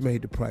 It's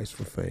made the price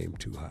for fame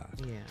too high.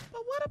 Yeah.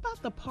 But what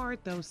about the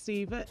part, though,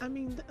 Steve? I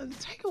mean,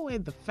 take away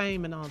the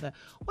fame and all that.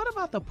 What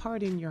about the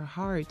part in your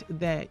heart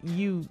that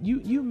you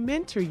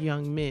mentor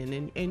young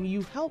men and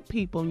you help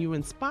people and you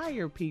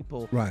inspire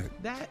people? Right.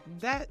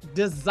 That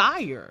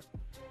desire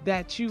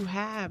that you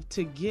have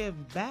to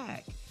give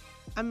back.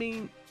 I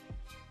mean,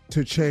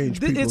 to change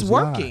people's it's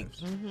working.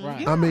 Lives.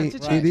 Right. I mean,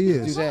 it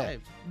is. Right.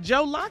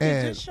 Joe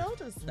Lockett just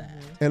showed us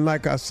that. And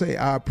like I say,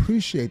 I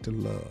appreciate the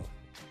love.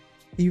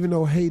 Even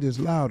though hate is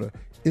louder,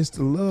 it's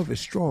the love is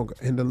stronger.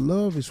 And the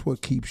love is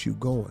what keeps you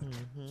going.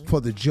 For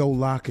the Joe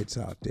Lockett's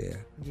out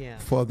there. Yeah.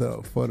 For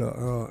the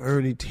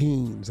Ernie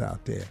Teens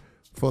out there.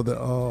 For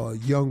the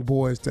young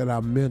boys that I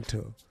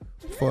mentor.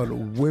 For the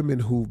women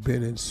who've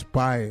been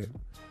inspired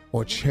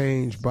or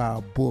changed by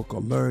a book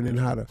or learning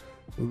how to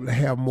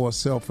have more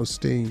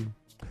self-esteem.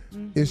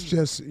 It's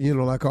just, you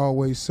know, like I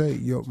always say,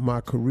 my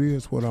career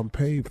is what I'm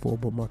paid for,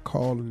 but my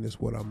calling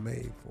is what I'm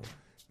made for.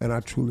 And I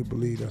truly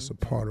believe that's a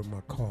part of my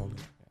calling.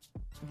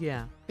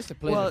 Yeah. It's a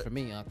pleasure for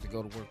me to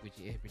go to work with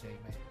you every day,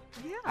 man.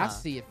 Yeah. I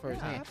see it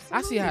firsthand.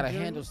 I see how to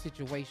handle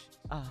situations.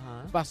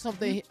 About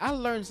something, I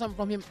learn something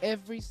from him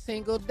every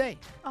single day.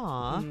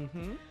 Aw. All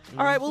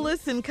right, well,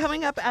 listen,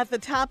 coming up at the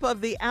top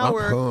of the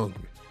hour. I'm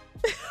hungry.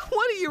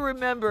 What do you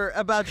remember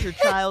about your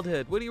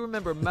childhood? What do you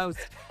remember most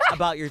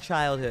about your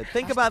childhood?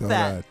 Think about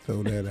that. I'd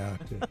throw that out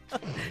there.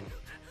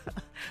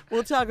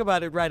 We'll talk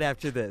about it right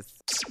after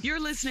this. You're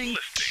listening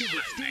to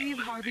the Steve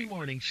Harvey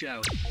Morning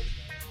Show.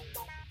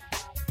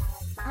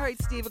 All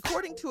right, Steve,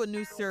 according to a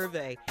new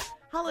survey,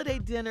 holiday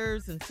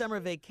dinners and summer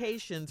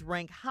vacations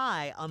rank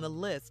high on the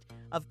list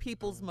of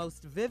people's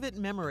most vivid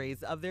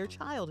memories of their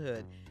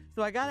childhood.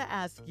 So I got to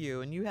ask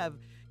you, and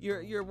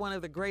you're one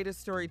of the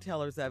greatest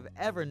storytellers I've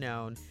ever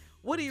known.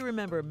 What do you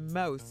remember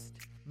most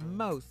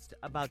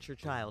about your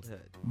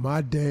childhood?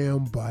 My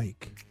damn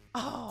bike.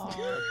 Oh,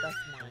 that's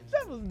mine.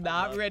 I was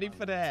not ready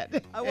for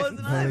that. I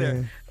wasn't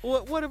either.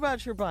 What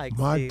about your bike,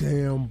 My Steve?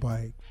 damn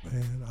bike,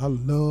 man. I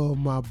love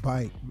my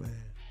bike, man.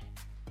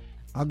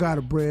 I got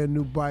a brand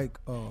new bike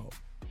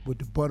with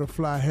the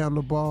butterfly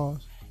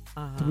handlebars,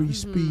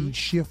 3-speed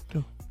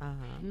shifter,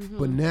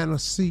 banana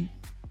seat,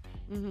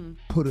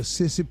 put a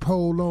sissy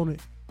pole on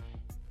it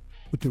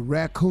with the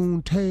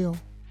raccoon tail,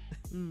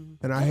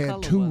 and I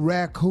had two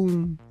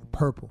raccoon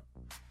purple.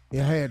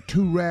 It had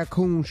two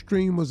raccoon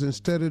streamers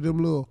instead of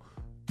them little,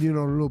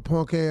 little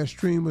punk ass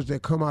streamers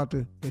that come out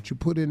that you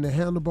put in the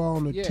handlebar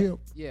on the tip.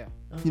 Yeah.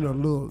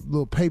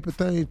 Little paper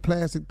things,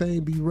 plastic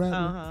thing be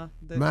rattling.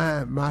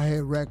 Mine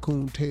had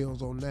raccoon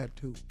tails on that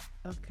too.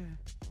 Okay.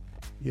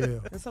 Yeah.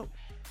 And so,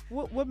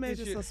 what made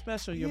it so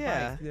special? Your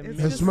bike?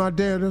 That's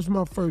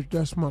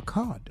my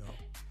car, though.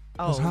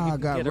 That's how I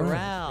got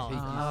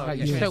around.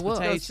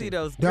 Transportation. See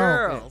those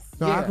girls.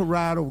 No, I could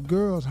ride over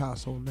girls'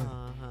 house on that.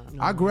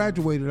 I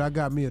graduated. I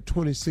got me a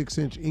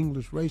 26-inch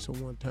English racer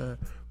one time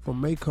from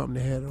May Company.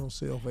 Had it on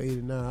sale for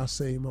 $89. I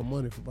saved my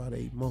money for about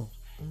 8 months.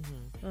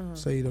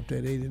 Saved up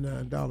that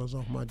 $89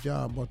 off my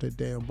job, bought that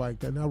damn bike.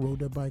 Then I rode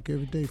that bike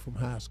every day from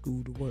high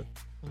school to work.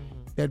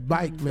 That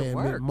bike, man,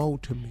 meant more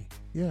to me.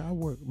 Yeah, I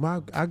worked.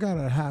 I got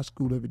out of high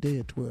school every day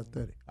at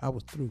 12:30. I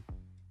was through.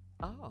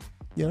 Oh.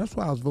 Yeah, that's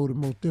why I was voted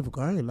most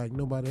difficult. I ain't like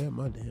nobody at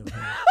my damn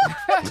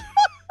house.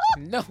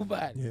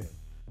 Nobody. Yeah.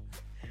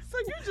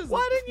 So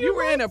why didn't you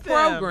were in a them?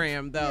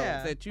 program though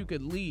that you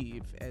could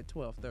leave at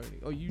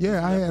 12:30, or you?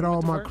 Yeah, I had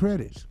all my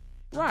credits.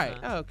 Right.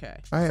 Okay.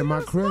 I had my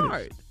you're credits.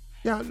 smart.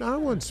 Yeah, no, I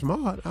wasn't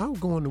smart. I was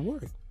going to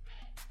work.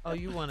 Oh,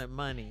 you wanted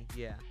money,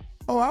 yeah.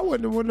 Oh, I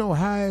wasn't with no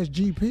high ass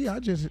GP. I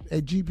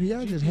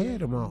just had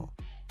them all.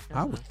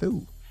 I was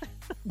through.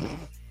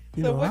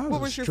 You know, I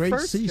was a straight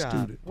C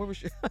student. What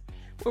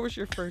was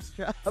your first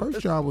job? First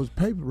job was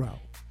paper route,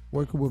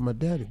 working with my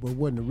daddy, but it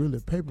wasn't really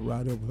a paper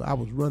route. I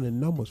was running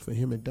numbers for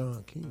him and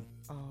Don King.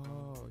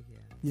 Oh,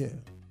 yeah. Yeah.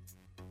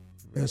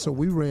 And so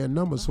we ran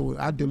numbers. So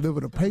I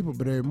delivered a paper,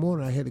 but every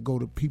morning I had to go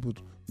to people's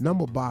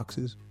number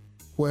boxes,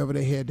 wherever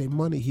they had their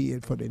money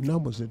hid for their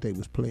numbers that they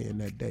was playing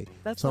that day.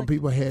 Some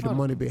people had the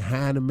money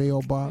behind the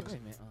mailbox.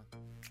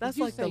 That's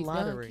like the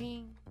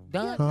lottery.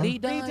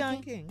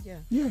 Don King?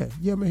 Yeah.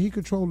 Yeah, man, he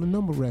controlled the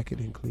number racket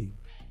in Cleveland.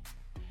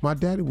 My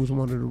daddy was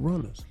one of the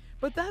runners.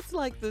 But that's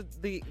like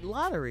the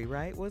lottery,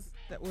 right? Was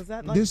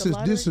that like This the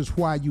lottery? is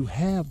why you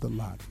have the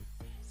lottery.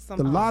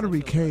 The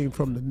lottery came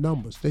from the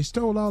numbers. They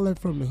stole all that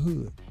from the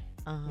hood.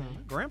 My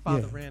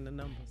grandfather ran the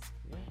numbers.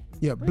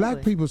 Yeah,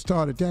 black people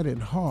started that in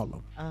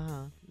Harlem.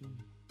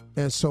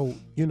 And so,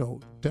 you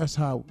know, that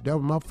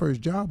was my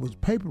first job, was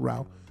paper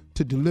route,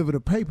 to deliver the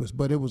papers.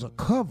 But it was a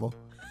cover,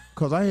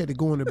 because I had to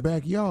go in the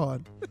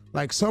backyard.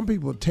 Like some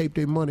people tape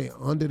their money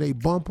under their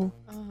bumper,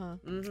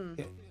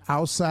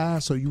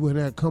 outside, so you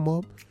wouldn't have to come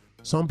up.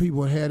 Some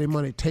people had their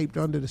money taped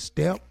under the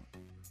step.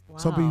 Wow.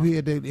 Some people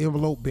had their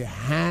envelope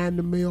behind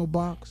the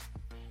mailbox.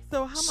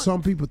 So how much?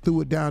 Some people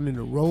threw it down in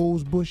the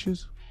rose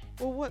bushes.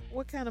 Well,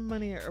 what kind of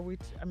money are we?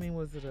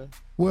 Was it a?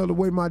 Well, the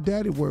way my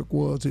daddy worked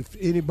was, if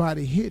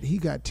anybody hit, he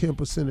got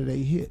 10% of their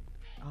hit.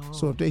 Oh.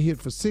 So if they hit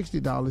for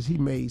 $60, he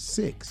made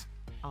 $6.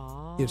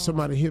 Oh. If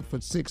somebody hit for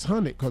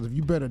 $600, because if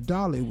you bet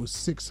 $1, it was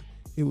 $6.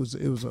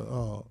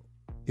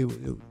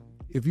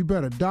 If you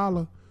bet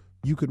 $1,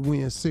 you could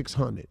win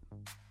 $600.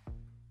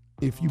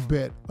 If you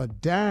bet a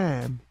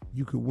dime,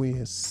 you could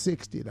win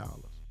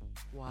 $60.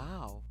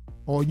 Wow.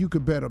 Or you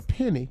could bet a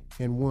penny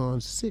and win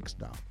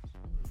 $6.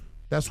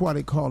 That's why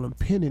they call them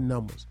penny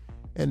numbers.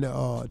 And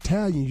the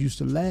Italians used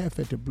to laugh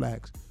at the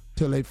blacks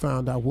till they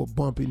found out what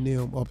Bumpy and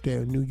them up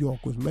there in New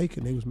York was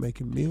making. They was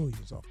making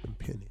millions off them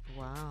pennies.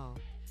 Wow.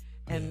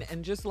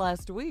 And just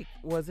last week,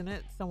 wasn't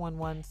it? Someone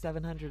won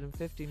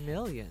 $750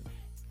 million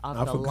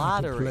off the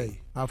lottery.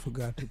 I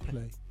forgot to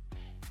play.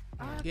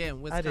 Yeah,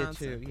 in Wisconsin. I did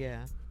too.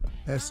 Yeah.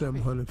 That's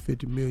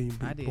 $750 million,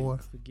 big boy.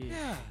 Forget.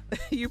 Yeah.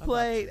 You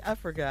played? I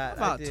forgot.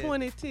 About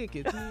 20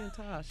 tickets. Me and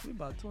Tosh, we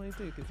bought 20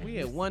 tickets. We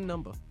had one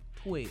number.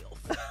 12.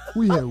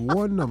 We had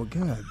one number.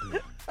 God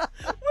damn.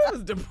 We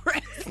was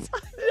depressed.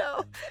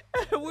 No,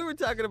 we were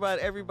talking about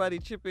everybody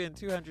chip in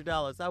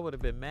 $200. I would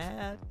have been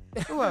mad.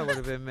 Oh, I would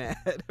have been mad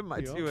at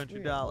my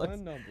 $200.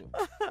 One number.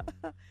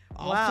 Wow,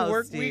 Off to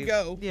work Steve. we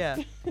go. Yeah.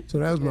 So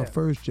that was my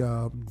first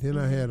job. Then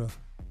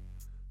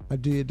I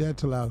did that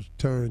till I was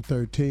turned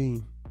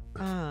 13.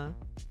 And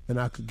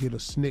I could get a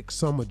SNCC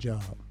summer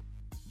job.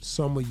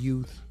 Summer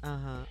youth.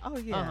 Oh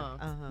yeah.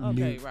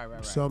 Okay,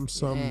 right. Some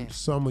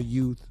summer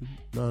youth,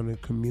 down in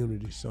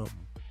community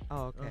something.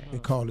 Oh, okay. They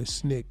call it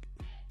SNCC.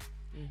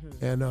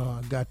 And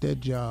I got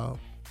that job.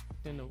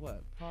 In the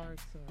what?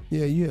 Parks?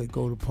 Yeah, you had to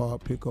go to the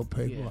park, pick up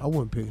paper. Yeah. I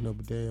wasn't picking up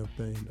a damn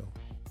thing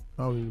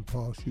though. I was in the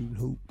park shooting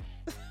hoop.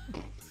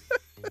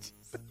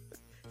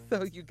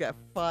 So you got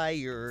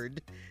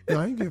fired. No,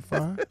 I ain't get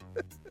fired.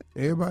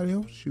 Everybody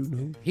else shooting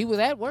hoop. He was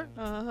at work.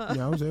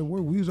 Yeah, I was at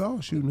work. We was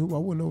all shooting hoop. I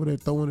wasn't over there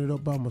throwing it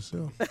up by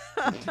myself.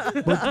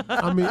 But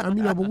I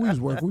mean, but we was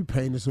working. We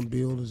painted some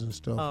buildings and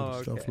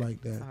stuff stuff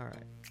like that. All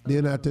right.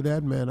 Then after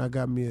that, man, I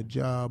got me a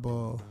job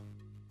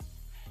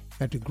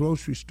at the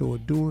grocery store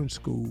during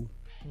school.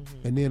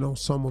 And then on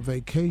summer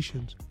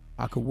vacations,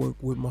 I could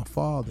work with my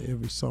father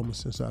every summer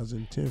since I was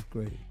in 10th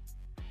grade,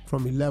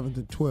 from 11th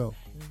to 12th.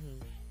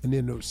 And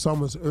then the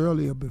summers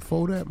earlier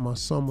before that, my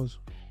summers,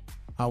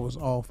 I was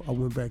off. I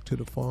went back to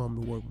the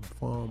farm to work my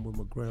farm with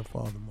my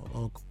grandfather and my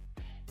uncle.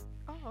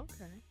 Oh,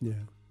 okay. Yeah.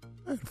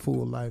 I had a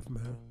full life,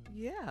 man.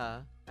 Yeah.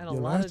 And a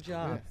lot of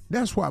jobs.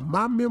 That's why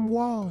my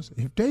memoirs,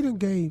 if they done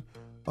gave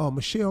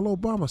Michelle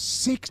Obama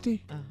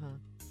 60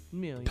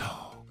 million.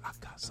 Dog, I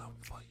got something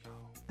for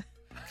y'all.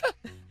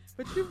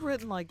 But you've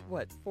written like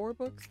what, 4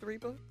 books, 3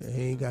 books? They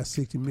ain't got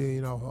 60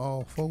 million off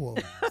all 4 of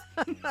them.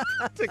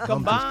 To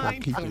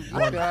combine. Keep it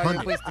 100.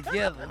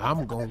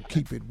 I'm gonna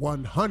keep it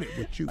 100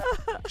 with you.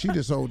 She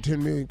just sold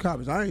 10 million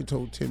copies. I ain't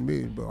sold 10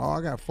 million, but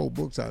I got 4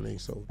 books out ain't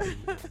sold 10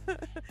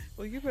 million.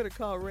 Well, you better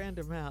call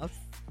Random House.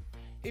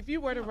 If you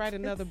were to write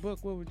another book,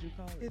 what would you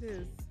call it? It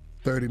is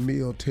 30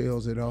 Mil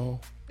tells it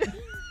all.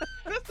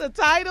 That's the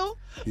title?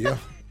 Yeah.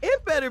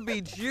 It better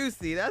be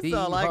juicy. That's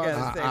all I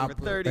gotta say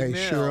for 30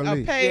 mil.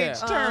 Shirley, a page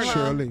turner.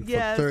 Shirley,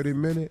 Yes. for 30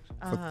 minutes,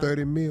 for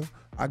 30 mil,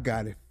 I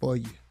got it for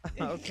you.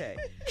 Okay.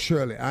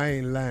 Shirley, I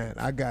ain't lying.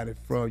 I got it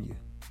from you.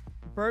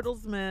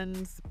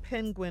 Bertelsmann's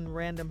Penguin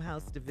Random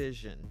House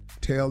Division.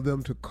 Tell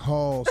them to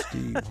call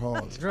Steve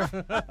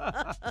Harvey.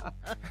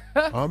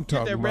 I'm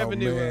talking about,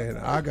 man,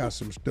 I got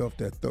some stuff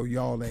that throw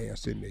y'all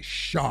ass in the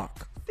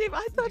shock. Steve,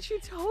 I thought you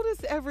told us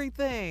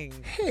everything.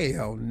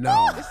 Hell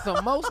no. There's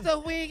some more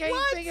stuff we ain't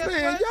thinking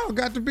Man, y'all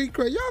got to be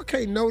crazy. Y'all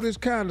can't know this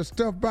kind of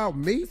stuff about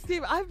me.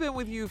 Steve, I've been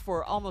with you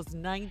for almost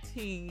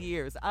 19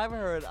 years. I've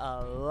heard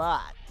a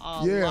lot.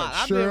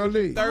 I've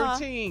Shirley. been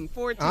 13,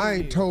 14 I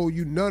ain't years. told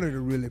you none of the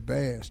really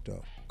bad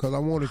stuff because I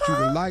wanted you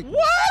to like me.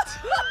 What?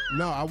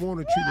 No, I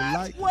wanted you to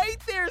like me. Wait,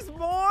 there's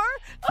more?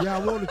 Yeah, I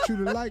wanted you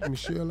to like me,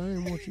 Shirley. I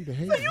didn't want you to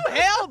hate me. You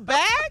held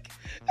back?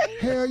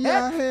 Hell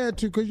yeah, I had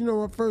to because, when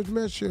I first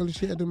met Shirley,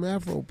 she had them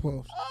Afro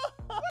puffs.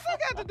 What that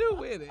got to do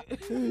with it?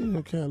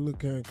 Yeah, kind of look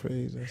kind of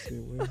crazy. I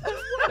said, well,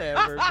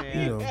 Whatever,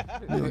 man.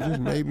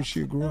 just maybe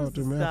she'll grow out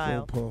them Afro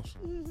style. puffs.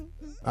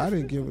 I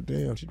didn't give a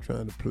damn. She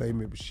trying to play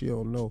me, but she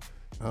don't know.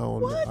 I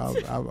don't know.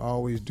 I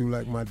always do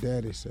like my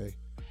daddy say.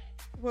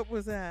 What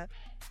was that?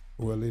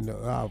 Well,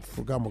 I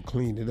forgot I'm going to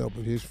clean it up,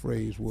 but his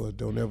phrase was,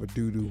 don't ever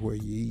doo-doo where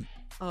you eat.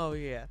 Oh,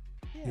 yeah.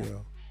 Yeah.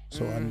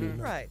 So I knew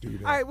not Right. to do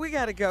that. All right, we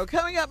got to go.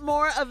 Coming up,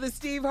 more of the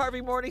Steve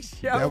Harvey Morning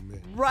Show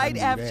Yep. right I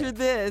knew after that.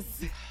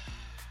 this.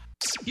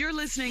 You're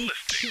listening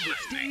to the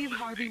Steve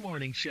Harvey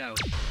Morning Show.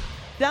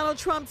 Donald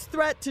Trump's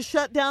threat to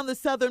shut down the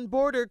southern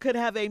border could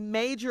have a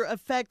major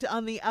effect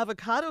on the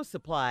avocado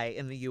supply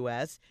in the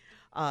U.S.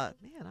 Man,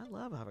 I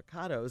love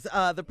avocados.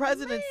 The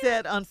president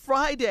said on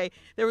Friday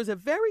there was a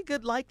very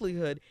good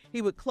likelihood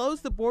he would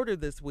close the border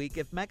this week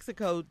if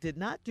Mexico did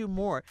not do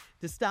more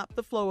to stop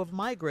the flow of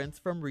migrants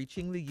from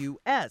reaching the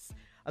U.S.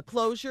 A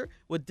closure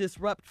would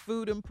disrupt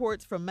food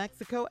imports from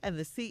Mexico, and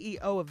the CEO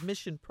of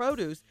Mission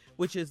Produce,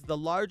 which is the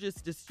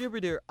largest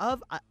distributor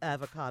of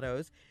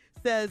avocados,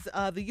 says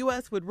the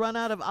U.S. would run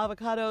out of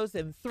avocados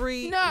in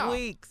 3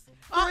 weeks.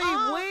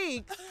 3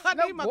 weeks? I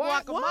need my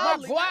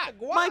guacamole.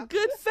 My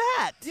good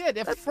fat. Yeah,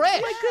 they're That's fresh.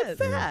 My good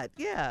fat,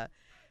 yeah.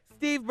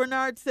 Steve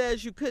Bernard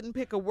says you couldn't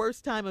pick a worse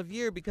time of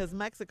year because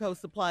Mexico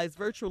supplies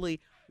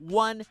virtually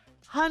 100%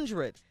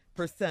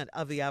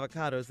 of the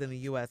avocados in the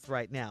U.S.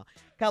 right now.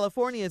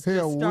 California is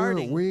just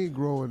starting. We ain't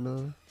growing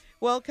none.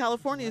 Well,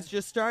 California is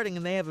just starting,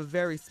 and they have a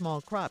very small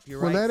crop. You're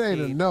Well, right, that ain't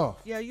Steve. enough.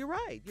 Yeah, you're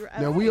right. You're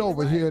Now, we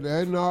over right. here,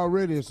 and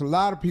already, it's a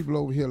lot of people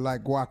over here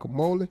like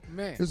guacamole.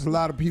 Man. There's a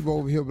lot of people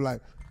over here be like,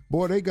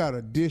 boy, they got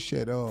a dish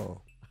at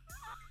So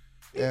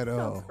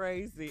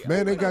crazy.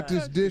 man, Oh, they got my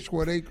this dish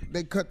where they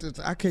cut this.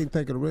 I can't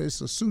think of the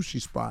rest. It's a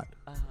sushi spot.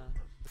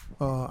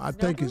 I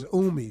think it's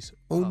Umi's.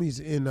 Umi's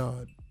in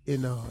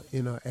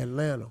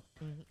Atlanta.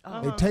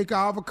 They take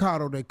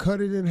avocado, they cut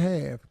it in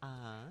half,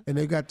 and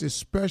they got this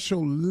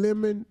special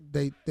lemon.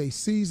 They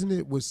season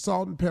it with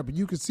salt and pepper.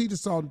 You can see the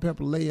salt and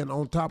pepper laying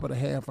on top of the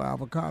half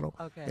avocado,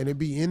 and it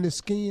be in the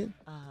skin.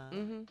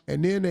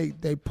 And then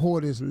they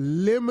pour this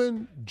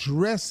lemon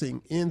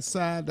dressing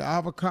inside the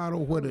avocado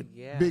where the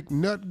big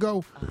nut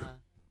go.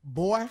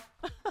 Boy,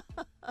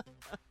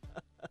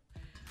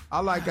 I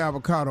like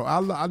avocado.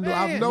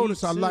 I've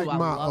noticed I like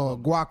my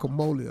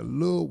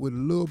guacamole with a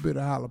little bit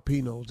of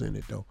jalapenos in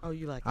it though. Oh,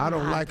 you like? I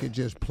don't like it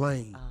just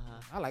plain.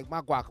 I like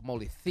my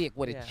guacamole thick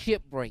with a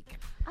chip break.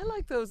 I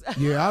like those.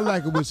 Yeah, I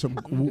like it with some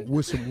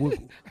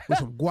guacamole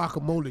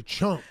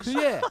chunks.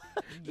 Yeah.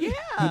 Yeah.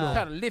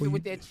 Try to lift it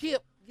with that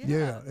chip.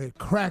 Yeah, and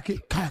crack it.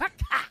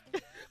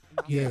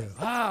 Yeah.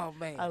 Oh,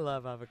 man. I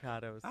love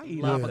avocados. I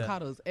eat Love them.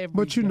 avocados every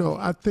But day.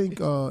 I think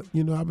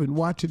I've been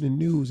watching the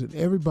news and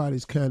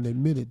everybody's kind of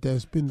admitted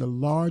there's been the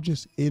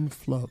largest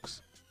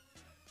influx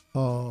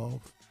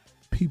of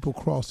people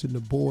crossing the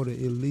border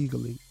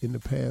illegally in the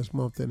past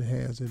month than it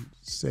has in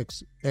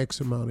X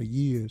amount of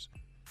years.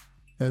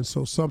 And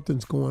so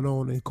something's going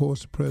on, and of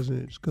course the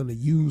president's going to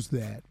use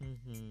that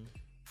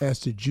as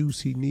the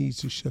juice he needs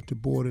to shut the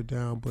border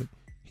down, but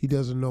he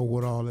doesn't know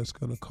what all that's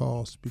going to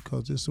cost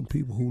because there's some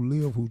people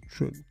who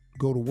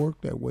go to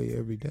work that way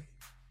every day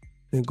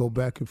and go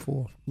back and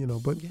forth,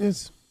 but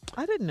it's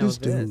I didn't know this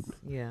this. dude.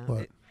 Yeah.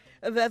 But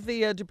That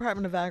the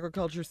Department of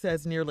Agriculture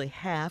says nearly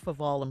half of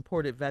all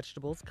imported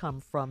vegetables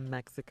come from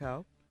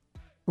Mexico.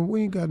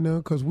 we ain't got none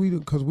because we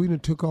done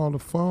took all the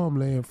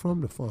farmland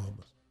from the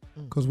farmers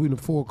because we done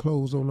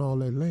foreclosed on all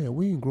that land.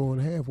 We ain't growing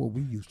half what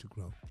we used to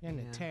grow. And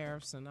the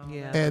tariffs and all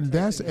Yeah.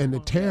 that. And the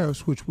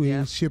tariffs, which we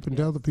ain't shipping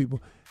to other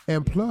people.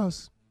 And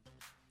plus,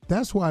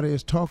 that's why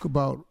there's talk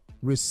about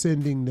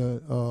rescinding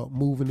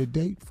moving the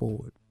date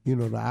forward.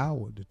 The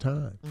hour, the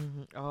time.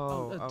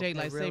 Oh, okay,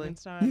 daylight really?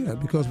 savings time. Yeah, and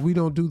all because that. we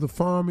don't do the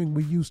farming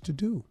we used to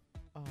do.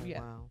 Oh,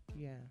 Yeah. wow.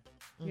 Yeah,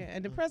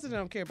 and the president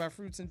don't care about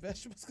fruits and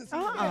vegetables because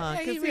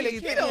He really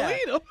he don't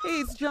eat them.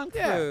 He eats junk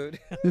Yeah. food.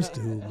 This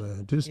dude,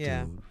 man, this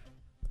Yeah. dude.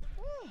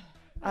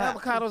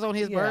 Avocados on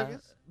his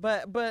burgers.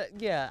 But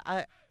yeah,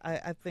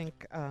 I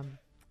think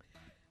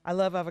I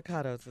love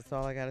avocados. That's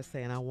all I got to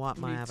say, and I want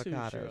my Me too,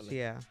 avocados. Shirley.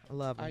 Yeah, I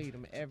love them. I eat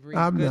them every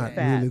I'm day. not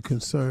fats. really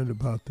concerned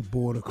about the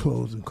border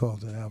closing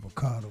because of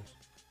avocados.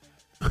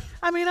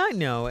 I mean, I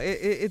know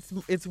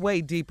it's way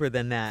deeper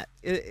than that.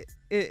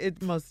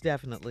 It most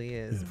definitely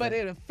is. But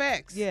it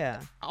affects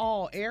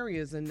all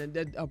areas in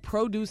the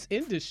produce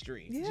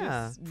industry.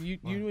 Yeah. Just, you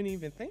wouldn't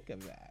even think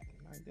of that.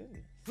 My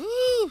goodness.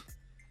 Woo!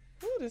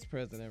 Who this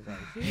president right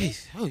here?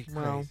 He's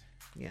well,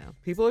 yeah,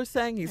 people are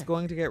saying he's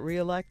going to get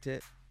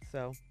reelected.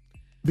 So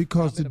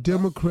Because the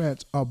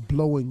Democrats are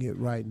blowing it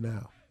right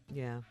now.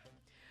 Yeah.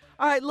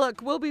 All right,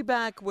 look, we'll be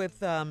back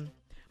with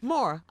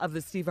more of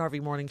the Steve Harvey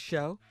Morning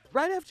Show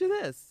right after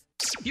this.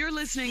 You're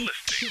listening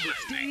to the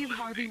Steve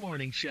Harvey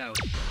Morning Show.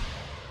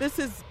 This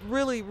is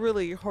really,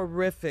 really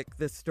horrific,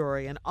 this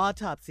story. An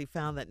autopsy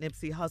found that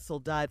Nipsey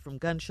Hussle died from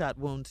gunshot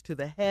wounds to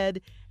the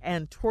head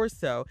and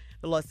torso.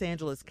 The Los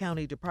Angeles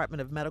County Department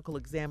of Medical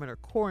Examiner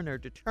coroner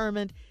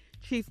determined.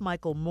 Chief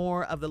Michael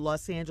Moore of the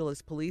Los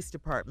Angeles Police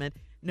Department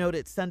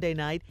noted Sunday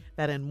night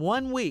that in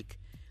 1 week,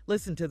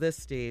 listen to this,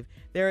 Steve,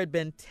 there had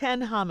been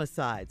 10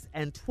 homicides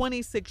and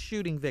 26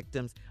 shooting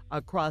victims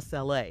across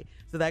L.A.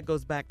 So that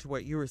goes back to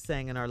what you were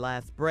saying in our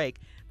last break.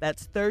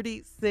 That's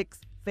 36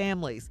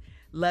 families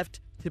left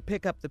to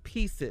pick up the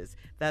pieces.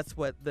 That's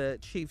what the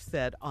chief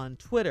said on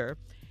Twitter.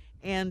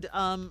 And,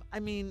 I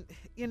mean,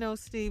 you know,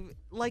 Steve,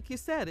 like you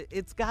said,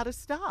 it's got to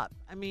stop.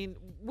 I mean,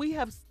 we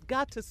have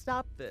got to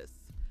stop this.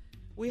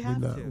 We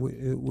have to.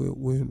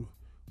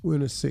 We're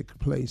in a sick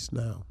place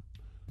now.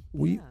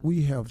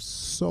 We have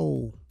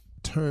so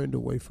turned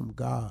away from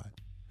God.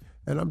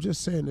 And I'm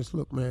just saying this,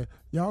 look, man,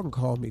 y'all can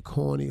call me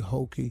corny,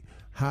 hokey,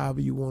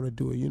 however you want to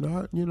do it. You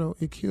know,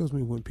 it kills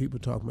me when people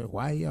talk about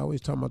why you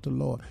always talking about the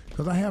Lord.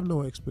 Because I have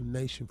no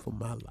explanation for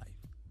my life.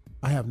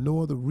 I have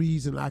no other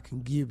reason I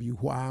can give you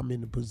why I'm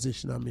in the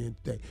position I'm in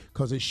today.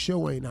 Because it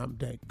sure ain't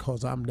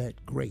because I'm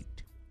that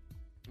great.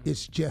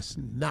 It's just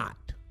not.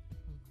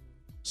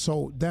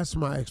 So that's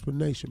my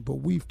explanation. But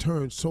we've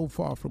turned so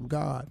far from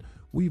God.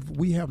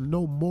 We have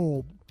no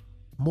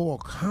moral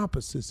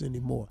compasses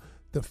anymore.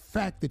 The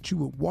fact that you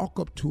would walk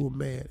up to a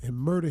man and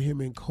murder him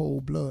in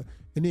cold blood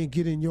and then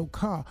get in your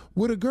car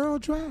with a girl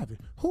driving.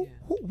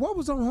 What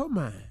was on her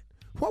mind?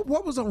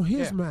 What was on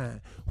his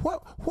mind?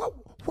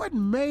 What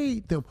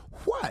made them?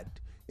 What?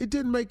 It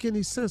didn't make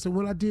any sense. And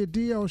when I did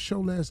DL's show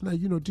last night,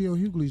 you know, D.L.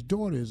 Hughley's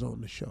daughter is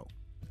on the show.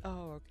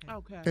 Oh,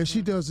 okay. And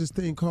she does this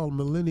thing called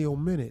Millennial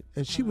Minute.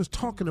 And she was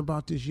talking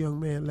about this young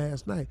man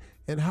last night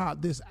and how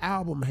this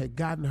album had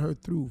gotten her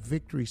through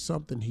Victory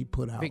something he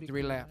put out.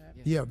 Victory Lap.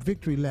 Yeah,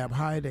 Victory Lap.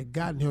 How it had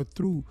gotten her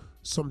through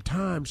some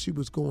time she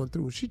was going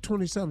through. She's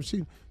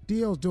 27.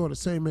 DL's daughter,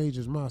 same age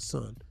as my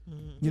son.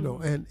 You know,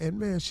 and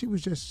man, she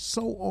was just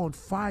so on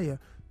fire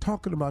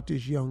talking about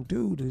this young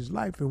dude, his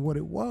life and what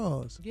it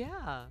was.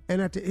 Yeah.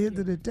 And at the end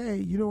of the day,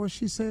 you know what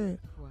she said?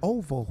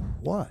 Over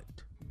what?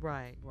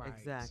 Right,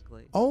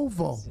 exactly.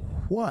 Over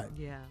what?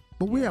 Yeah.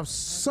 But we have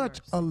such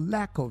a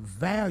lack of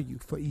value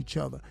for each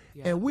other.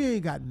 Yeah. And we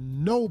ain't got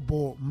no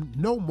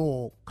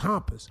moral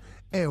compass.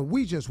 And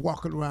we just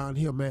walking around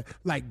here, man,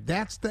 like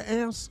that's the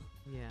answer.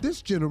 Yeah.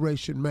 This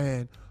generation,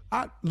 man,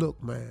 look.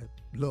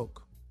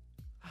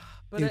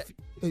 But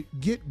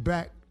get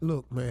back,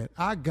 look, man,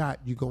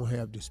 you're going to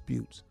have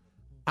disputes.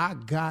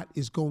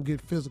 It's going to get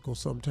physical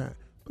sometime.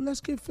 But let's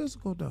get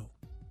physical, though.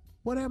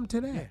 What happened to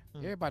that?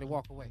 Yeah. Everybody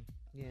walk away.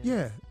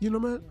 Yeah, you know,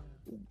 man,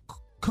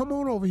 come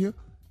on over here.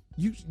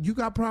 You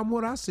got a problem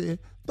with what I said,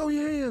 throw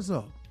your hands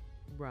up.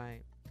 Right.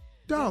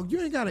 Dog,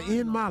 you ain't got to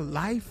end my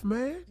life,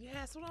 man. Yeah,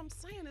 that's what I'm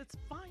saying. It's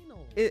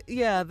final.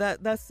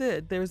 That's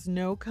it. There's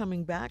no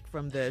coming back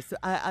from this.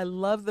 I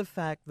love the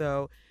fact,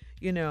 though,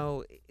 you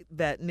know,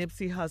 that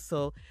Nipsey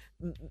Hussle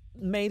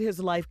made his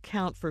life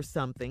count for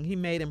something. He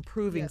made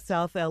improving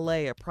South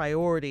LA a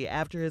priority.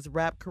 After his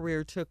rap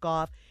career took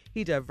off,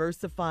 he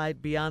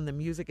diversified beyond the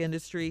music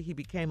industry. He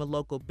became a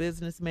local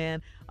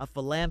businessman, a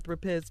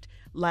philanthropist.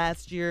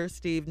 Last year,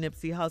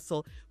 Nipsey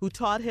Hussle, who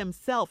taught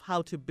himself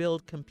how to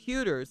build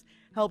computers,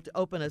 helped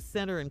open a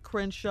center in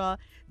Crenshaw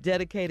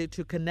dedicated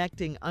to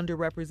connecting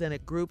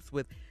underrepresented groups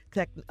with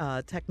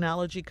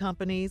technology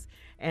companies.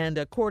 And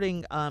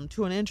according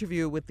to an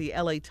interview with the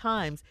LA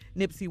Times,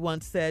 Nipsey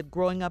once said,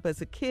 growing up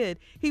as a kid,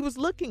 he was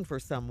looking for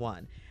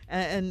someone.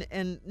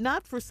 And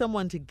not for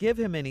someone to give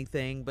him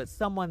anything, but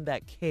someone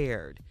that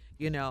cared,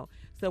 you know.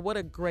 So what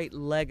a great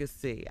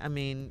legacy. I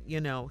mean,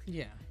 you know,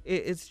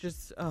 it's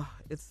just,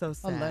 it's so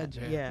sad. A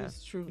legend. Yeah.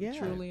 He's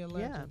truly a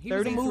legend. Yeah.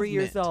 33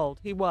 years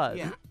old. He was.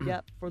 Yeah.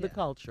 Yep, for the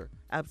culture.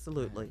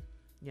 Absolutely.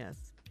 Yes.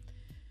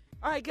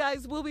 All right,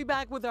 guys, we'll be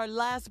back with our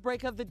last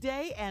break of the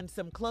day and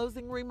some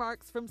closing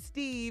remarks from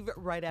Steve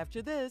right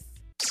after this.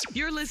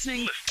 You're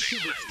listening to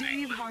the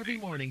Steve Harvey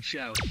Morning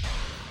Show.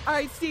 All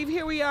right, Steve,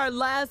 here we are,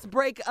 last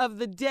break of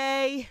the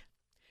day.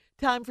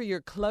 Time for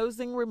your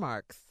closing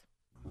remarks.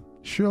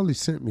 Shirley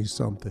sent me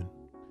something,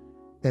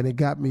 and it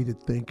got me to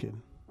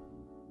thinking.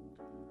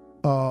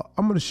 I'm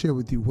going to share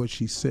with you what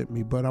she sent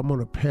me, but I'm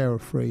going to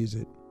paraphrase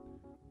it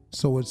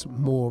so it's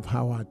more of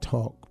how I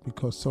talk,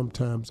 because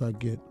sometimes I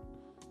get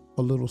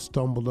a little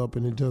stumbled up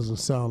and it doesn't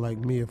sound like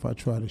me if I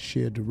try to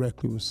share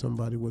directly with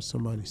somebody what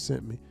somebody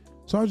sent me.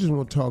 So I just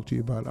want to talk to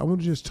you about it. I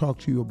want to just talk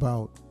to you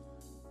about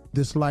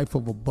this life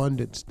of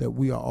abundance that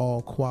we are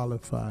all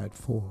qualified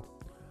for.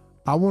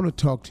 I want to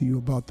talk to you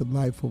about the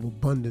life of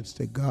abundance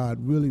that God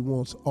really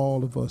wants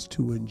all of us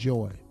to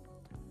enjoy.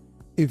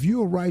 If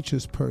you're a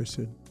righteous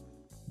person,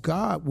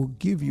 God will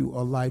give you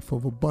a life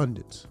of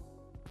abundance.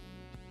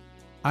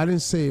 I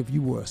didn't say if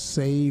you were a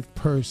saved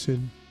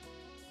person,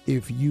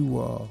 if you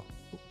were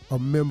a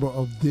member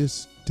of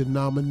this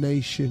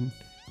denomination,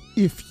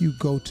 if you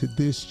go to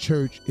this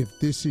church, if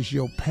this is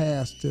your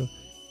pastor,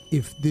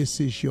 if this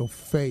is your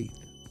faith.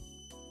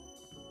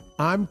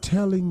 I'm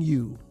telling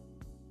you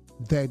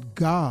that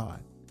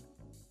God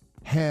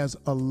has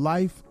a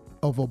life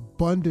of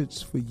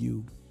abundance for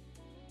you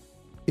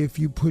if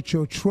you put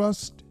your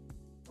trust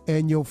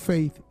and your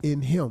faith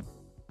in him.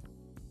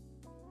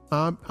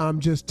 I'm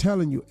just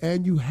telling you,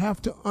 and you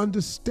have to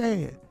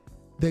understand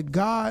that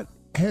God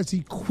has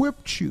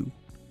equipped you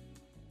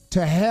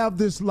to have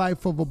this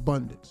life of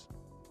abundance.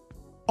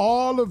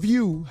 All of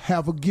you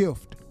have a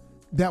gift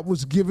that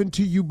was given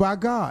to you by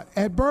God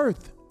at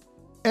birth.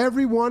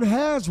 Everyone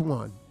has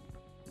one.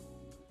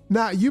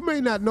 Now, you may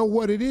not know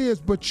what it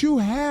is, but you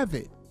have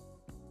it.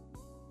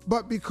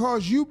 But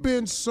because you've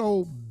been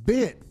so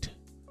bent,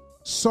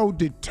 so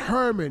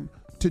determined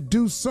to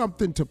do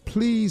something to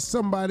please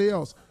somebody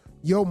else,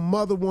 your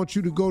mother wants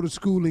you to go to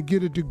school and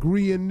get a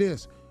degree in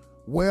this.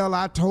 Well,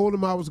 I told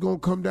him I was going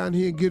to come down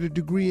here and get a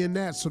degree in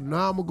that, so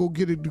now I'm going to go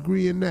get a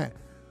degree in that.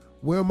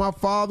 Well, my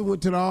father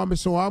went to the army,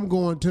 so I'm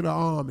going to the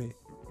army.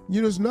 You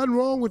know, there's nothing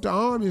wrong with the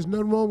army. There's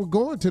nothing wrong with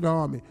going to the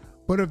army.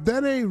 But if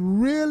that ain't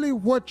really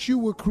what you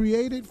were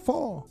created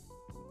for,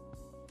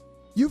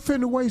 you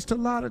finna waste a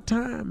lot of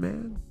time,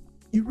 man.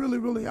 You really,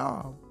 really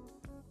are.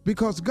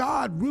 Because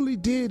God really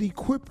did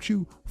equip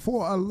you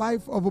for a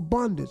life of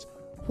abundance.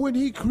 When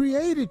he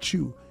created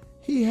you,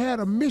 he had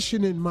a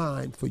mission in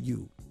mind for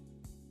you.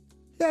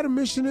 He had a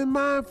mission in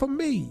mind for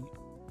me.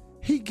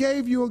 He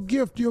gave you a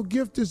gift. Your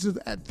gift is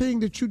that thing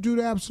that you do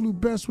the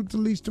absolute best with the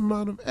least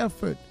amount of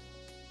effort.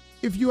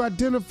 If you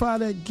identify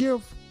that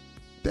gift,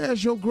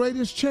 there's your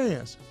greatest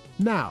chance.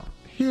 Now,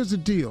 here's the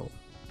deal.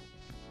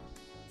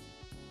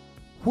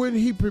 When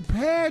he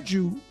prepared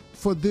you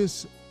for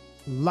this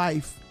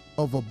life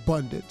of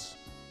abundance,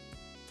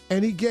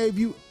 and he gave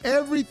you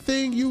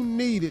everything you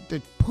needed to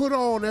put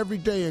on every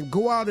day and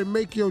go out and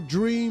make your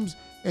dreams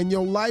and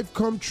your life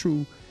come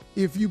true,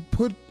 if you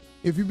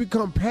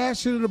become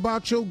passionate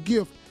about your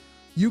gift,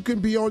 you can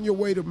be on your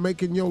way to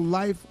making your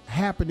life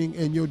happening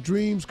and your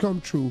dreams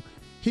come true.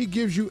 He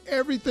gives you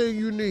everything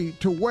you need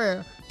to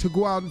wear to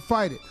go out and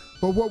fight it.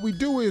 But what we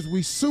do is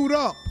we suit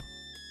up.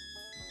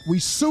 We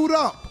suit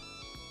up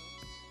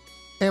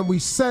and we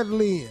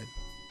settle in.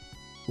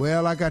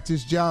 Well, I got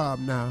this job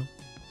now.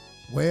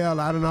 Well,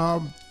 I don't know,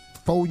 I'm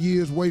 4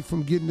 years away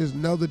from getting this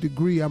another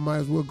degree. I might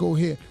as well go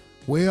ahead.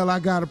 Well, I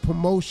got a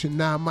promotion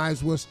now. I might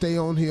as well stay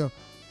on here.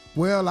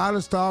 Well, I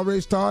just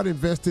already started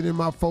investing in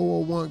my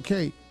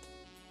 401k.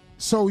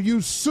 So you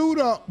suit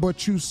up,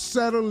 but you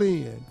settle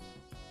in.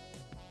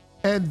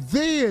 And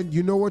then,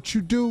 you know what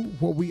you do?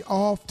 What we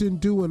often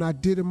do, and I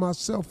did it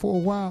myself for a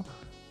while,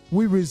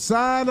 we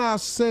resign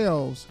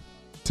ourselves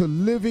to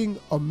living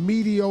a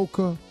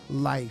mediocre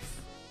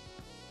life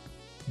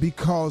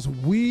because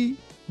we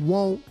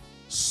won't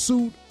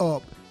suit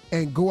up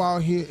and go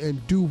out here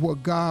and do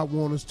what God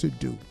wants us to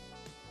do.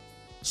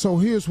 So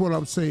here's what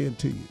I'm saying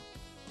to you.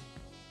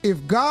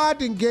 If God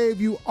done gave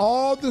you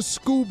all the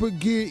scuba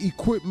gear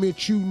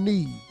equipment you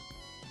need,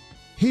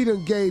 he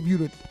done gave you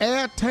the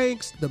air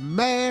tanks, the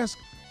mask,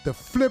 the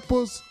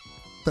flippers,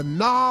 the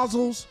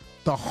nozzles,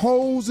 the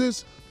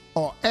hoses,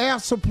 or air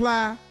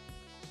supply.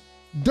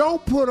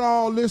 Don't put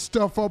all this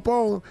stuff up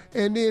on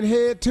and then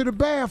head to the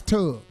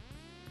bathtub.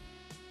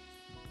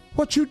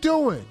 What you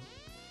doing?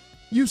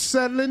 You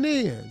settling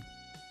in.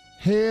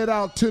 Head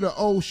out to the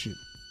ocean.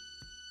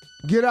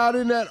 Get out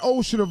in that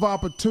ocean of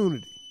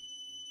opportunity.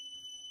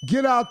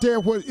 Get out there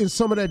in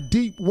some of that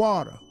deep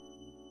water.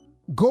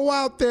 Go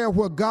out there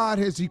where God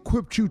has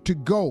equipped you to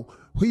go.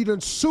 He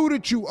done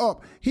suited you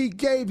up. He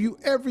gave you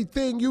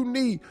everything you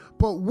need,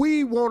 but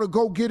we want to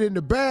go get in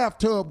the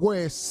bathtub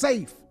where it's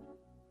safe.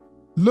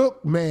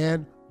 Look,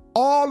 man,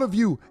 all of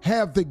you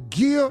have the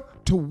gear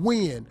to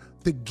win,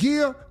 the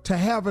gear to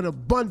have an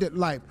abundant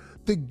life,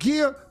 the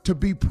gear to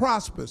be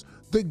prosperous,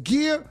 the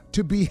gear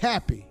to be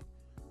happy.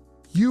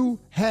 You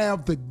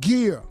have the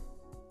gear.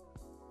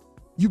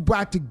 You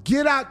got to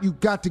get out. You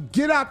got to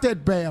get out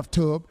that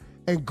bathtub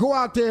and go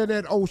out there in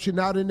that ocean,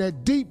 out in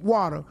that deep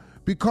water,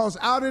 because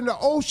out in the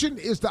ocean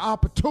is the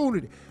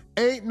opportunity.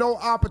 Ain't no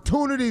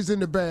opportunities in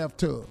the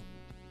bathtub.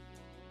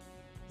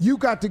 You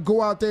got to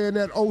go out there in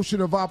that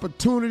ocean of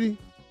opportunity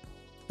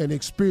and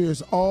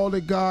experience all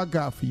that God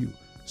got for you.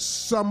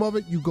 Some of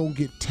it you're going to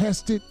get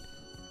tested.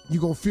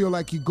 You're going to feel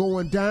like you're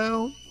going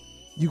down.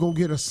 You're going to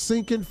get a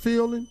sinking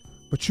feeling,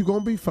 but you're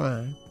going to be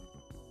fine.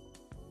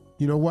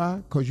 You know why?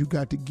 Because you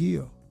got the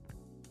gear.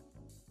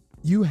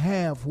 You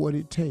have what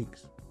it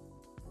takes.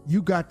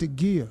 You got the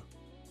gear.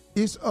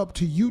 It's up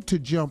to you to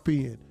jump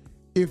in.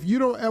 If you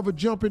don't ever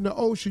jump in the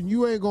ocean,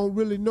 you ain't going to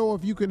really know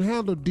if you can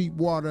handle deep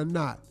water or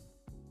not.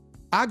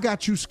 I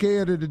got you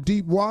scared of the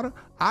deep water.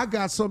 I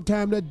got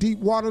sometimes that deep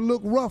water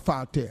look rough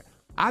out there.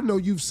 I know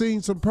you've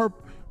seen some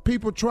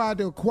people try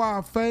to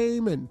acquire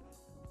fame and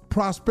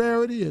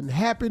prosperity and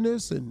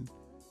happiness and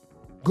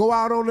go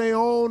out on their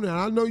own, and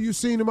I know you've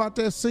seen them out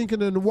there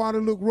sinking and the water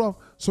look rough,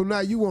 so now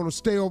you want to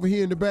stay over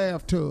here in the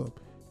bathtub.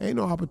 Ain't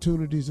no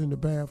opportunities in the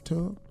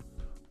bathtub.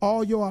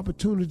 All your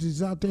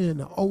opportunities out there in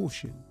the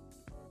ocean.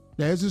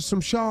 Now, is there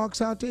some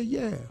sharks out there?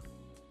 Yeah.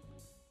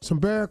 Some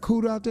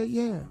barracuda out there?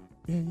 Yeah.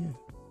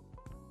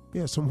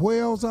 Yeah, some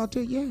whales out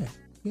there? Yeah.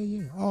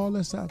 All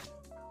that's out there.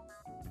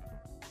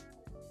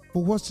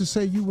 But what's to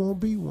say you won't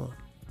be one?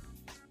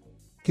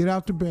 Get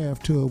out the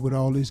bathtub with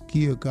all this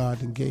gear God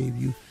done gave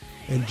you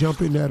and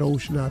jump in that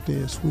ocean out there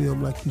and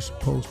swim like you're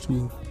supposed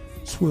to.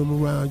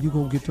 Swim around, you're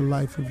going to get the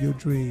life of your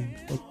dreams.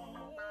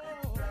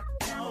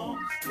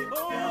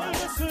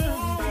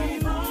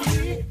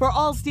 For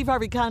all Steve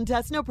Harvey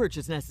contests, no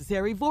purchase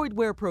necessary, void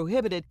where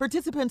prohibited.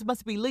 Participants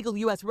must be legal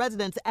U.S.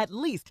 residents at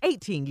least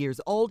 18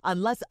 years old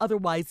unless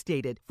otherwise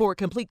stated. For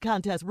complete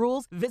contest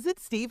rules, visit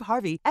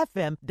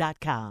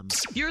SteveHarveyFM.com.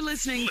 You're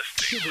listening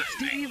to the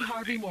Steve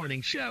Harvey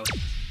Morning Show.